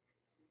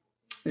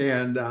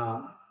 And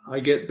I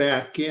get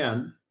back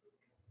in,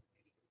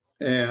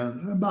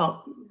 and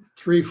about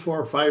 3,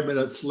 4, 5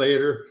 minutes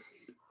later,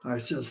 I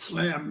said,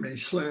 "Slam me,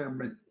 slam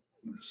me."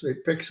 So he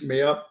picks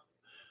me up,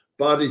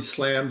 body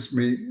slams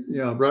me, you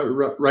know,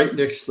 right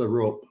next to the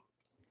rope.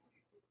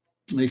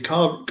 And he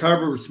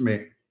covers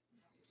me.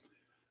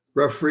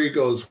 Referee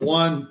goes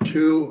 1,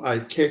 2. I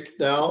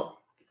kicked out,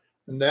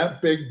 and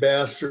that big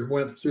bastard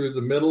went through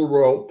the middle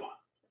rope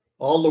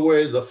all the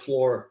way to the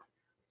floor.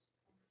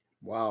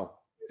 Wow.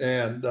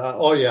 And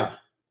oh yeah,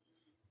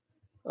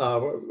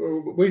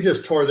 we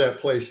just tore that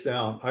place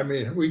down. I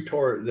mean, we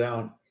tore it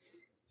down.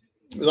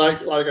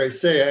 Like I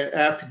say,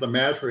 after the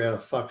match, we had a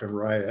fucking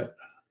riot.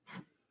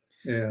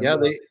 And, yeah,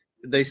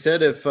 they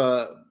said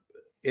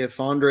if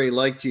Andre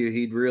liked you,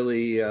 he'd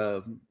really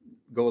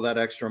go that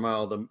extra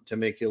mile to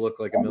make you look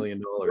like $1 million.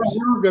 We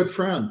were good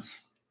friends.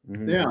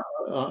 Mm-hmm. Yeah,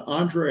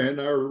 Andre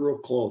and I were real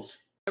close.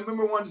 I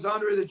remember once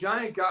Andre the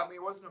Giant got me.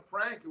 It wasn't a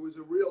prank. It was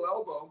a real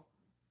elbow.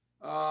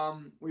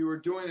 We were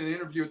doing an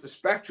interview at the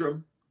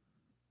Spectrum.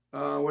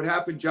 What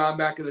happened, John,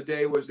 back in the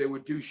day was they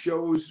would do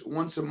shows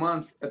once a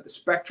month at the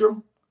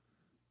Spectrum,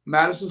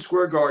 Madison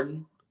Square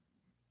Garden,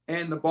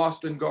 and the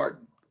Boston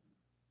Garden.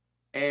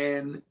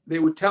 And they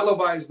would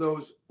televise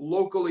those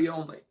locally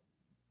only.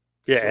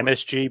 Yeah,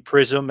 MSG,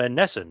 Prism, and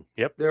Nesson.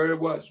 Yep. There it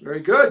was.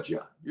 Very good,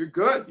 John. You're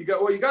good. You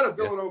got a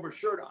Villanova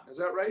shirt on. Is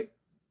that right?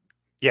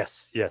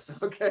 Yes. Yes.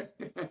 Okay.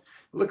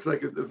 Looks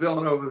like the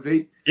Villanova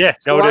V. Yeah.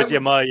 So No, I it is. Yeah.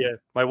 would-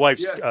 My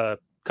wife's Yes.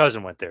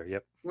 cousin went there.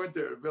 Yep. Went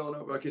there,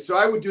 Villanova. Okay, so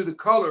I would do the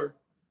color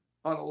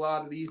on a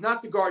lot of these,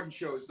 not the garden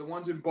shows, the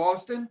ones in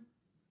Boston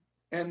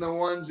and the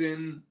ones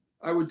in,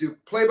 I would do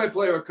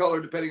play-by-play or color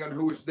depending on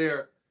who was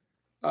there.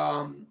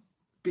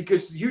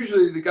 Because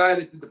usually the guy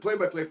that did the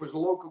play-by-play was a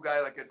local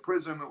guy, like at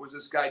Prism, it was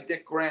this guy,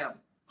 Dick Graham.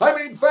 I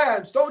mean,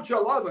 fans, don't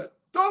you love it?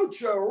 Don't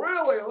you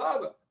really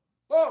love it?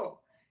 Oh,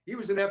 he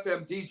was an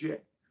FM DJ.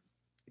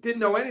 He didn't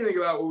know anything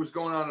about what was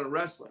going on in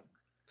wrestling.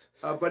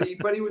 But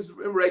he was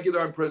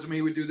regular on Prism.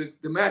 He would do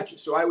the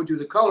matches. So I would do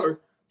the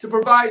color to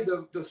provide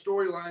the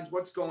storylines,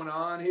 what's going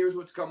on, here's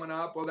what's coming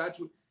up, well, that's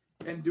what,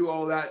 and do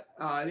all that.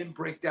 I didn't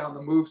break down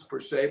the moves per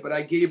se, but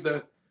I gave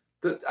the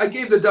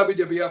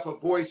WWF a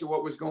voice of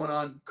what was going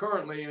on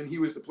currently, and he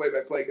was the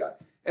play-by-play guy.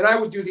 And I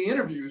would do the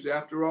interviews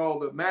after all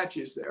the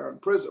matches there on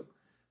Prism.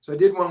 So I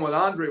did one with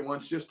Andre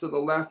once, just to the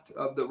left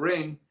of the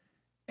ring,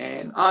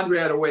 and Andre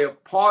had a way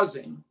of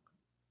pausing,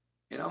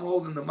 and I'm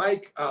holding the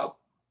mic up,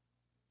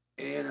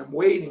 and I'm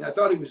waiting. I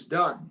thought he was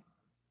done,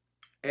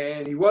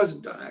 and he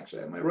wasn't done, actually.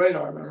 I had my right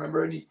arm, I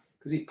remember, and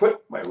because he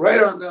put my right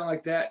arm down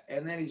like that,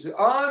 and then he said,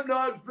 I'm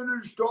not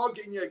finished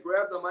talking yet.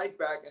 Grabbed the mic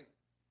back, and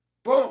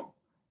boom,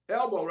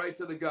 elbow right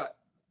to the gut.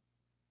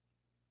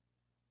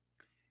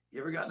 You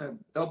ever gotten an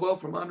elbow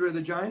from Andre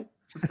the Giant?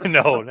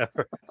 No,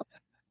 never.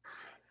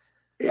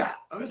 Yeah,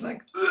 I was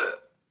like, ugh.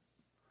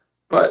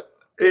 But,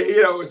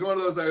 it was one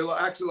of those,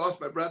 I actually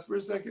lost my breath for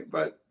a second,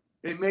 but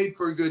it made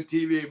for good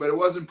TV, but it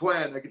wasn't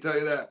planned, I can tell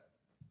you that.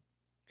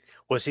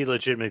 Was he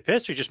legitimately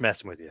pissed or just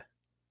messing with you?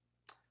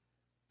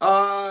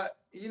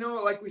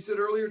 Like we said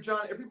earlier,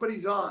 John,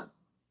 everybody's on.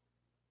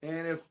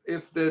 And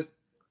if the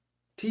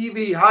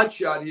TV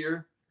hotshot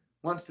here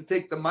wants to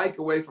take the mic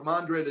away from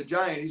Andre the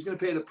Giant, he's going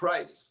to pay the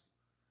price.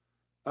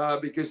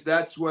 Because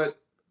that's what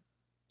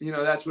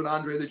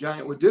Andre the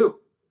Giant would do.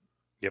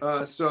 Yep.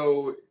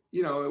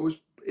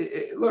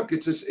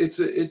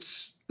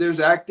 There's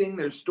acting,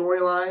 there's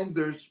storylines,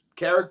 there's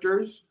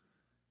characters.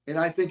 And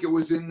I think it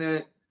was in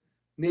the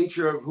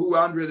nature of who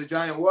Andre the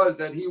Giant was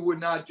that he would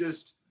not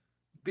just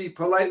be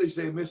politely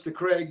say, Mr.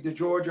 Craig, to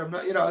George, I'm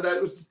not,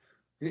 that's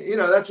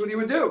what he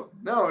would do.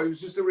 No, it was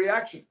just a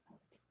reaction.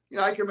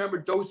 I can remember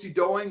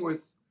do-si-doing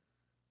with,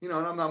 and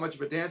I'm not much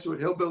of a dancer,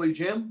 with Hillbilly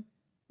Jim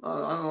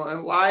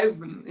on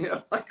live,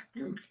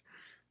 and,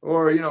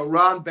 or,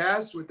 Ron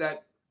Bass with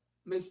that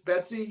Miss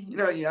Betsy, you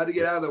had to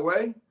get out of the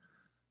way.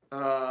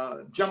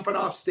 Jumping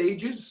off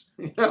stages,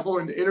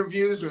 in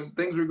interviews when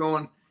things were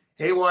going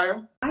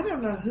haywire. I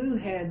don't know who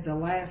had the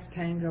last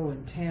tango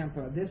in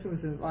Tampa. This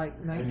was in like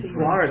 19...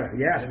 Florida,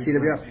 yeah,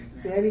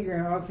 CWF. Eddie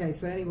Graham, okay,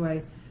 so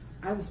anyway,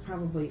 I was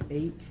probably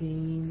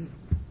 18,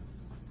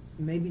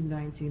 maybe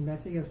 19, but I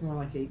think it was more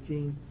like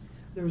 18.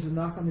 There was a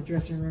knock on the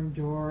dressing room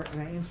door,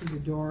 and I answered the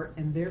door,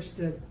 and there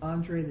stood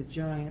Andre the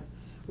Giant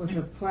with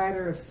a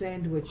platter of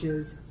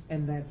sandwiches,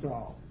 and that's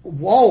all.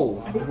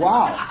 Whoa,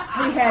 wow.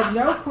 He had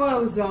no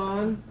clothes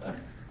on.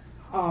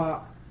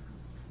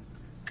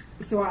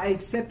 So I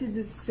accepted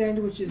the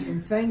sandwiches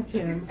and thanked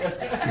him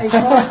and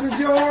closed the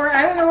door.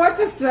 I don't know what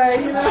to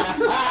say,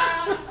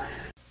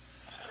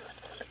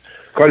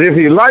 Because if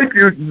he liked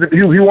you,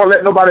 he won't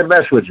let nobody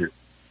mess with you.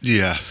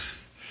 Yeah.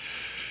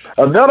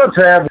 Another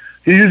time,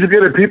 he used to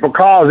get in people's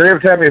cars, and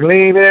every time he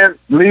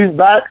leaned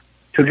back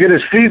to get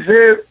his feet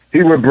in,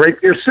 he would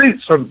break their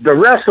seats. So the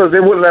wrestlers, they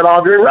wouldn't let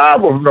Andre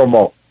ride with him no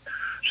more.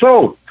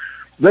 So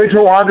they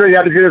told Andre he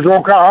had to get his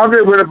own car.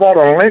 Andre went and bought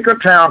a Lincoln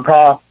Town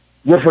car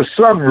with a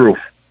sunroof.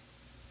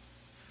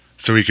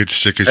 So he could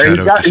stick his And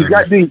head out the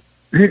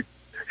sunroof.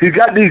 he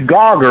got these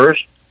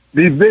goggles,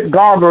 these big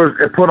goggles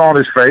that put on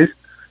his face.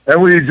 And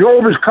when he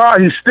drove his car,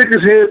 he stick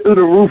his head through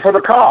the roof of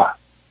the car.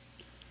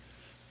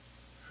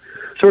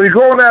 So he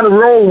going down the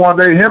road one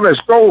day, him and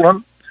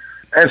stolen,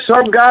 and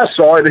some guy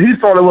saw it, and he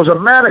thought it was a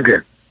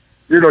mannequin.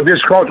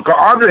 Just because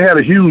Andre had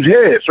a huge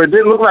head, so it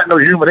didn't look like no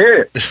human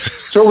head.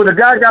 So when the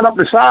guy got up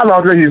beside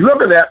Andre, he's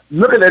looking at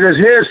his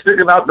head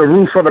sticking out the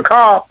roof of the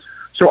car.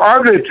 So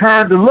Andre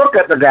turned to look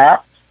at the guy.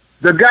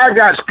 The guy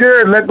got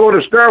scared and let go of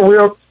the steering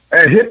wheel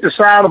and hit the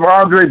side of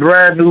Andre's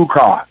brand new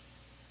car.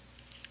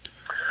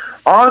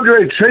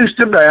 Andre chased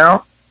him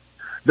down.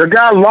 The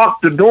guy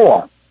locked the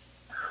door.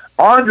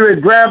 Andre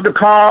grabbed the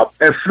car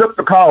and flipped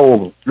the car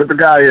over, let the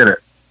guy in it.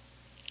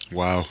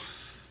 Wow.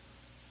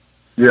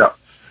 Yeah.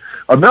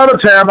 Another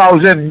time I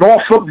was in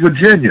Norfolk,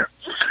 Virginia,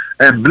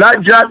 and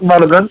Blackjack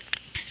Mulligan,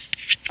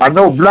 I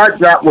know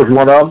Blackjack was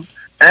one of them,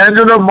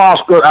 Angela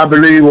Mosca, I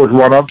believe, was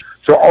one of them.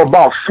 So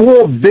about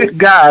 4 big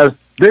guys,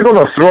 they're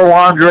going to throw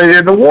Andre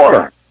in the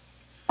water.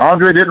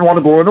 Andre didn't want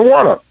to go in the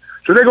water.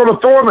 So they're going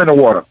to throw him in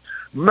the water.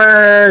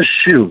 Man,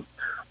 shoot.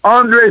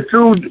 Andre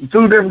threw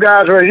them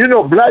guys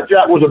around.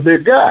 Blackjack was a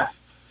big guy.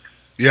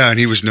 Yeah, and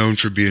he was known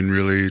for being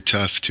really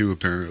tough, too,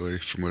 apparently,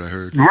 from what I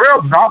heard.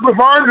 Well, not with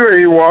Andre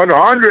he was.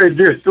 Andre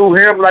just threw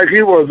him like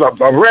he was a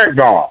rag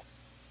doll.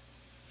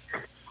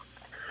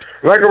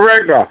 like a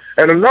regular.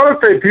 And another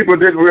thing people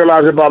didn't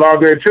realize about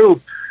Andre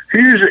too,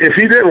 if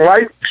he didn't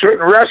like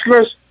certain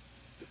wrestlers,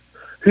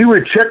 he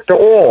would check the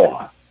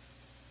oil.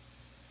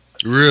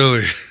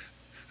 Really?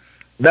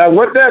 Now,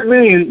 what that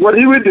means, what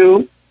he would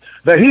do,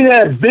 that he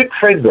had big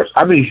fingers.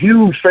 I mean,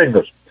 huge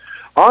fingers.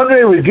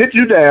 Andre would get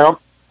you down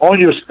on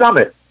your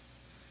stomach,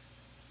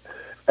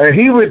 and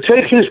he would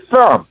take his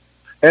thumb,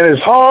 and as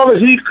hard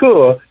as he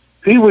could,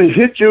 he would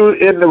hit you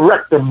in the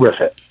rectum with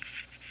it.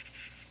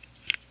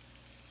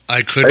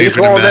 I couldn't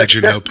even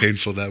imagine how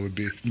painful that would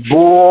be.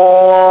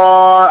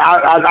 Boy,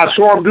 I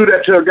saw him do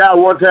that to a guy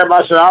one time.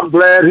 I said, I'm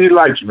glad he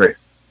likes me.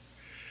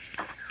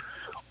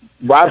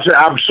 I said,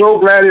 I'm so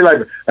glad he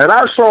likes me. And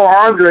I saw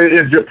Andre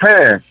in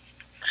Japan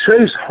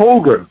chase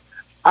Hogan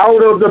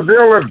out of the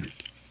building.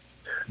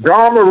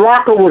 Don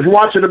Morocco was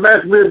watching the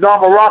match with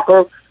Don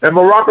Morocco, and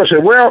Morocco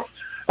said, well,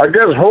 I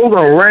guess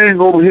Hogan's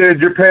reign over here in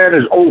Japan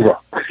is over.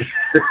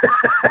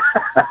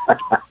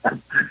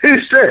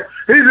 He said,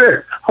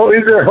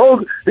 Hogan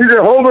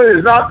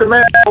is not the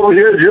man over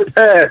here in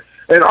Japan.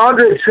 And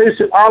Andre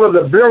chased him out of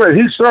the building.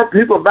 He sent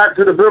people back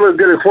to the building and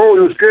get his clothes.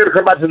 He was scared to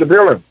come back to the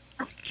building.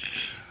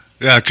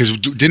 Yeah, because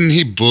didn't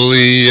he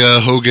bully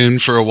Hogan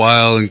for a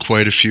while in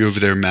quite a few of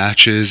their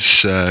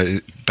matches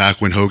back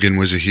when Hogan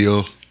was a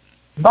heel?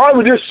 No, it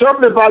was just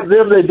something about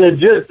them.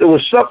 It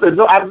was something.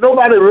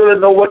 Nobody really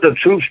know what the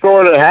true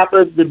story that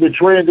happened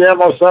between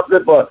them or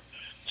something, but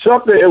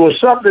it was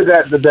something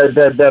that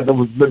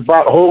was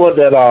about Hogan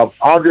that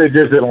Andre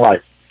just didn't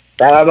like.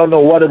 I don't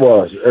know what it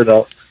was. You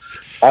know,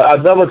 I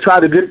never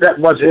tried to get that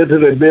much into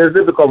the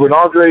business because when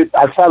Andre,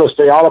 I try to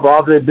stay out of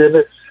Andre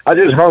business. I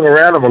just hung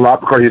around him a lot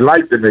because he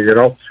liked me, you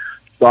know.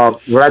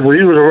 When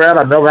he was around,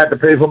 I never had to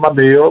pay for my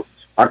meal.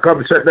 I come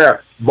and sit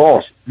there,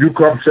 boss, you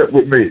come sit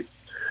with me.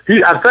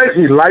 I think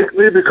he liked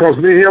me because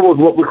me here was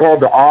what we called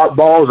the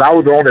oddballs. I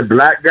was the only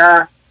black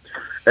guy,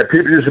 and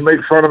people used to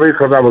make fun of me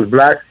because I was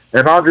black,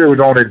 and Andre was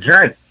the only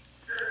jank.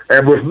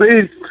 And with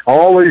me, I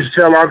always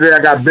tell Andre I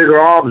got bigger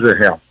arms than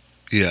him.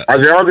 Yeah. I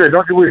said, Andre,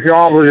 don't you wish your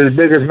arms were as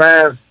big as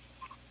mine?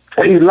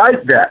 He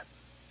liked that.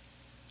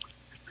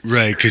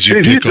 Right, because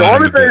you pick the on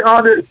only him a bit. thing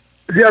Andre,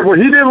 well,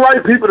 he didn't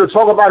like people to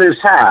talk about his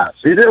size.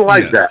 He didn't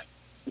like that.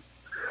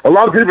 A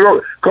lot of people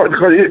don't,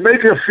 because it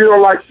makes him feel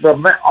like the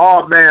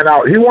odd man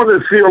out. He wanted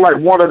to feel like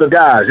one of the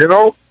guys, you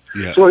know?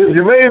 Yeah. So if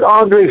you made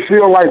Andre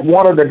feel like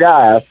one of the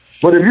guys,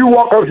 but if you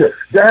walk up to,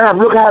 damn,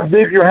 look how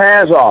big your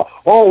hands are.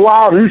 Oh,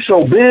 wow, you're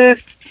so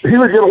big. He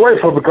would get away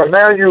from it because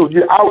now you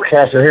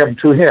outcasting him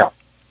to him.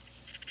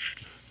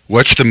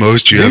 What's the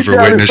most you ever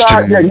witnessed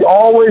him? He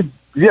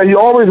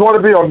always want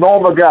to be a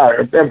normal guy.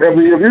 If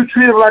you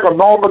treat him like a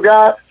normal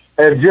guy,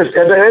 and you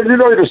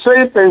know, the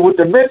same thing with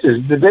the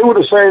midgets. They were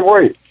the same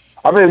way.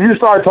 I mean, if you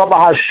started talking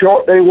about how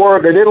short they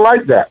were, they didn't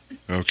like that.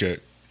 Okay.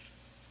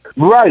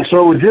 Right. So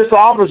it was just the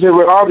opposite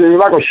with Andre.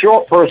 Like a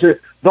short person,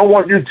 don't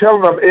want you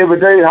telling them every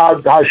day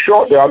how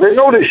short they are. They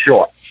know they're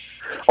short.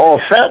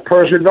 Or a fat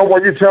person don't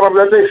want you telling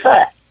them that they're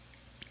fat.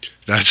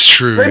 That's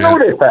true. They know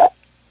they're fat.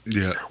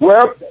 Yeah.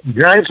 Well,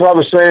 Giants are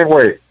the same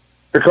way.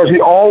 Because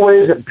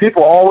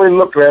people always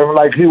looked at him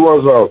like he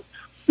was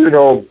in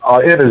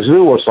a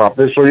zoo or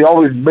something. So he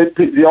always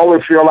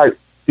feel like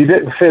he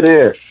didn't fit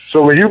in.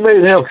 So when you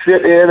made him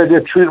fit in and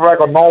just treat him like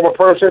a normal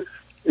person,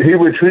 he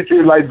would treat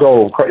you like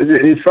gold.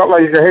 He felt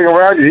like he could hang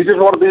around you. He just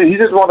want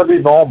to be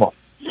normal.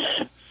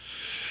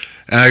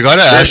 And I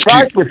gotta ask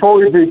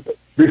you,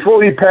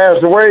 before he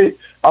passed away,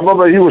 I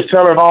remember he was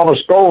telling Arnold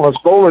Skolin.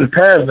 Skolin's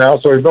passed now,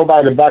 so there's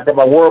nobody to back up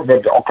my word.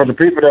 But because the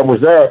people that was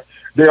there,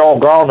 they all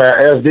gone now.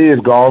 SD is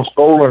gone.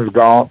 Skolin's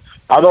gone.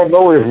 I don't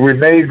know if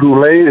Rene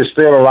Goulet is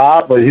still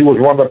alive, but he was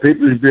one of the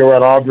people who'd be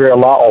around Andre a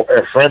lot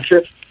at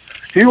friendship.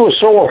 He was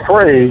so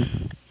afraid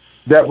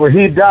that when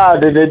he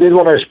died, they didn't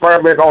want to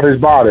experiment on his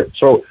body.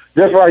 So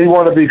that's why he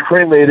wanted to be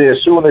cremated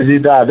as soon as he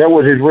died. That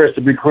was his wish,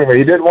 to be cremated.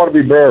 He didn't want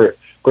to be buried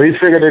because he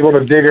figured they're going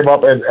to dig him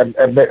up and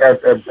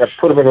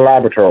put him in the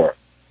laboratory.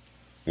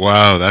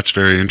 Wow, that's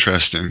very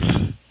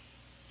interesting.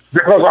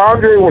 Because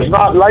Andre was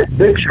not like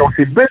Big Show.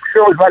 See, Big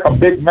Show is like a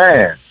big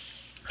man.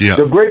 Yeah.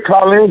 The Great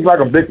Khali's like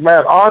a big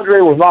man.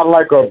 Andre was not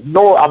like I'm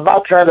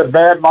not trying to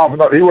badmouth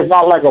him. He was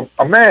not like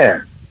a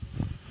man.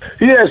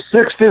 He had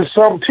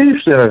 60-some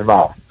teeth in his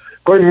mouth.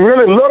 But if you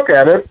really look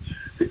at it,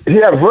 he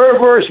had very,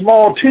 very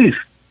small teeth.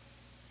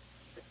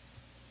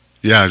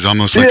 Yeah, it's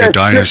almost like a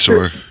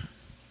dinosaur.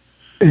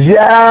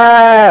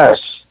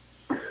 Yes.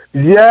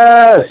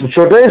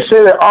 So they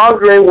say that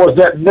Andre was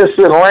that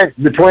missing link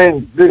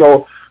between,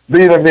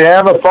 being a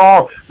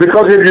Neanderthal.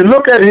 Because if you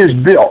look at his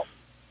build,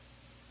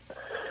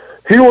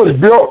 he was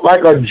built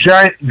like a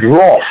giant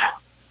dwarf.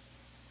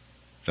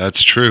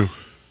 That's true.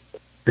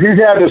 He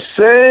had the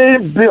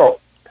same build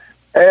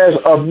as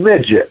a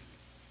midget.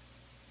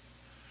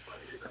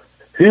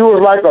 He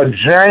was like a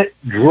giant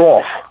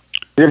dwarf.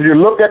 If you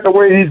look at the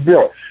way he's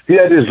built, he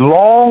had this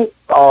long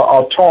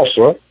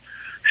torso,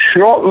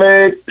 short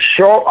legs,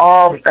 short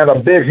arms, and a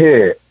big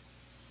head.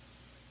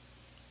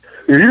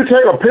 If you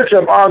take a picture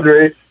of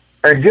Andre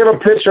and get a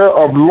picture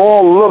of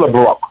Lord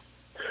Lillibrook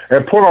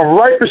and put them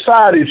right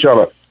beside each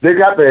other, They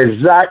got the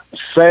exact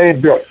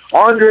same build.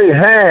 Andre's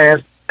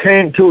hands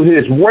came to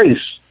his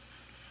waist.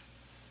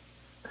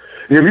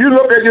 If you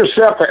look at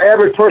yourself, the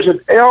average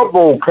person's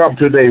elbow come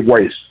to their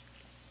waist.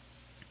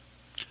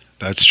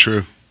 That's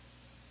true.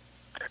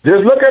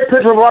 Just look at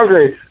pictures of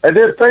Andre and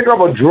then think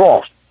of a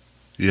draw.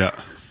 Yeah.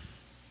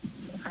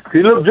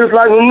 He looked just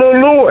like Lil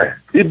Louis.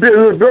 He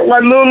was built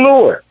like Lil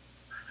Louis.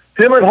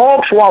 Him and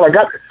Hogswallow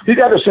had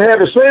the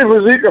same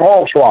physique as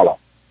Hogswallow.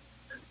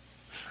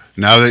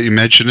 Now that you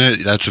mention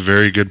it, that's a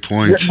very good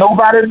point. Yeah,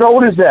 nobody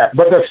noticed that,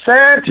 but the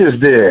scientists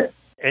did.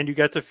 And you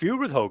got to feud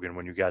with Hogan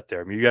when you got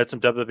there. I mean, you got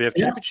some WWF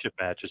Championship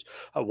matches.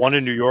 One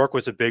in New York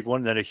was a big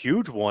one, then a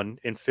huge one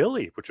in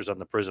Philly, which was on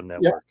the Prism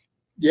Network.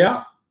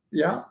 Yeah.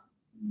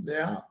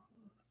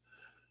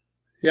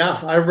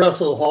 I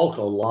wrestled Hulk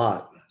a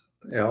lot,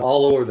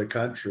 all over the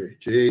country.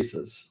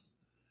 Jesus,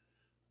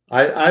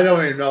 I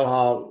don't even know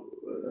how.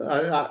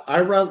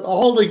 I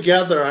all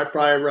together, I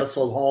probably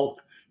wrestled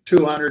Hulk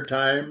 200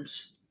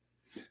 times.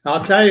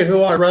 I'll tell you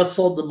who I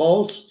wrestled the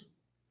most.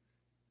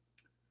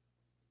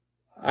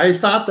 I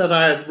thought that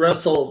I had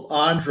wrestled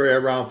Andre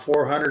around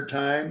 400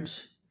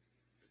 times.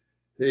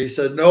 He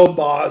said, "No,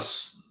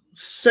 boss,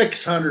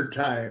 600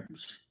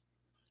 times."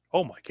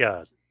 Oh my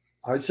God.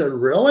 I said,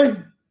 "Really?"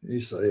 He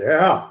said,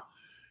 "Yeah."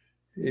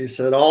 He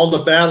said, "All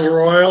the battle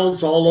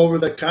royals all over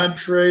the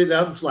country,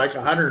 that was like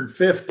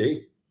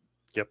 150.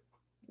 Yep.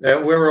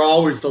 And we were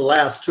always the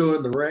last two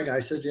in the ring." I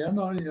said, "Yeah,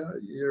 no,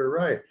 you're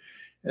right."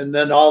 And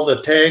then all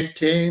the tag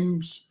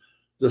teams,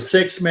 the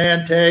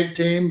 6-man tag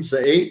teams,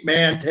 the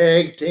 8-man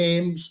tag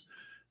teams,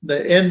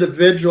 the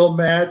individual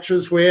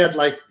matches. We had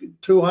like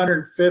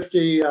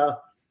 250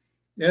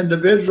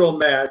 individual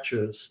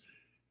matches.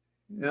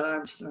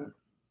 And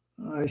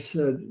I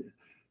said,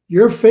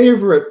 "Your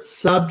favorite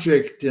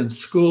subject in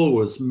school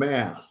was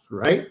math,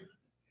 right?"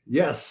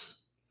 "Yes."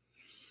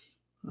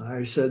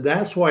 I said,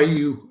 "That's why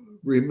you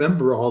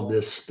remember all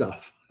this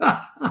stuff."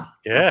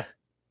 Yeah.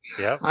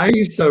 I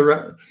used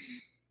to,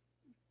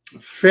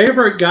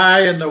 favorite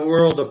guy in the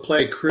world to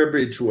play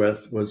cribbage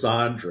with was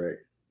Andre.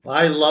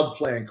 I loved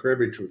playing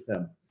cribbage with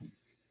him.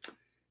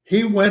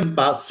 He won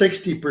about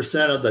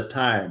 60% of the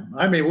time.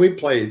 I mean, we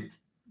played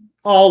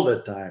all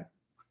the time.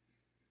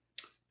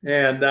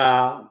 And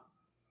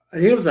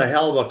he was a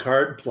hell of a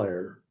card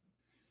player.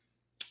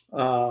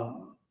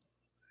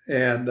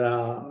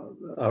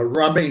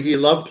 Rummy, he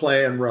loved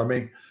playing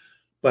rummy,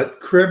 but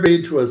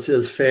cribbage was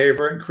his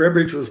favorite.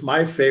 Cribbage was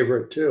my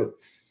favorite too.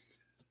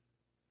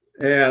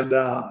 And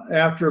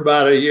after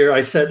about a year,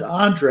 I said,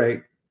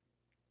 "Andre,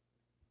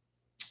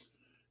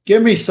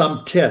 give me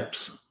some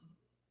tips."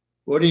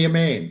 "What do you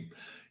mean?"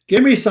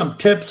 "Give me some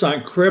tips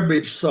on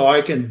cribbage so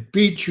I can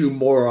beat you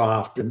more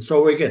often,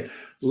 so we can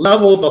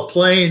level the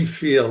playing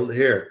field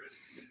here.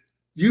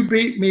 You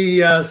beat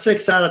me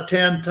 6 out of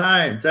 10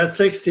 times. That's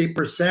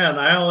 60%.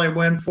 I only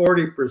win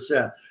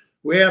 40%.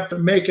 We have to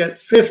make it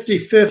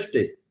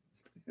 50-50.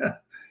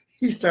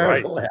 He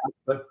started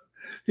laughing.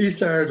 He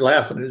started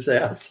laughing his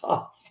ass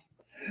off.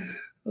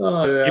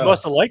 Oh, yeah. He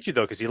must have liked you,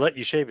 though, because he let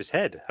you shave his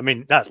head. I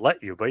mean, not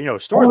let you, but,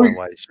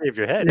 storyline-wise, shave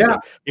your head. Yeah. So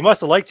he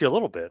must have liked you a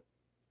little bit.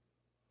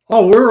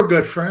 Oh, we were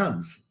good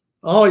friends.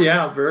 Oh,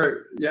 yeah,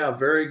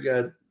 very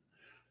good.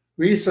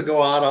 We used to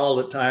go out all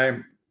the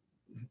time,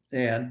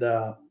 and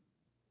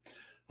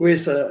we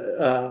used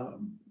to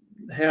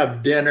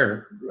have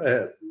dinner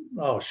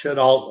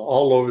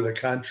all over the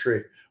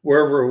country,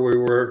 wherever we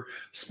were,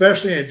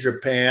 especially in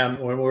Japan.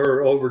 When we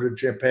were over to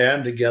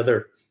Japan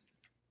together,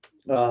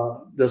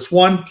 this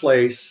one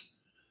place,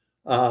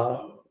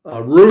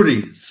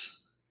 Rudy's.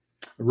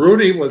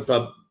 Rudy was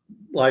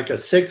like a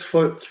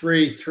 6'3",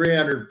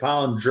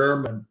 300-pound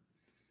German.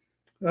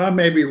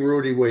 Maybe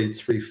Rudy weighed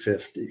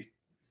 350.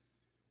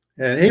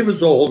 And he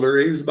was older.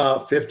 He was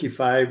about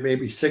 55,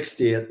 maybe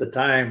 60 at the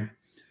time.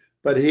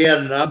 But he had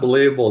an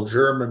unbelievable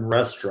German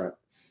restaurant.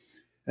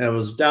 And it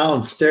was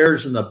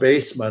downstairs in the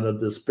basement of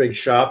this big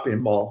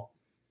shopping mall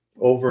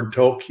over in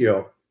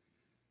Tokyo.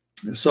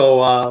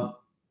 So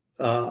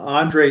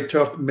Andre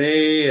took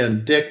me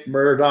and Dick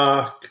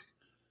Murdoch.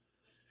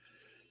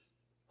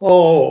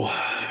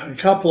 A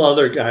couple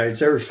other guys.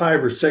 There were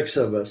 5 or 6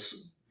 of us.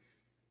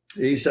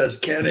 He says,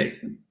 "Kenny,"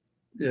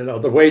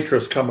 the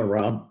waitress come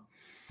around.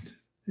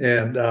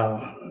 And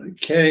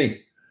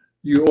 "Kenny,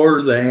 you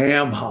order the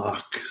ham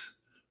hocks.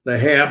 The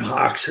ham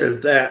hocks are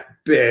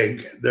that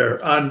big.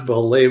 They're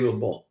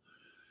unbelievable."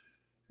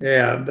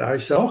 And I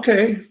said,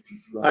 "Okay."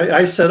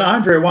 I said,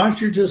 "Andre, why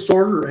don't you just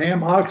order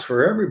ham hocks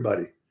for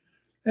everybody?"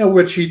 And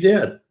which he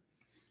did.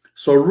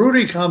 So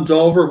Rudy comes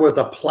over with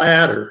a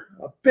platter,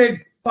 a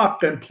big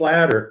fucking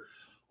platter,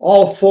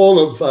 all full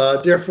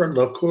of different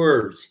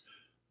liqueurs,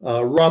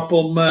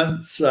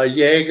 Ruppelmans,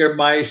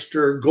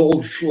 Jägermeister,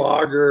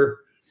 Goldschlager.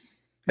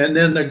 And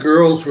then the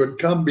girls would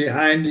come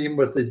behind him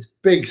with these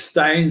big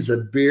steins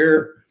of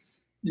beer,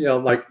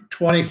 like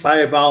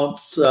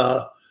 25-ounce.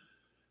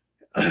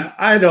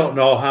 I don't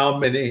know how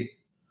many.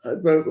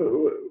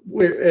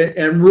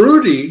 And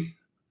Rudy,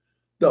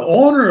 the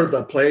owner of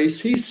the place,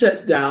 he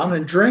sat down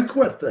and drink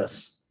with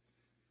us.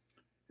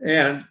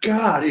 And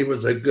God, he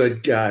was a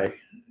good guy.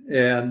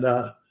 And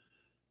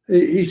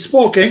he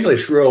spoke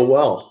English real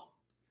well.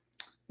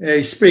 And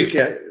he speak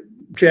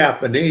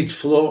Japanese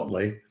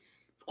fluently.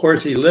 Of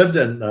course, he lived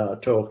in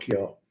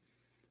Tokyo.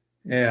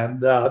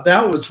 And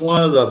that was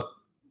one of the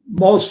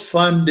most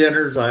fun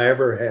dinners I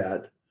ever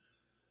had.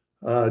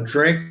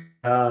 Drink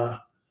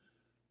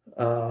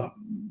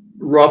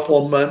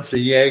Ruppelmans, a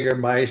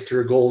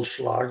Jägermeister,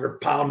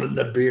 Goldschlager, pounding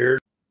the beer.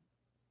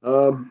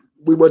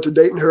 We went to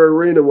Dayton-Hare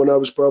Arena when I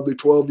was probably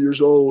 12 years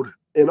old.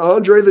 And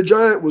Andre the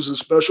Giant was a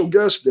special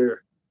guest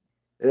there.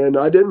 And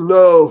I didn't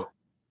know,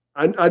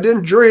 I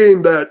didn't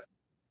dream that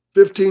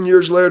 15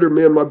 years later,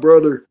 me and my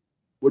brother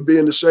would be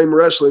in the same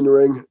wrestling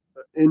ring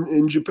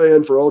in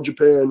Japan for All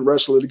Japan,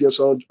 wrestling against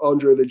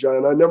Andre the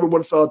Giant. I never would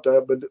have thought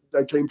that, but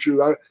that came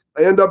true. I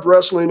ended up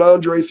wrestling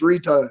Andre 3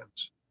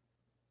 times.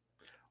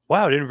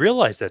 Wow, I didn't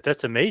realize that.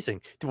 That's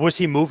amazing. Was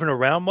he moving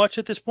around much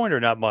at this point or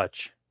not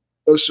much?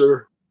 No,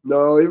 sir.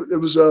 No, it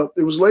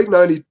was late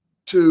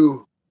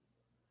 92.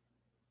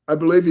 I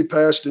believe he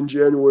passed in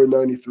January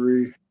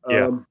 93.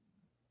 Yeah.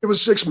 It was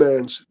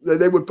 6-mans.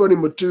 They would put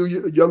him with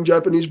 2 young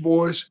Japanese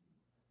boys.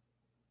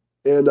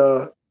 And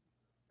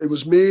it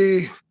was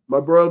me, my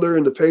brother,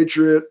 and the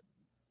Patriot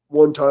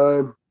one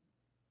time.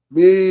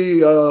 Me,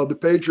 the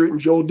Patriot, and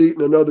Joel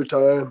Deaton another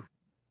time.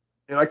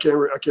 And I can't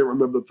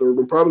remember the third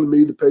one. Probably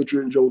me, the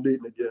Patriot, and Joel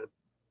Deaton again.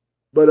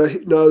 But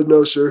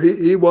no, sir.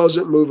 He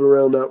wasn't moving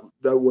around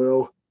that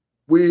well.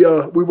 We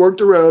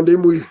worked around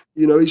him.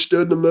 He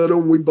stood in the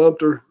middle, and we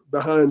bumped our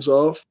behinds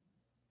off.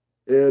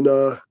 And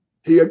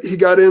he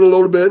got in a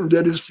little bit and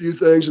did his few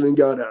things, and then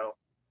got out.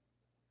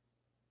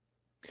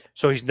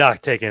 So he's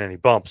not taking any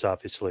bumps,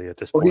 obviously, at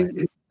this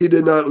point. He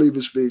did not leave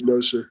his feet, no,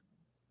 sir.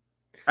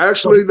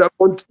 Actually, the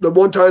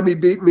one time he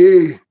beat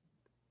me,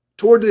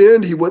 toward the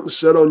end, he went and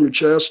sat on your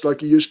chest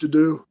like he used to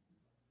do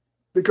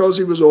because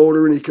he was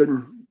older and he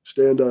couldn't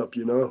stand up,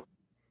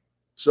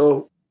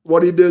 So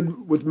what he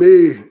did with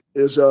me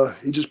is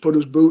he just put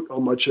his boot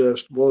on my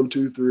chest. 1,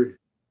 2, 3.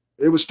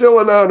 It was still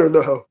an honor,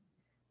 though.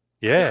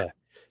 Yeah.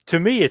 To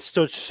me, it's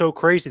so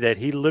crazy that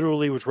he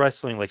literally was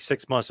wrestling like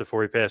 6 months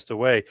before he passed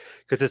away.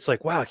 Because it's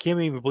like, wow, I can't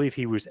even believe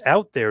he was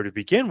out there to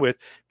begin with.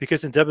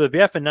 Because in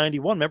WWF in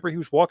 91, remember, he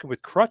was walking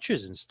with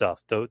crutches and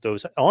stuff,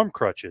 those arm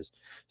crutches.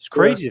 It's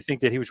crazy to think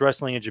that he was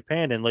wrestling in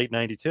Japan in late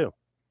 92.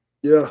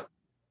 Yeah.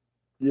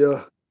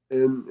 Yeah.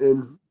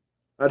 And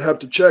I'd have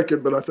to check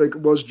it, but I think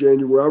it was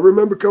January. I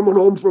remember coming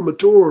home from a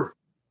tour,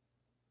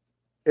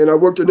 and I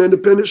worked an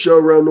independent show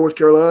around North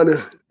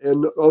Carolina.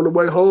 And on the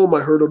way home, I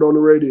heard it on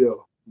the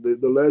radio.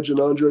 The legend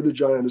Andre the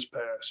Giant has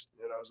passed.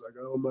 And I was like,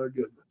 oh, my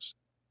goodness.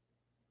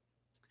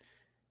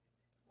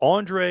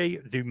 Andre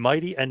the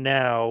Mighty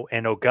Anao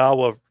and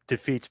Ogawa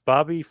defeats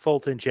Bobby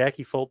Fulton,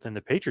 Jackie Fulton, and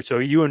the Patriots. So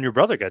you and your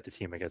brother got the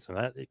team, I guess.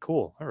 That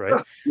cool. All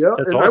right. Yeah.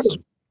 That's and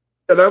awesome.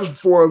 That was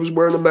before I was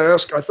wearing a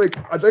mask. I think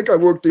I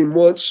worked him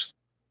once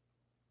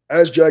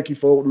as Jackie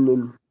Fulton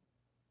and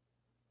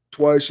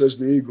twice as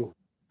the Eagle.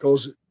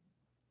 Because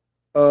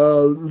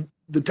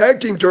the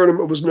tag team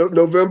tournament was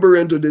November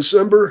into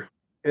December.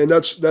 And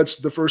that's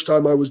the first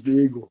time I was the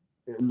Eagle,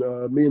 and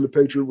me and the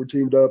Patriot were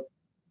teamed up.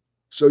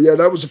 So yeah,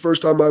 that was the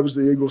first time I was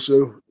the Eagle.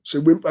 So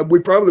we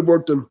probably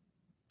worked them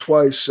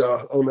twice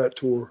on that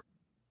tour.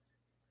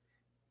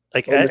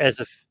 Like as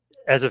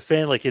a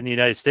fan, like in the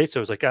United States, I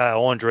was like,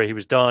 Andre, he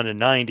was done in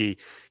 90.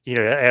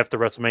 After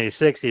WrestleMania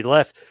 6, he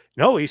left.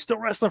 No, he's still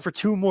wrestling for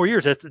 2 more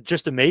years. That's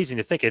just amazing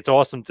to think. It's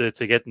awesome to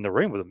get in the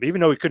ring with him,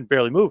 even though he couldn't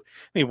barely move.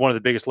 I mean, one of the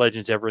biggest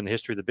legends ever in the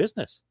history of the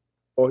business.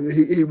 Oh,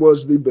 he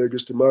was the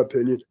biggest, in my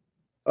opinion.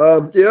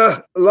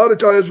 Yeah, a lot of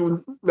times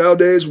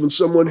nowadays when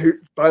someone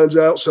finds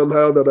out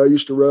somehow that I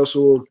used to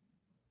wrestle,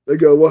 they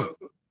go, well,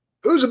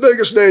 who's the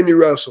biggest name you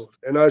wrestled?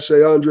 And I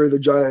say Andre the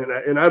Giant,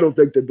 and I don't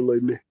think they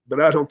believe me, but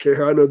I don't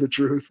care. I know the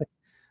truth.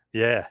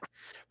 Yeah,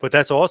 but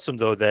that's awesome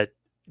though. That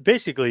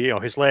basically,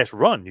 his last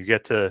run, you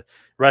get to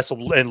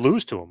wrestle and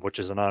lose to him, which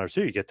is an honor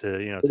too. You get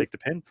to, take the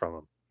pin from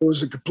him. It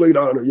was a complete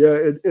honor.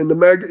 Yeah, and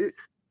the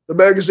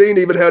magazine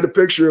even had a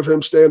picture of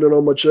him standing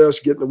on my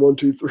chest, getting a 1,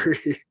 2,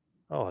 3.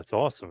 Oh, that's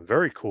awesome.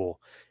 Very cool.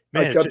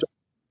 Man, it's just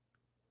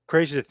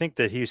crazy to think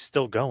that he's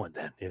still going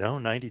then,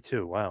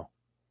 92. Wow.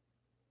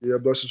 Yeah,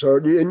 bless his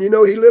heart. And he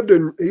lived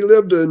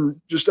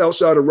in just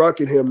outside of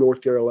Rockingham,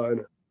 North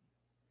Carolina.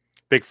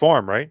 Big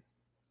farm, right?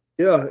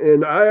 Yeah,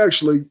 and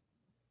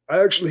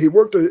he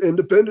worked an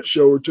independent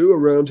show or 2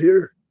 around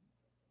here.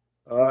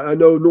 I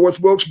know North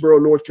Wilkesboro,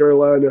 North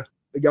Carolina,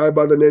 a guy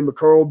by the name of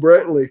Carl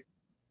Brantley,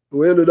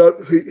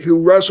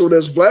 who wrestled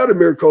as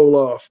Vladimir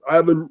Koloff.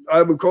 Ivan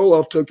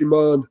Koloff took him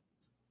on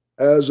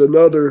as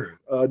another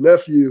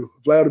nephew,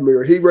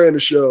 Vladimir. He ran a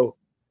show,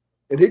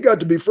 and he got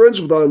to be friends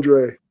with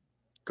Andre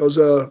because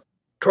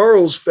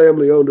Carl's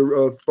family owned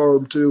a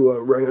farm too,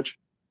 a ranch.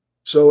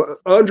 So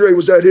Andre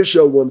was at his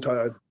show one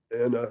time.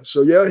 And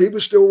so, yeah, he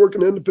was still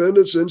working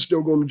independence and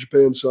still going to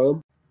Japan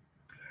some.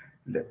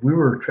 We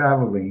were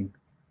traveling.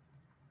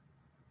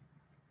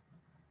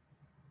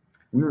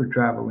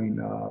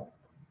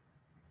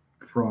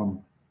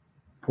 from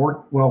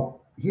Port.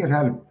 Well, he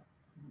had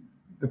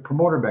the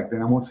promoter back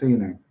then, I won't say your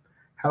name,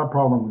 had a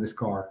problem with his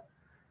car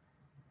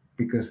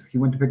because he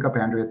went to pick up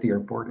Andre at the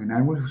airport, and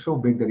Andre was so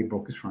big that he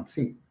broke his front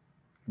seat.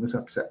 He was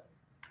upset.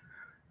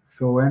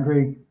 So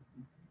Andre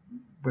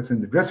was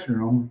in the dressing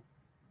room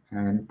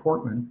in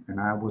Portland, and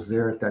I was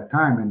there at that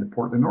time in the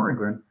Portland,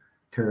 Oregon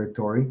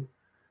territory,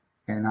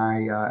 and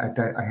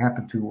I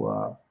happened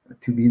to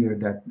be there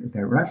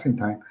that wrestling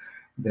time.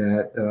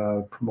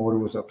 That promoter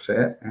was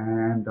upset,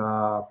 and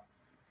I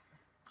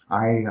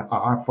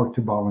offered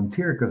to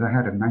volunteer because I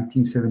had a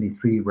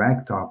 1973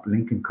 ragtop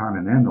Lincoln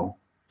Continental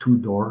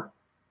 2-door,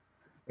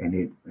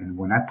 and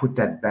when I put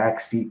that back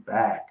seat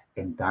back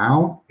and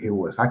down,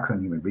 I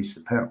couldn't even reach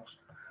the pedals.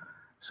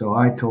 So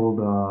I told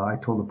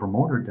the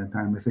promoter at that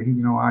time, I said, hey,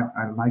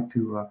 I'd like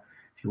to,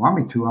 if you want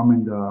me to, I'm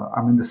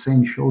in the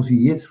same shows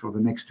he is for the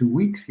next 2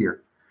 weeks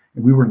here,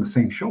 and we were in the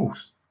same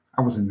shows.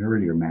 I was in the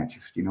earlier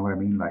matches, you know what I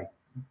mean, like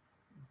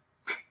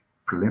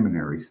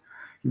preliminaries.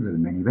 He was in the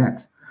main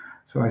events.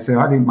 So I said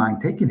I didn't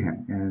mind taking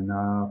him, and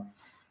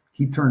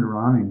he turned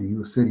around and he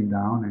was sitting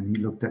down and he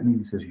looked at me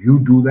and he says, "You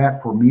do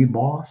that for me,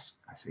 boss?"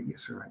 I said,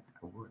 "Yes, sir, I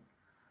would."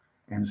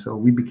 And so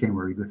we became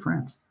very good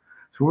friends.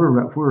 So we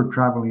were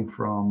traveling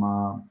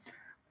from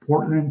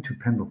Portland to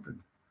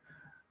Pendleton.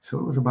 So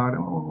it was about,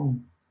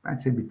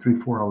 I'd say a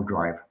 3-4 hour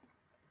drive.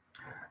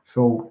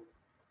 So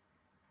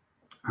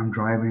I'm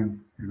driving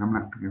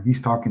and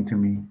he's talking to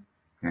me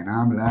and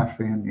I'm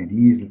laughing and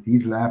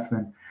he's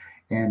laughing.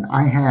 And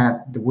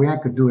the way I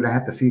could do it, I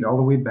had to seat all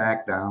the way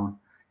back down.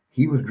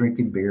 He was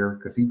drinking beer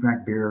because he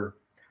drank beer.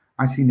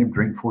 I seen him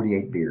drink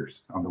 48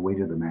 beers on the way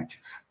to the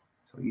matches.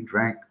 So he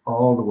drank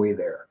all the way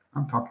there.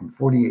 I'm talking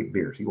 48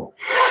 beers. He goes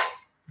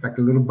like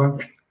a little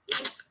bunch,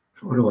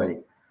 throw it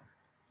away.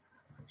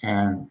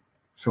 And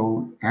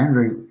so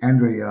Andre, I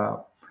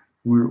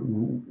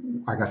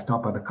got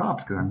stopped by the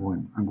cops because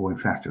I'm going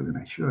faster than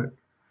I should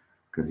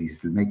because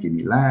he's making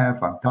me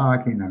laugh. I'm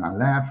talking and I'm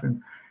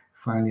laughing.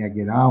 Finally, I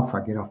get off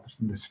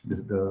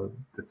the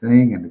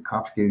thing, and the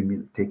cops giving me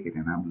the ticket,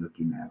 and I'm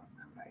looking at him.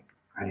 I'm like,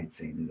 I didn't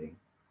say anything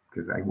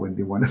because I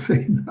didn't want to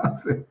say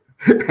nothing.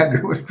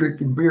 Andrew was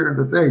drinking beer in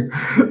the thing.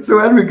 So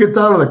Andrew gets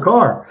out of the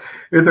car,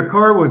 and the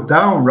car was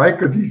down, right?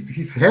 Because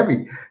he's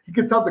heavy. He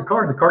gets out the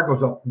car, and the car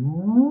goes up,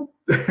 and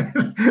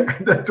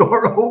the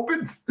door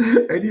opens,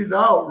 and he's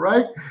out,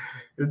 right?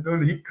 And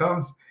then he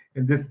comes,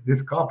 and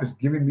this cop is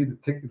giving me the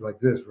ticket like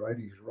this, right?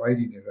 He's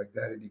writing it like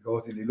that, and he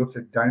goes and he looks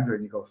at Andrew,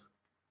 and he goes.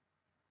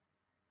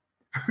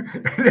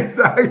 And his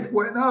eyes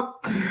went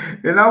up,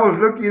 and I was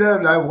looking at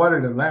him, and I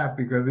wanted to laugh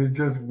because it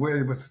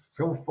was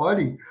so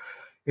funny.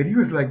 And he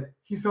was like,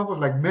 he's almost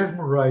like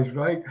mesmerized,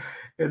 right?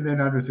 And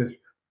then Andrew says,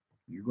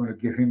 "You're going to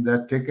give him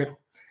that ticket?"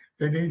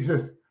 And he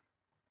says,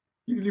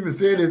 he didn't even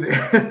say anything.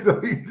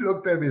 So he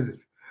looked at me and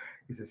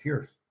he says,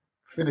 "Here,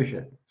 finish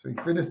it." So he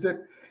finished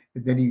it,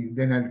 and then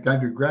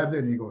Andrew grabbed it,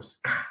 and he goes,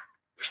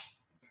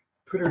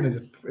 put it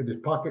in his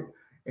pocket,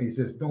 and he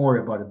says, "Don't worry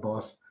about it,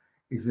 boss."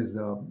 He says,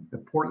 "The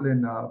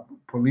Portland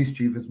police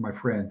chief is my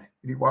friend."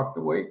 And he walked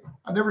away.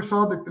 I never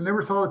saw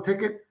the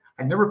ticket.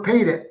 I never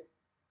paid it.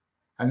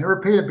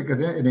 Because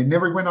it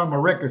never went on my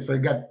record, so it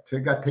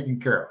got taken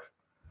care of.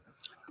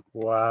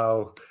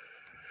 Wow.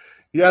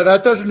 Yeah,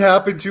 that doesn't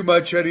happen too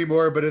much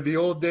anymore, but in the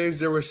old days,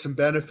 there were some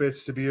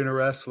benefits to being a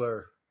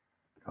wrestler.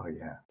 Oh,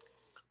 yeah.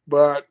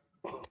 But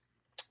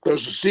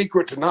there's a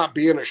secret to not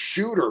being a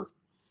shooter.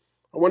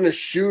 I wasn't a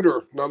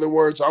shooter. In other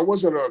words, I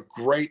wasn't a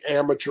great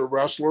amateur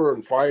wrestler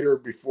and fighter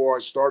before I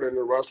started in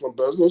the wrestling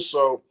business.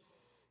 So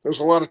there's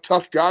a lot of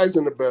tough guys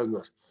in the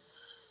business.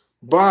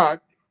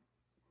 But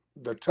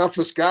the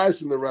toughest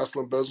guys in the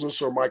wrestling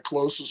business are my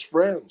closest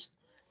friends.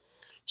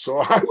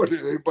 So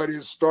anybody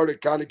that started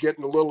kind of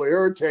getting a little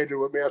irritated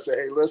with me, I say,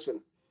 "Hey,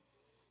 listen,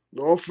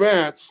 no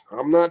offense,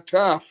 I'm not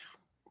tough,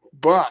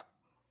 but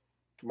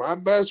my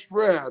best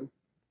friend,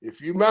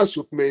 if you mess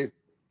with me,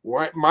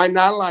 might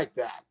not like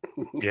that."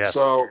 Yes.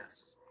 So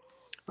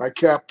I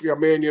kept,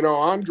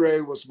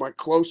 Andre was my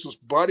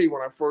closest buddy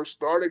when I first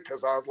started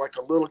because I was like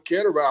a little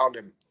kid around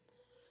him.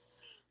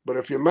 But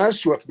if you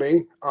messed with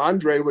me,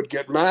 Andre would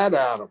get mad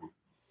at him.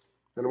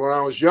 And when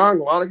I was young,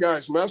 a lot of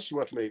guys messed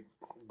with me.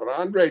 But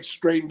Andre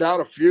straightened out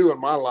a few in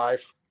my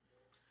life.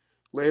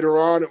 Later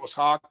on, it was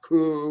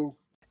Haku.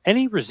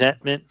 Any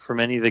resentment from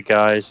any of the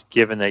guys,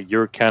 given that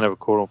you're kind of a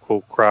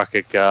quote-unquote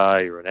Crockett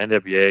guy or an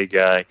NWA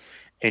guy,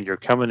 and you're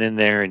coming in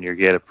there and you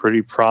get a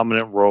pretty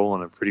prominent role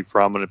in a pretty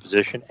prominent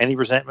position? Any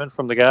resentment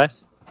from the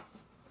guys?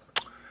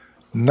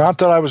 Not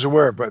that I was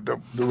aware, but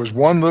there was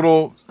one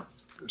little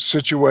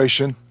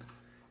situation,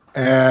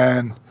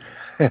 and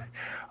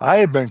I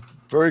had been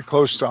very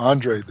close to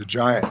Andre the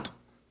Giant.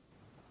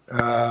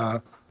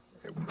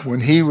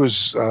 When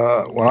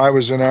I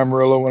was in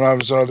Amarillo, when I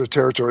was in other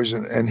territories,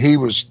 and he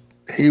was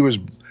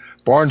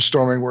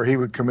barnstorming where he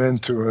would come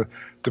into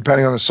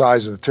depending on the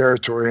size of the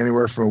territory,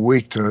 anywhere from a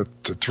week to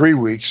 3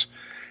 weeks.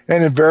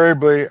 And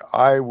invariably,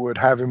 I would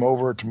have him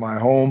over to my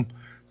home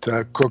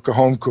to cook a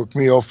home-cooked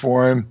meal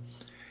for him.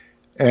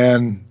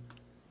 And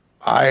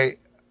I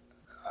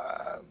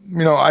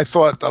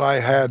thought that I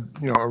had,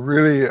 a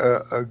really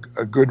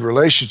a good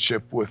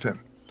relationship with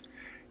him.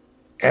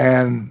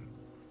 And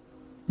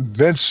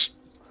Vince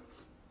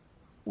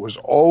was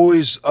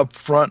always up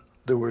front.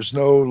 There was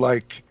no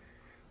like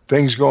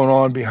things going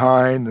on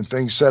behind and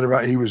things said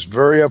about. He was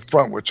very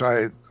upfront, which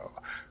I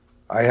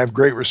have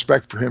great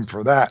respect for him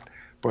for that.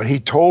 But he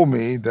told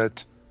me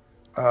that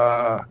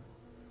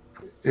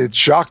it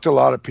shocked a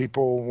lot of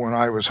people when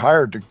I was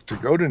hired to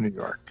go to New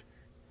York.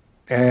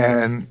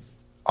 And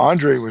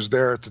Andre was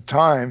there at the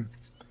time.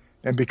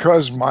 And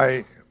because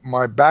my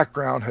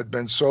background had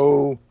been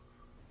so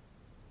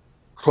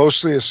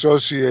closely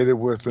associated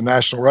with the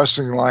National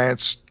Wrestling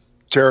Alliance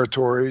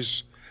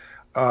territories,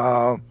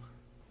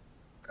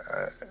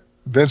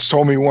 Vince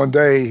told me one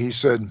day, he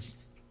said,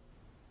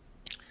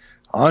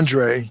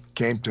 Andre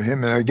came to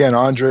him, and again,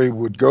 Andre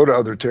would go to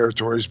other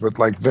territories, but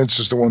like Vince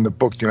is the one that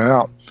booked him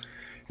out.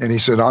 And he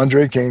said,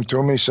 Andre came to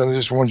him, and he said, I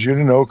just want you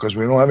to know, because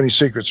we don't have any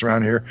secrets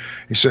around here.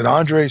 He said,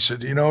 Andre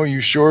said, you know,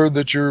 you sure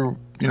that you're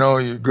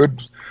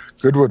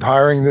good with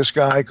hiring this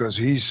guy? Because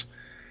he's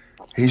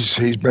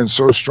been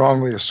so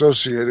strongly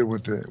associated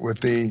with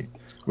the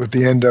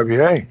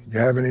NWA. You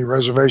have any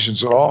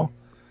reservations at all?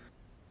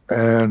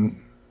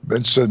 And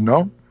Vince said,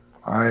 no,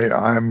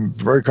 I'm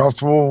very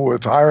comfortable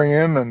with hiring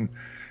him, and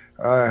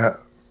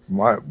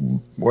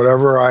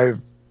whatever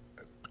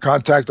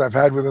contact I've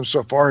had with him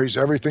so far, he's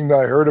everything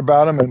that I heard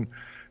about him,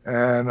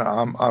 and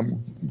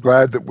I'm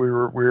glad that we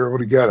were able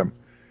to get him.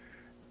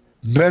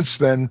 Vince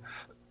then,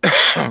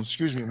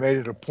 excuse me, made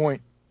it a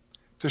point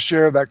to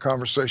share that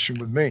conversation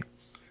with me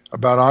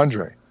about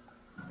Andre,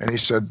 and he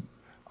said,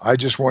 I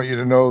just want you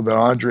to know that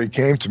Andre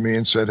came to me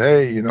and said,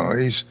 hey, you know,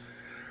 he's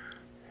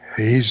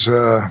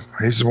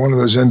one of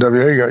those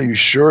NWA guys. You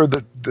sure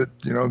that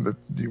you know that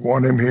you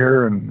want him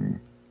here? And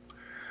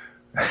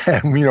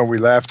you know, we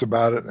laughed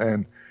about it,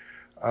 and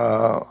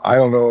I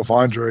don't know if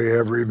Andre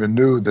ever even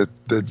knew that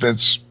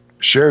Vince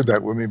shared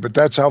that with me, but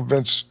that's how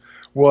Vince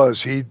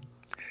was. He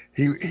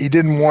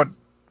didn't want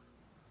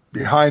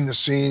behind the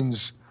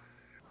scenes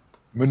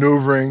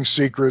maneuvering,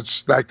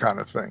 secrets, that kind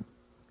of thing.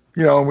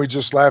 You know, and we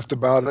just laughed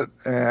about it,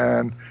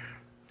 and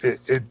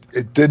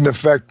it didn't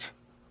affect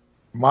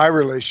my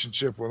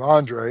relationship with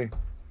Andre,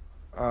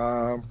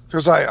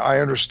 because I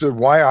understood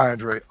why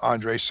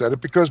Andre said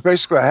it, because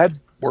basically I had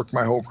worked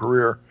my whole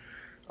career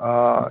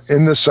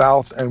in the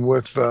South and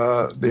with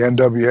the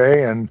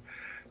NWA, and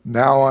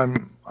now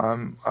I'm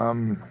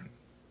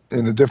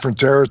in a different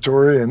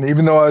territory. And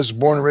even though I was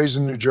born and raised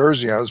in New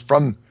Jersey, I was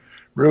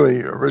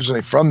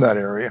originally from that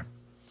area.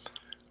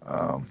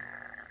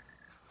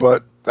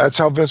 But that's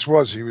how Vince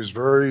was. He was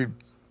very,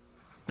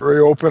 very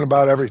open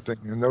about everything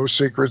and no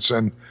secrets.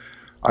 And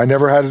I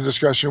never had a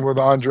discussion with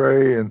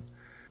Andre, and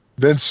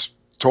Vince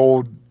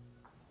told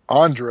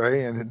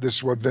Andre, and this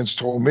is what Vince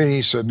told me.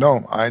 He said,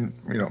 no, I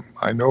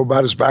know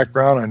about his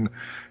background, and,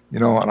 you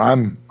know,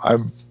 and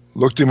I've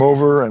looked him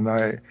over, and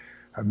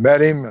I've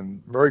met him,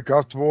 and very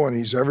comfortable, and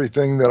he's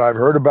everything that I've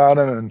heard about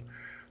him, and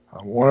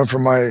I want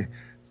him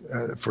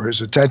for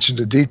his attention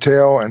to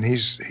detail, and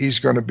he's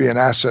going to be an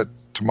asset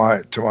to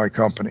my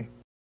company.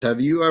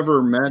 Have you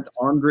ever met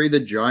Andre the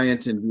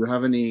Giant, and do you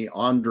have any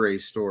Andre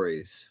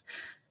stories?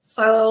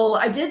 So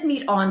I did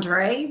meet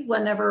Andre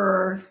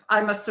whenever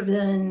I must have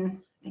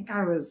been, I think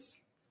I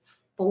was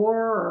 4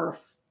 or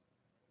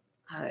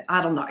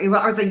I don't know.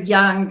 I was a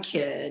young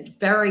kid,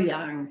 very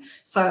young.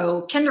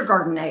 So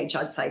kindergarten age,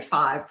 I'd say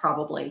 5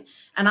 probably.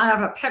 And I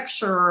have a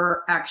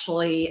picture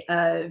actually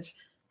of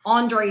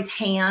Andre's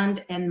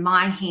hand and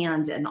my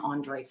hand in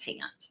Andre's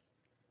hand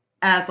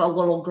as a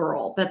little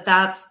girl. But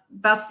that's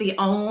the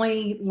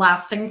only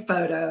lasting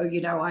photo,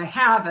 you know, I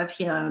have of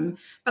him.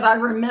 But I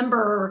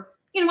remember,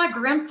 you know, my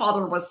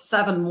grandfather was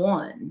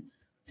 7'1".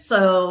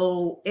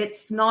 So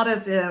it's not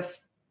as if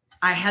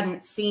I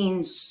hadn't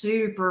seen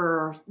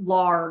super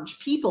large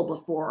people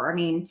before. I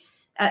mean,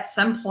 at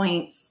some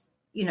points,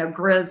 you know,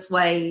 Grizz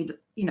weighed,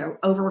 you know,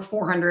 over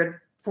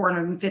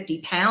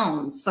 450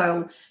 pounds.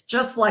 So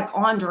just like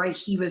Andre,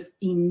 he was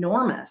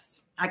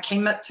enormous. I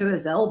came up to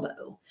his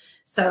elbow.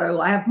 So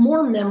I have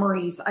more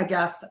memories, I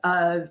guess,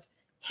 of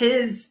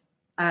his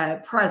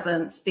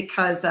presence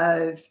because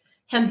of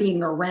him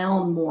being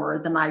around more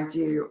than I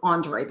do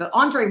Andre. But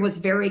Andre was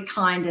very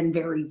kind and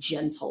very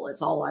gentle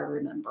is all I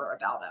remember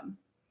about him.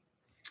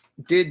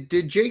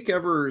 Did Jake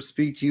ever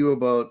speak to you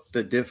about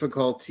the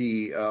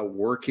difficulty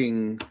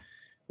working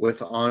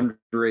with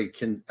Andre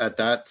at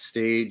that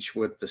stage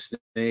with the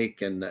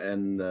snake and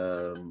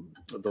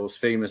those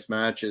famous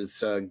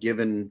matches,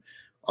 given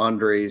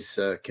Andre's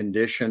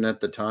condition at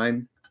the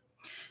time?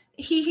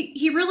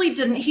 He really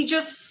didn't. He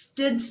just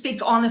did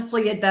speak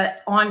honestly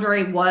that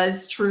Andre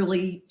was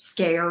truly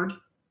scared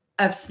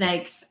of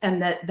snakes,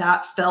 and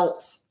that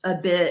felt a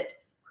bit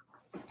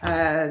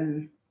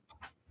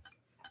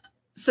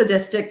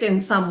sadistic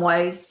in some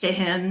ways to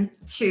him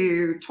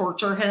to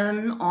torture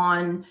him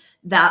on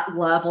that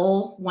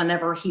level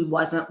whenever he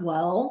wasn't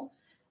well.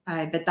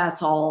 But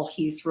that's all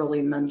he's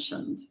really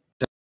mentioned.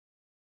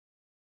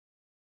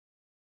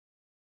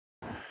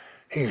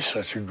 he's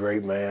such a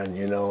great man,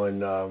 you know,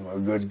 and a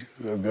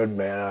good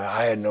man.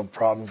 I had no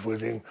problems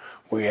with him.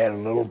 We had a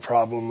little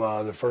problem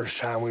the first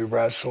time we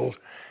wrestled.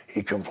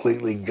 He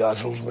completely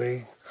guzzled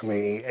me. I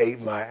mean, he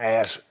ate my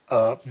ass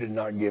up, did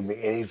not give me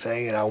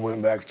anything, and I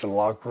went back to the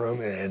locker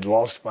room and had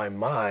lost my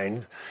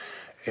mind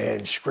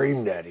and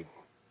screamed at him.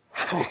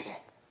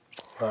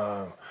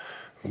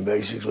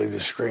 Basically, the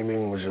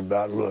screaming was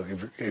about, look,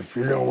 if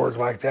you're going to work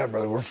like that,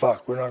 brother, we're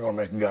fucked. We're not going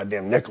to make a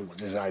goddamn nickel with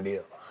this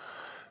idea.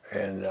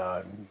 And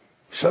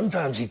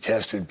sometimes he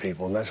tested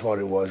people, and that's what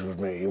it was with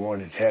me. He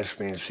wanted to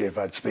test me and see if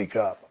I'd speak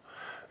up.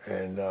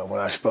 And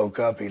when I spoke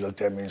up, he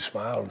looked at me and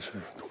smiled and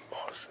said,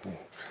 boss,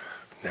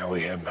 now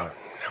we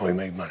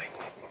make money,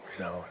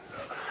 you know.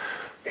 And,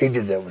 he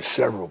did that with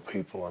several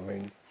people. I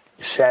mean,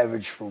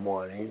 Savage for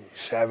one.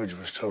 Savage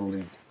was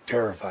totally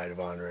terrified of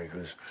Andre,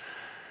 because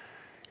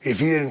if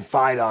you didn't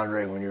fight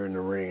Andre when you're in the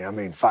ring, I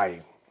mean fight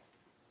him,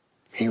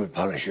 he would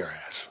punish your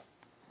ass.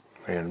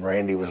 And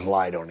Randy was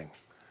light on him.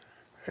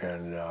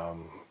 And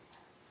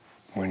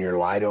when you're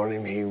light on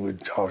him, he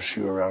would toss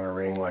you around the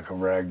ring like a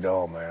rag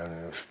doll, man.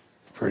 It was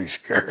pretty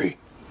scary.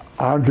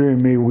 Andre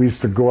and me, we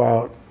used to go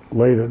out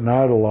late at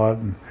night a lot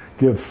and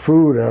get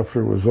food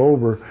after it was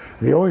over.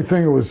 The only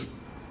thing that was,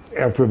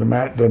 after the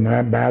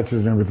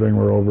matches and everything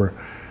were over,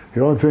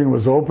 the only thing that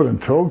was open in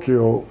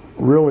Tokyo,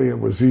 really it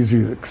was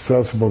easy,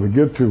 accessible to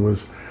get to,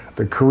 was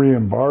the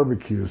Korean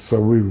barbecues. So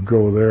we would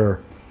go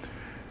there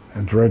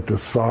and drink the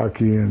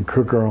sake and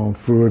cook our own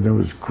food, and it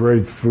was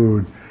great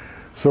food.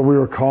 So we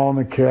were calling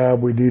a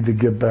cab, we need to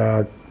get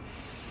back,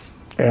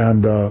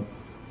 and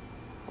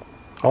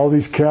all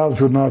these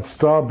cabs would not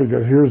stop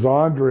because here's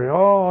Andre,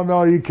 oh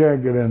no, you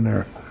can't get in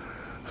there.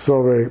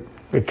 So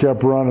they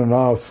kept running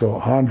off. So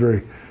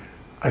Andre,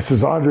 I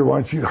says, Andre, why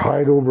don't you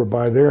hide over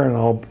by there and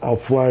I'll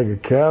flag a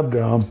cab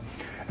down,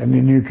 and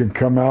then you can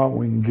come out,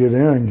 we can get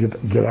in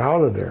and get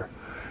out of there.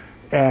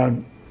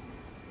 And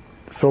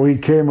so he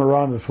came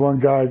around, this one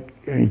guy,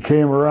 and he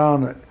came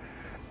around,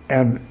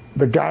 and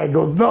the guy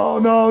goes, no,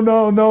 no,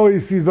 no, no. He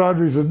sees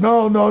Andre, he says,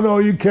 no, no, no,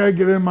 you can't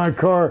get in my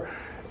car.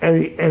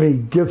 And he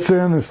gets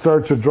in and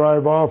starts to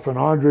drive off, and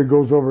Andre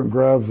goes over and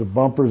grabs the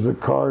bumpers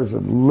of cars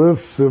and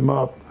lifts him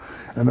up.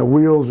 And the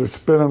wheels are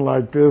spinning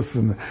like this,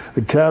 and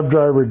the cab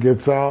driver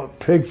gets out,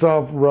 takes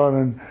off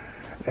running,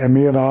 and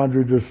me and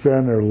Andre just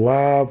stand there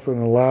laughing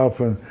and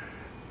laughing.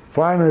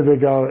 Finally, they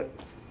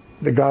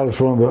got us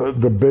one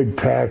of the big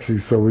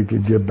taxis so we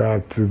could get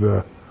back to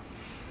the.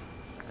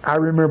 I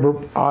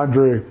remember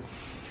Andre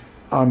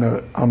on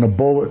the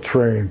bullet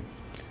train.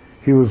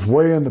 He was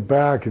way in the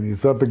back, and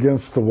he's up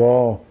against the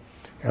wall,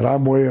 and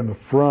I'm way in the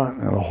front,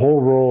 and a whole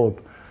row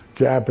of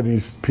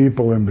Japanese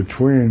people in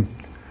between.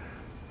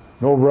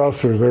 No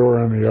wrestlers, they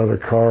were in the other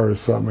car or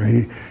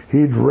something.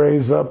 He'd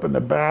raise up in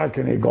the back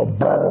and he'd go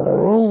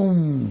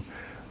boom,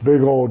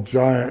 big old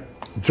giant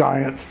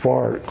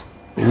fart,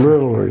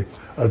 literally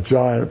a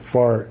giant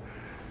fart.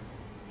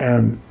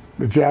 And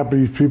the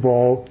Japanese people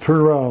all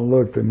turned around and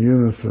looked in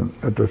unison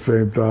at the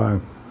same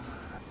time.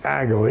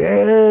 I go,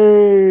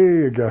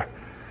 hey!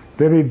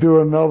 Then he'd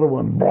do another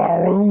one,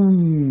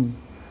 boom.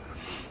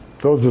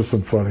 Those are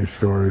some funny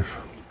stories.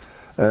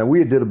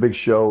 We did a big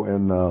show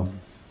in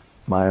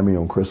Miami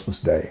on Christmas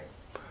Day.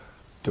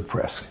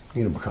 Depressing,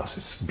 you know, because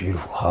it's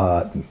beautiful,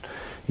 hot, and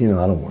you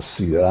know, I don't want to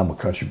see that. I'm a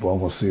country boy. I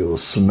want to see a little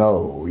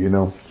snow, you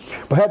know.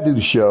 But I had to do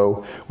the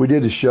show. We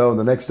did the show, and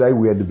the next day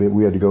we had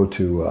to go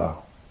to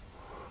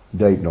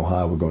Dayton,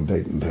 Ohio. We're going to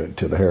Dayton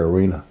to the Hare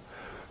Arena.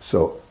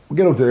 So we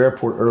get up to the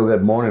airport early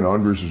that morning.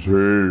 Andre says,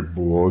 "Hey,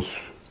 boss,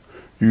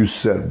 you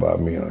sat by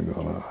me," and I'm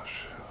going, "Oh,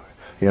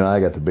 you know,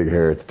 I got the big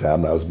hair at the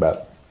time. I was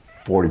about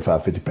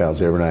 45, 50 pounds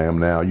heavier than I am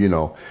now, you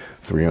know,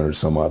 300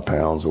 some odd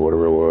pounds or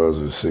whatever it was,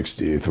 or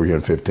 60,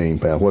 315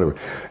 pounds, whatever.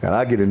 And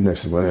I get in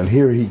next to him, and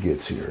here he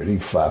gets here, and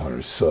he's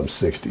 500 some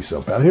 60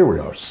 some pounds. Here we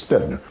are,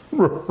 stepping there.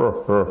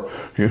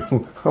 You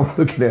know, I'm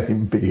looking at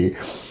him be.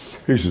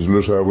 He says,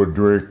 "Let's have a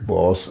drink,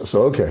 boss."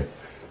 So, okay,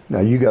 now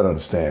you got to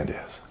understand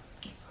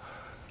this.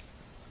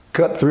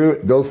 Cut through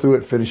it, go through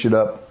it, finish it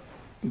up.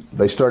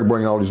 They started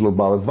bringing all these little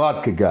bottles.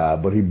 Vodka guy,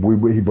 but he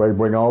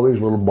bring all these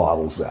little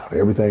bottles out,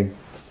 everything.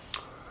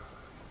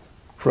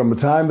 From the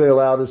time they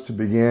allowed us to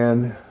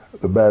begin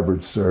the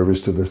beverage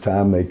service to the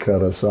time they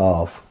cut us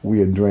off, we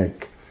had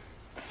drank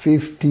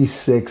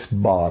 56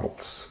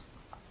 bottles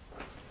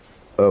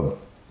of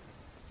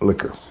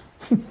liquor.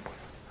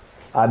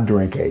 I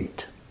drank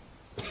 8.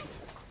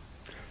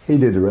 He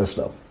did the rest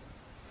of them.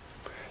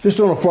 Just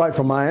on a flight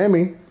from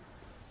Miami,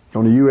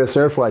 on the U.S.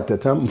 Air flight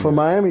that time, from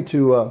Miami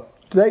to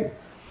Dayton.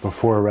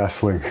 Before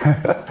wrestling.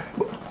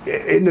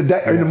 In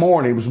the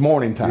morning, it was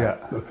morning time. Yeah.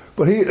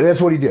 But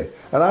that's what he did.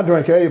 And I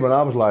drank 8, but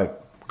I was like,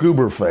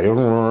 goober face. I'm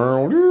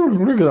not really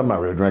drinking,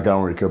 I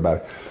don't really care about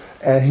it.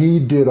 And he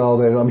did all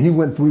that. I mean,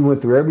 we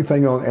went through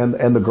everything on,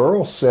 and the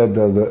girl said,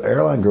 the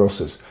airline girl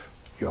says,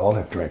 "You all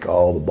have to drink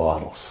all the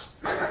bottles."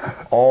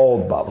 All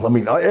the bottles. I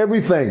mean,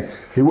 everything.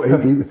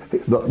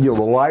 The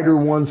lighter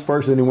ones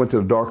first, then he went to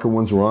the darker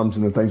ones, rums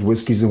and the things,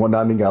 whiskeys and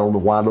whatnot, and he got on the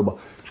wine.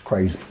 It's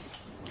crazy.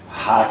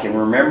 I can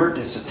remember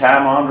it's the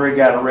time Andre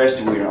got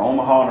arrested. We were in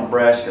Omaha,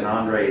 Nebraska, and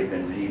Andre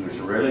he was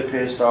really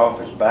pissed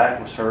off. His back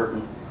was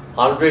hurting.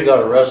 Andre got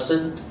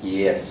arrested?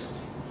 Yes.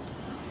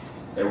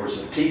 There was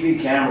some TV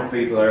camera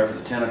people there for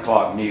the 10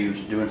 o'clock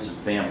news doing some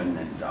filming,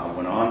 and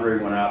when Andre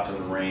went out to the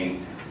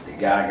ring, the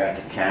guy got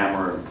the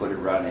camera and put it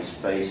right in his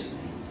face, and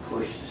he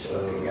pushed this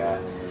fucking guy.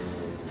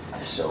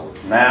 So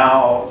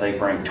now they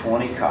bring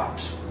 20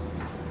 cops.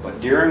 But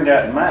during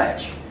that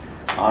match,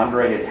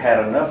 Andre had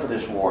had enough of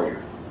this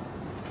warrior.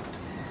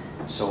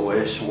 So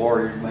this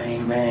warrior,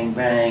 bang, bang,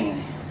 bang,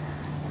 and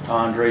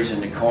Andre's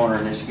in the corner,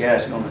 and this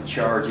guy's going to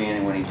charge in,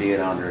 and when he did,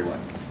 Andre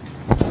went,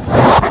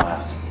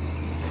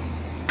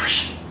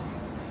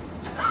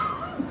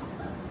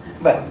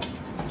 but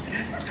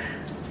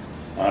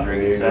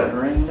Andre gets out of the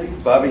ring,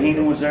 leaves. Bobby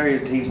Heenan was there.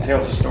 He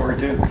tells the story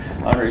too.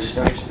 Andre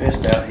stuck his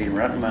fist out. He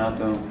run him out,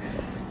 boom.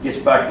 Gets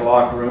back to the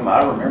locker room.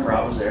 I remember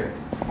I was there.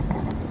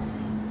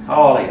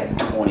 Oh, they had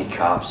 20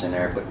 cops in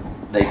there, but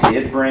they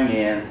did bring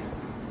in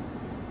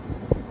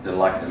the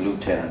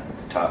lieutenant,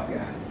 the top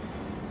guy.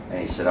 And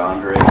he said,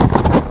 Andre,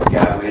 the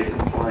guy we had a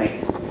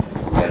complaint.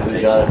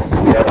 We got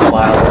to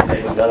file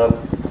it. We got to.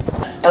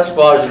 That's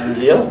about the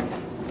deal.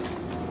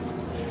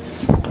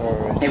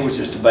 It was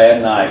just a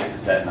bad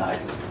night that night.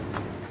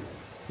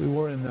 We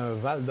were in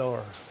Val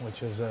d'Or,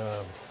 which is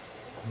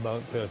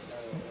about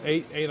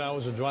 8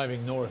 hours of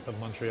driving north of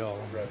Montreal,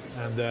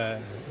 and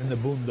in the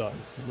boondocks.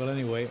 But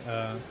anyway,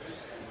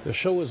 the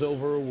show was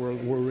over.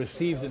 We're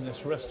received in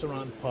this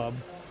restaurant pub,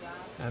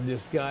 and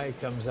this guy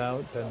comes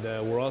out, and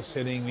we're all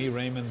sitting, me,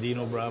 Raymond,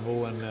 Dino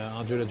Bravo, and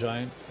Andre the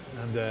Giant,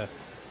 and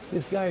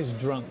this guy's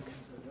drunk.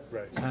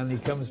 Right. And he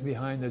comes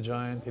behind the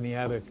Giant, and he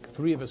had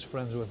 3 of his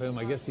friends with him.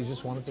 I guess he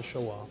just wanted to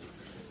show off.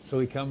 So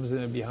he comes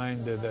in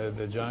behind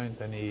the Giant,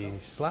 and he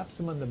slaps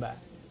him on the back.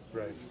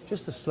 Right.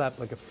 Just a slap,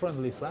 like a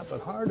friendly slap,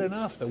 but hard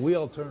enough that we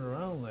all turn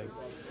around, like,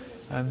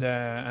 and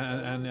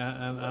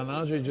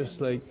Andre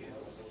just like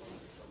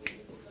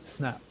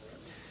snap.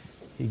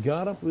 He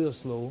got up real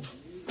slow.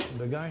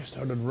 The guy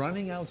started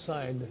running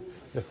outside.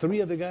 The 3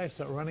 of the guys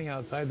start running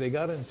outside. They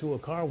got into a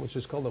car which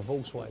is called a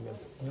Volkswagen.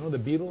 You know the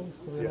Beatles?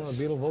 You know the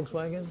Beetle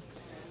Volkswagen?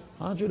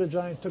 Andre the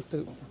Giant took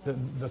the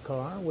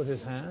car with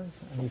his hands,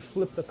 and he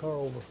flipped the car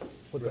over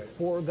with the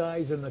 4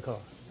 guys in the car.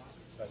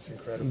 That's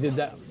incredible.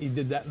 He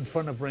did that in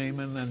front of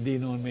Raymond and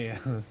Dino and me.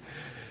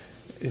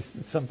 It's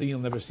something you'll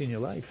never see in your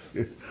life.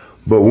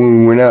 But when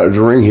we went out to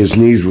the ring, his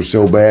knees were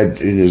so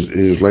bad in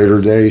his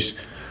later days,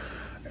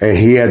 and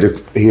he had to.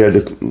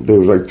 There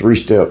was like 3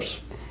 steps,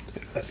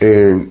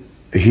 and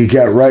he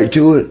got right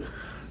to it,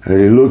 and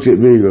he looked at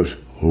me. He goes,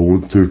 "I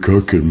don't think I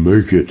can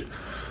make it."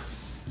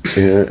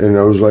 And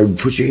I was like,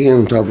 "Put your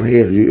hand on top of my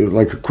head,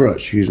 like a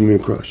crutch, using me a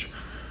crutch."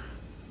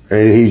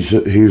 And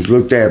he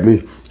looked at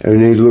me,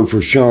 and he looked for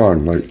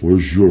Sean, like,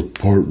 "Where's your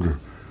partner?"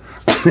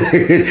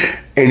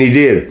 And he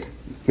did.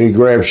 He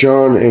grabbed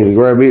Sean and he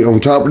grabbed me on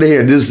top of the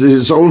head. This is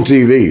his own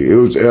TV. It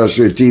was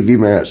actually a TV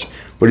match,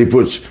 but he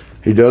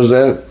does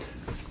that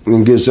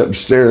and gets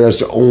upstairs. That's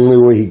the only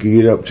way he could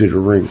get up to the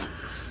ring.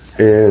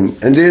 And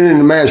then in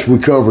the match we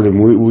covered him.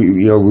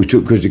 We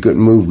took because he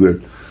couldn't move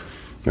good.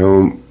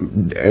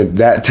 At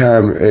that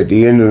time, at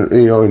the end of,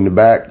 in the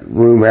back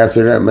room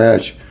after that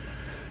match,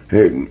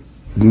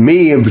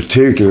 me in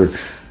particular,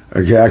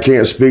 I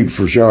can't speak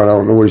for Sean. I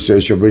don't know what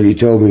he said, but he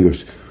told me, he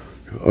goes,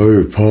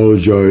 "I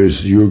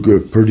apologize. You're a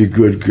pretty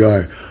good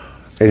guy."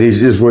 And he's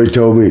just what he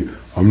told me.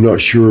 "I'm not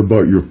sure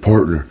about your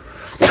partner."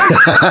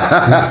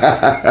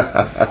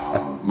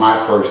 My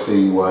first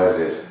thing was,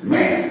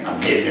 man, I'm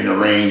getting in the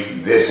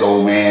ring. This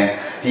old man,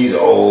 he's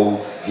old,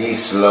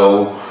 he's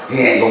slow, he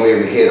ain't gonna be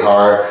able to hit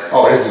hard.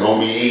 Oh, this is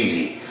gonna be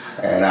easy.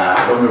 And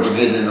I remember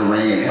getting in the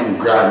ring and him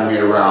grabbing me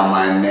around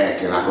my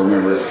neck, and I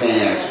remember his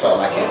hands felt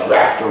like it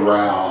wrapped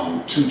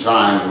around 2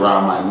 times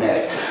around my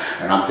neck.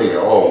 And I'm thinking,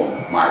 oh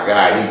my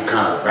God, he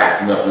kind of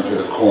backed me up into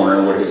the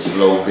corner with his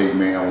slow big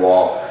man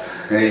walk.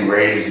 And he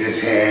raised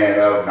his hand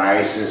up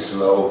nice and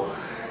slow.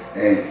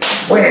 And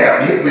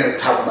wham, hit me in the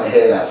top of my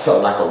head. And I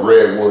felt like a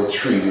redwood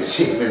tree just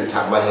hit me in the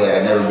top of my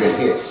head. I'd never been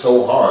hit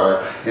so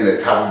hard in the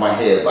top of my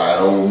head by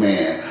an old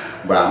man.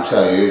 But I'm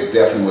telling you, it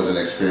definitely was an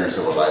experience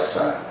of a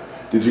lifetime.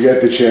 Did you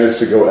get the chance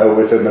to go out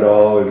with him at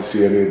all and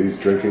see any of these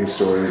drinking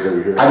stories that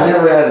we hear? I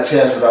never had a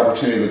chance or the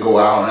opportunity to go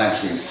out and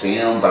actually see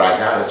him, but I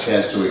got a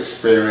chance to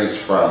experience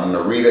from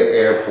Narita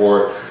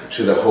Airport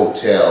to the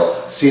hotel,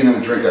 seeing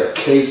him drink a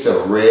case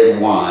of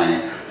red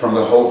wine from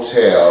the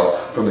hotel,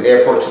 from the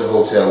airport to the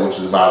hotel, which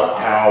is about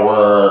an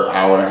hour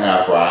and a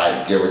half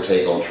ride, give or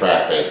take on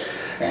traffic.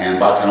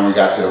 And by the time we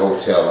got to the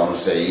hotel, I'm gonna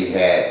say he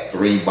had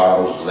 3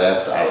 bottles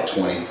left out of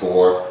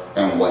 24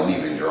 and wasn't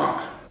even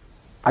drunk.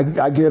 I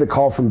get a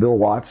call from Bill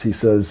Watts. He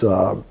says,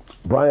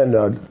 "Brian,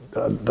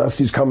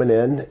 Dusty's coming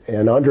in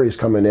and Andre's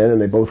coming in,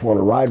 and they both want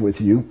to ride with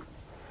you.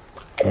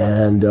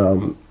 And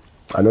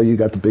I know you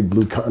got the big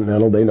blue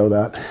Continental. They know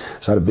that.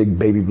 So I had a big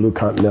baby blue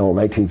Continental in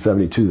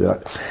 1972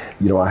 that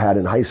I had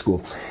in high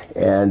school,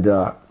 and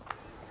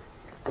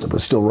it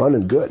was still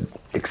running good,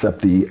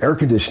 except the air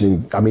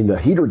conditioning. I mean, the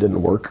heater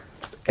didn't work,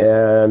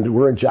 and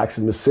we're in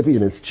Jackson, Mississippi,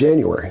 and it's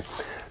January.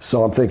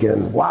 So I'm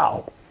thinking,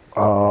 wow,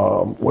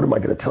 what am I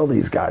going to tell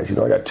these guys? You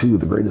know, I got two of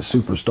the greatest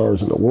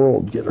superstars in the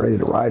world getting ready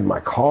to ride in my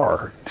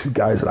car, two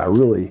guys that I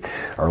really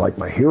are like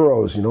my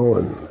heroes, you know,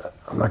 and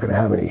I'm not going to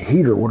have any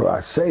heater. What do I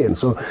say? And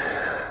so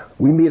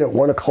we meet at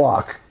 1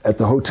 o'clock at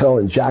the hotel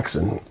in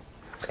Jackson,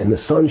 and the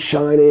sun's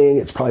shining.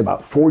 It's probably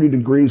about 40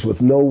 degrees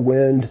with no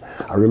wind.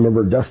 I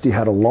remember Dusty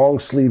had a long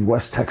sleeve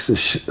West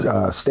Texas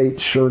State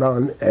shirt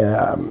on,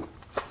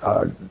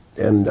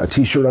 and a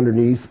t-shirt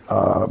underneath.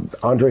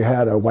 Andre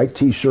had a white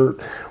t-shirt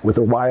with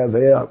a Y of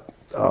A up,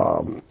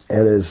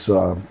 and his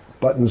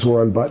buttons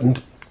were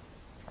unbuttoned.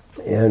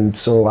 And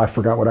so I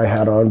forgot what I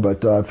had on,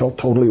 but I felt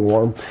totally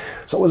warm.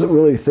 So I wasn't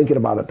really thinking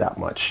about it that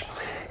much.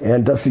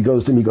 And Dusty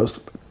goes to me, goes,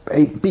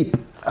 "Hey, Beep."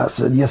 I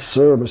said, "Yes,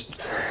 sir, Mr.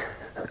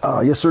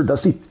 Yes, sir,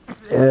 Dusty."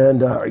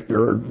 And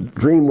your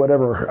dream,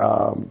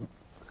 whatever,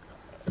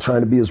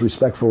 trying to be as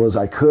respectful as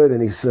I could.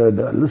 And he said,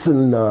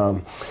 "Listen,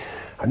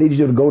 I need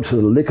you to go to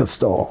the liquor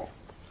store."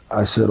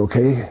 I said,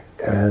 "Okay."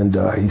 And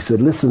he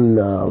said, "Listen,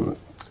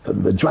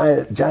 the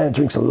giant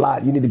drinks a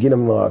lot. You need to get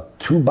him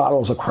 2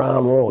 bottles of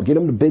Crown Royal. Get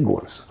him the big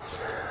ones."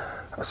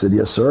 I said,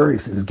 "Yes, sir." He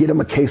says, "Get him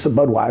a case of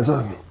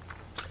Budweiser."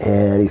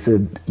 And he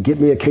said,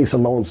 "Get me a case of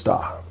Lone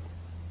Star.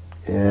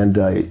 And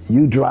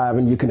you drive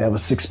and you can have a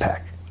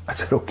 6-pack. I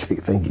said, "Okay,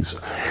 thank you, sir."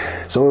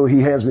 So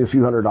he hands me a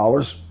few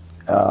 $100s,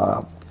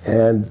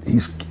 and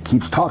he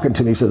keeps talking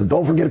to me. He says,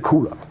 "Don't forget a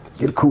cooler.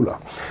 Get a cooler."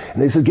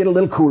 And he said, "Get a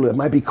little cooler. It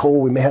might be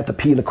cold. We may have to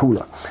pee in the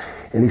cooler."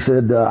 And he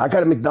said, "I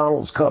got a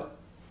McDonald's cup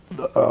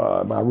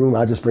in my room.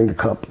 I just bring the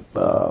cup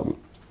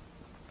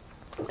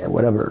and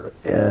whatever."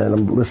 And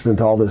I'm listening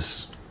to all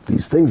these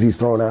things he's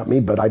throwing at me,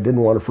 but I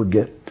didn't want to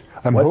forget.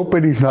 I'm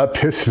hoping he's not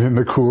pissing in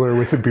the cooler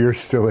with the beer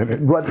still in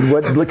it. What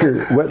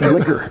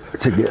liquor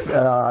to get.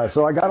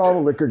 So I got all the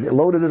liquor,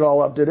 loaded it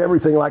all up, did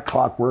everything like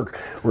clockwork.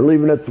 We're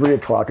leaving at 3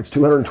 o'clock. It's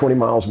 220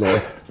 miles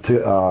north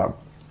to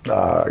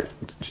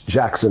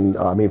Jackson.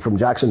 From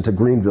Jackson to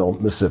Greenville,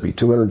 Mississippi,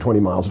 220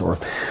 miles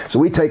north. So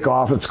we take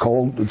off. It's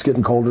cold. It's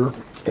getting colder.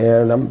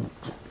 And I'm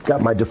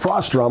got my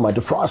defroster on. My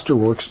defroster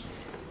works.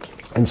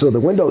 And so the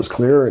window's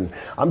clear, and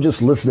I'm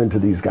just listening to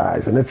these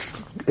guys, and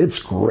it's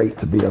great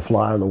to be a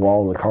fly on the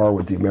wall in the car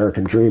with the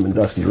American Dream and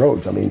Dusty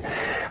Rhodes. I mean,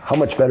 how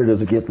much better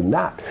does it get than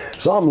that?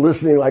 So I'm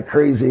listening like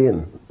crazy,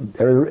 and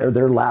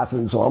they're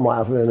laughing, so I'm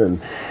laughing,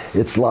 and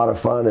it's a lot of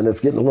fun, and it's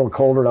getting a little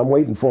colder, and I'm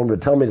waiting for them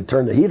to tell me to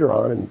turn the heater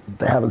on, and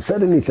they haven't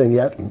said anything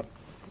yet. And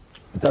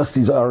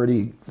Dusty's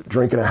already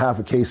drinking a half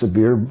a case of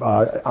beer.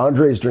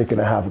 Andre's drinking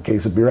a half a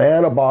case of beer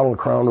and a bottle of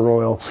Crown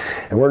Royal,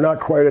 and we're not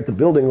quite at the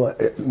building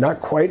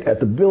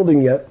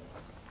yet.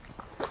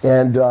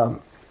 And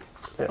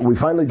we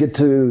finally get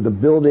to the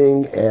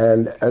building,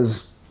 and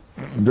as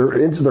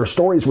their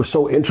stories were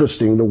so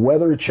interesting, the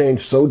weather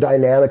changed so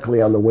dynamically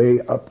on the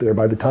way up there.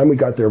 By the time we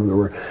got there,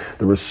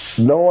 there was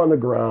snow on the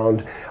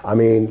ground. I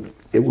mean,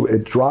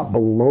 it dropped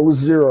below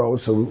 0,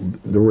 so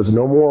there was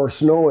no more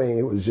snowing.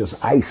 It was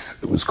just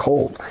ice. It was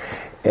cold.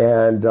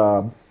 And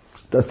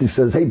Dusty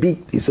says, "Hey,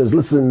 Beat," he says,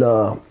 "listen,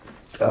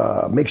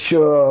 make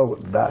sure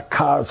that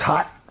car's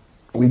hot.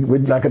 We're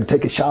not going to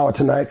take a shower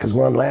tonight because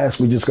we're on last.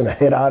 We're just going to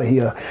head out of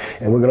here,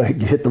 and we're going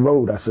to hit the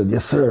road." I said,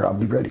 "Yes, sir, I'll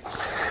be ready."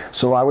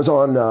 So I was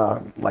on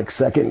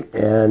second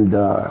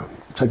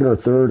or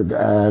third,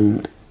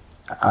 and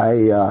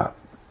I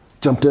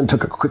jumped in,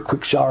 took a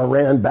quick shower,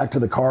 ran back to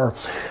the car.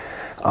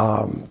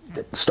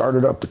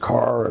 Started up the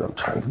car,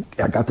 and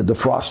I got the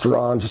defroster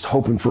on, just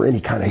hoping for any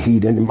kind of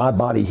heat, in my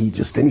body heat,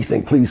 just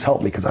anything. Please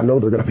help me, because I know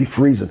they're going to be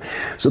freezing.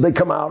 So they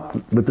come out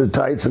with their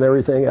tights and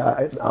everything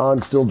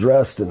on, still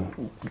dressed,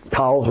 and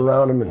towels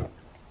around them, and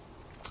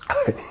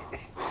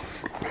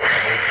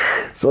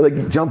so they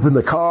jump in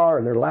the car,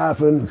 and they're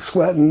laughing,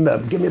 sweating,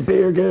 "Give me a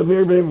beer, give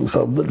me a beer."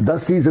 So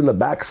Dusty's in the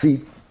back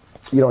seat.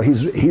 You know,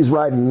 he's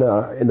riding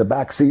in the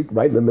back seat,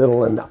 right in the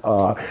middle, and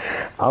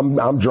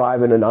I'm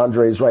driving, and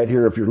Andre's right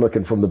here if you're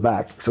looking from the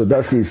back. So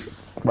Dusty's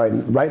right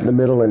in the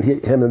middle, and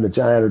him and the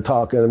Giant are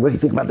talking. "What do you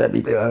think about that?"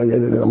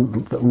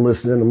 I'm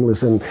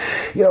listening.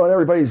 You know, and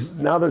everybody's,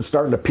 now they're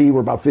starting to pee.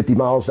 We're about 50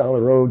 miles down the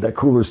road. That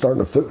cooler's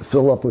starting to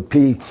fill up with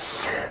pee.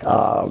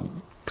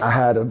 I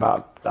had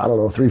about,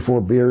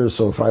 3-4 beers,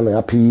 so finally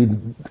I peed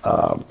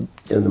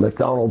in the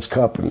McDonald's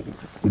cup, and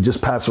we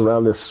just pass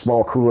around this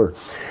small cooler.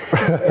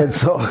 And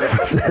so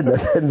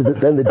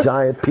then the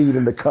Giant peed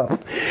in the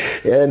cup,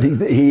 and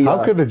he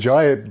how could the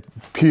Giant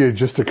pee in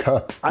just a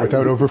cup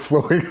without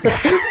overflowing?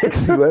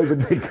 He was a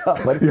big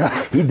cup, but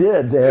yeah, he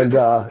did, and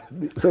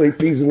so he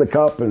pees in the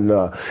cup, and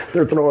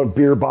they're throwing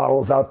beer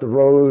bottles out the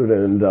road,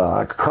 and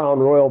Crown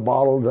Royal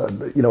bottles.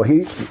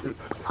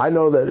 I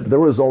know that there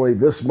was only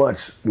this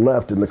much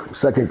left in the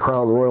second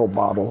Crown Royal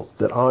bottle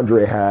that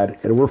Andre had,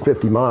 and we're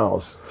 50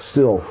 miles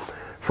still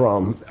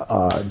from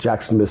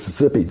Jackson,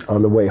 Mississippi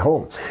on the way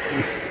home.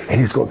 And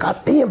he's going, "God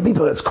damn,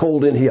 people, it's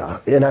cold in here."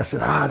 And I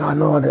said, "I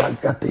know, I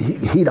got the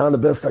heat on the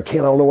best I can.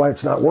 I don't know why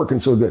it's not working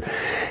so good."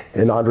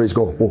 And Andre's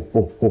going, whoa,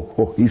 whoa, whoa,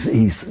 whoa.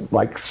 He's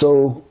like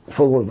so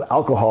full of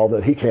alcohol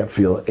that he can't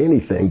feel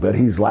anything, but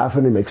he's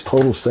laughing. It makes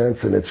total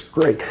sense, and it's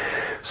great.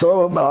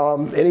 So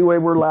anyway,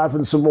 we're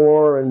laughing some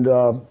more, and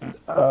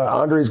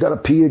Andre's got to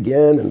pee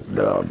again,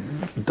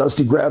 and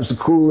Dusty grabs the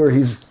cooler.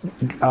 He's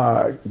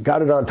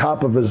got it on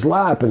top of his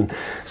lap, and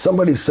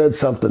somebody said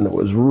something that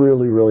was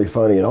really, really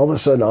funny. And all of a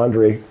sudden,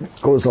 Andre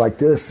goes like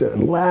this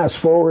and laughs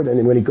forward,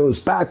 and when he goes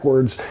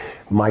backwards,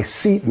 my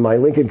seat in my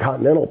Lincoln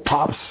Continental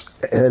pops,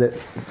 and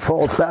it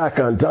falls back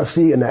on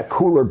Dusty, and that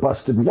cooler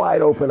busted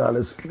wide open on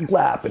his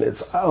lap, and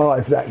it's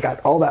got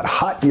all that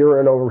hot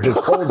urine over his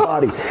whole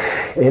body,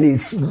 and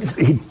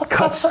he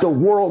cuts the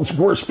world's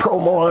worst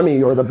promo on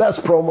me, or the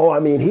best promo. I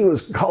mean, he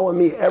was calling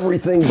me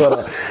everything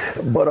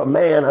but a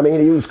man. I mean,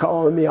 he was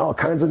calling me all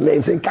kinds of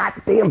names, saying, "God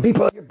damn,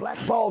 people, you're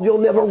blackballed. You'll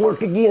never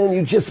work again.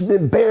 You just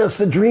embarrassed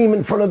the dream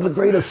in front of the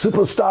greatest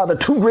superstar, the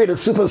two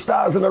greatest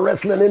superstars in the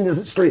wrestling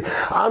industry.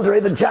 Andre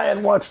the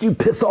Giant watched you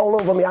piss all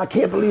over me. I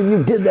can't believe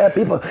you did that,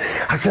 people."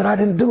 I said, "I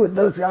didn't do it.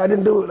 I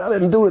didn't do it. I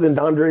didn't do it." And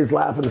Andre's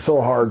laughing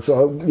so hard.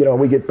 So,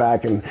 we get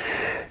back, and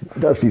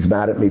Dusty's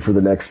mad at me for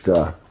the next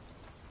a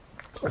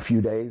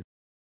few days.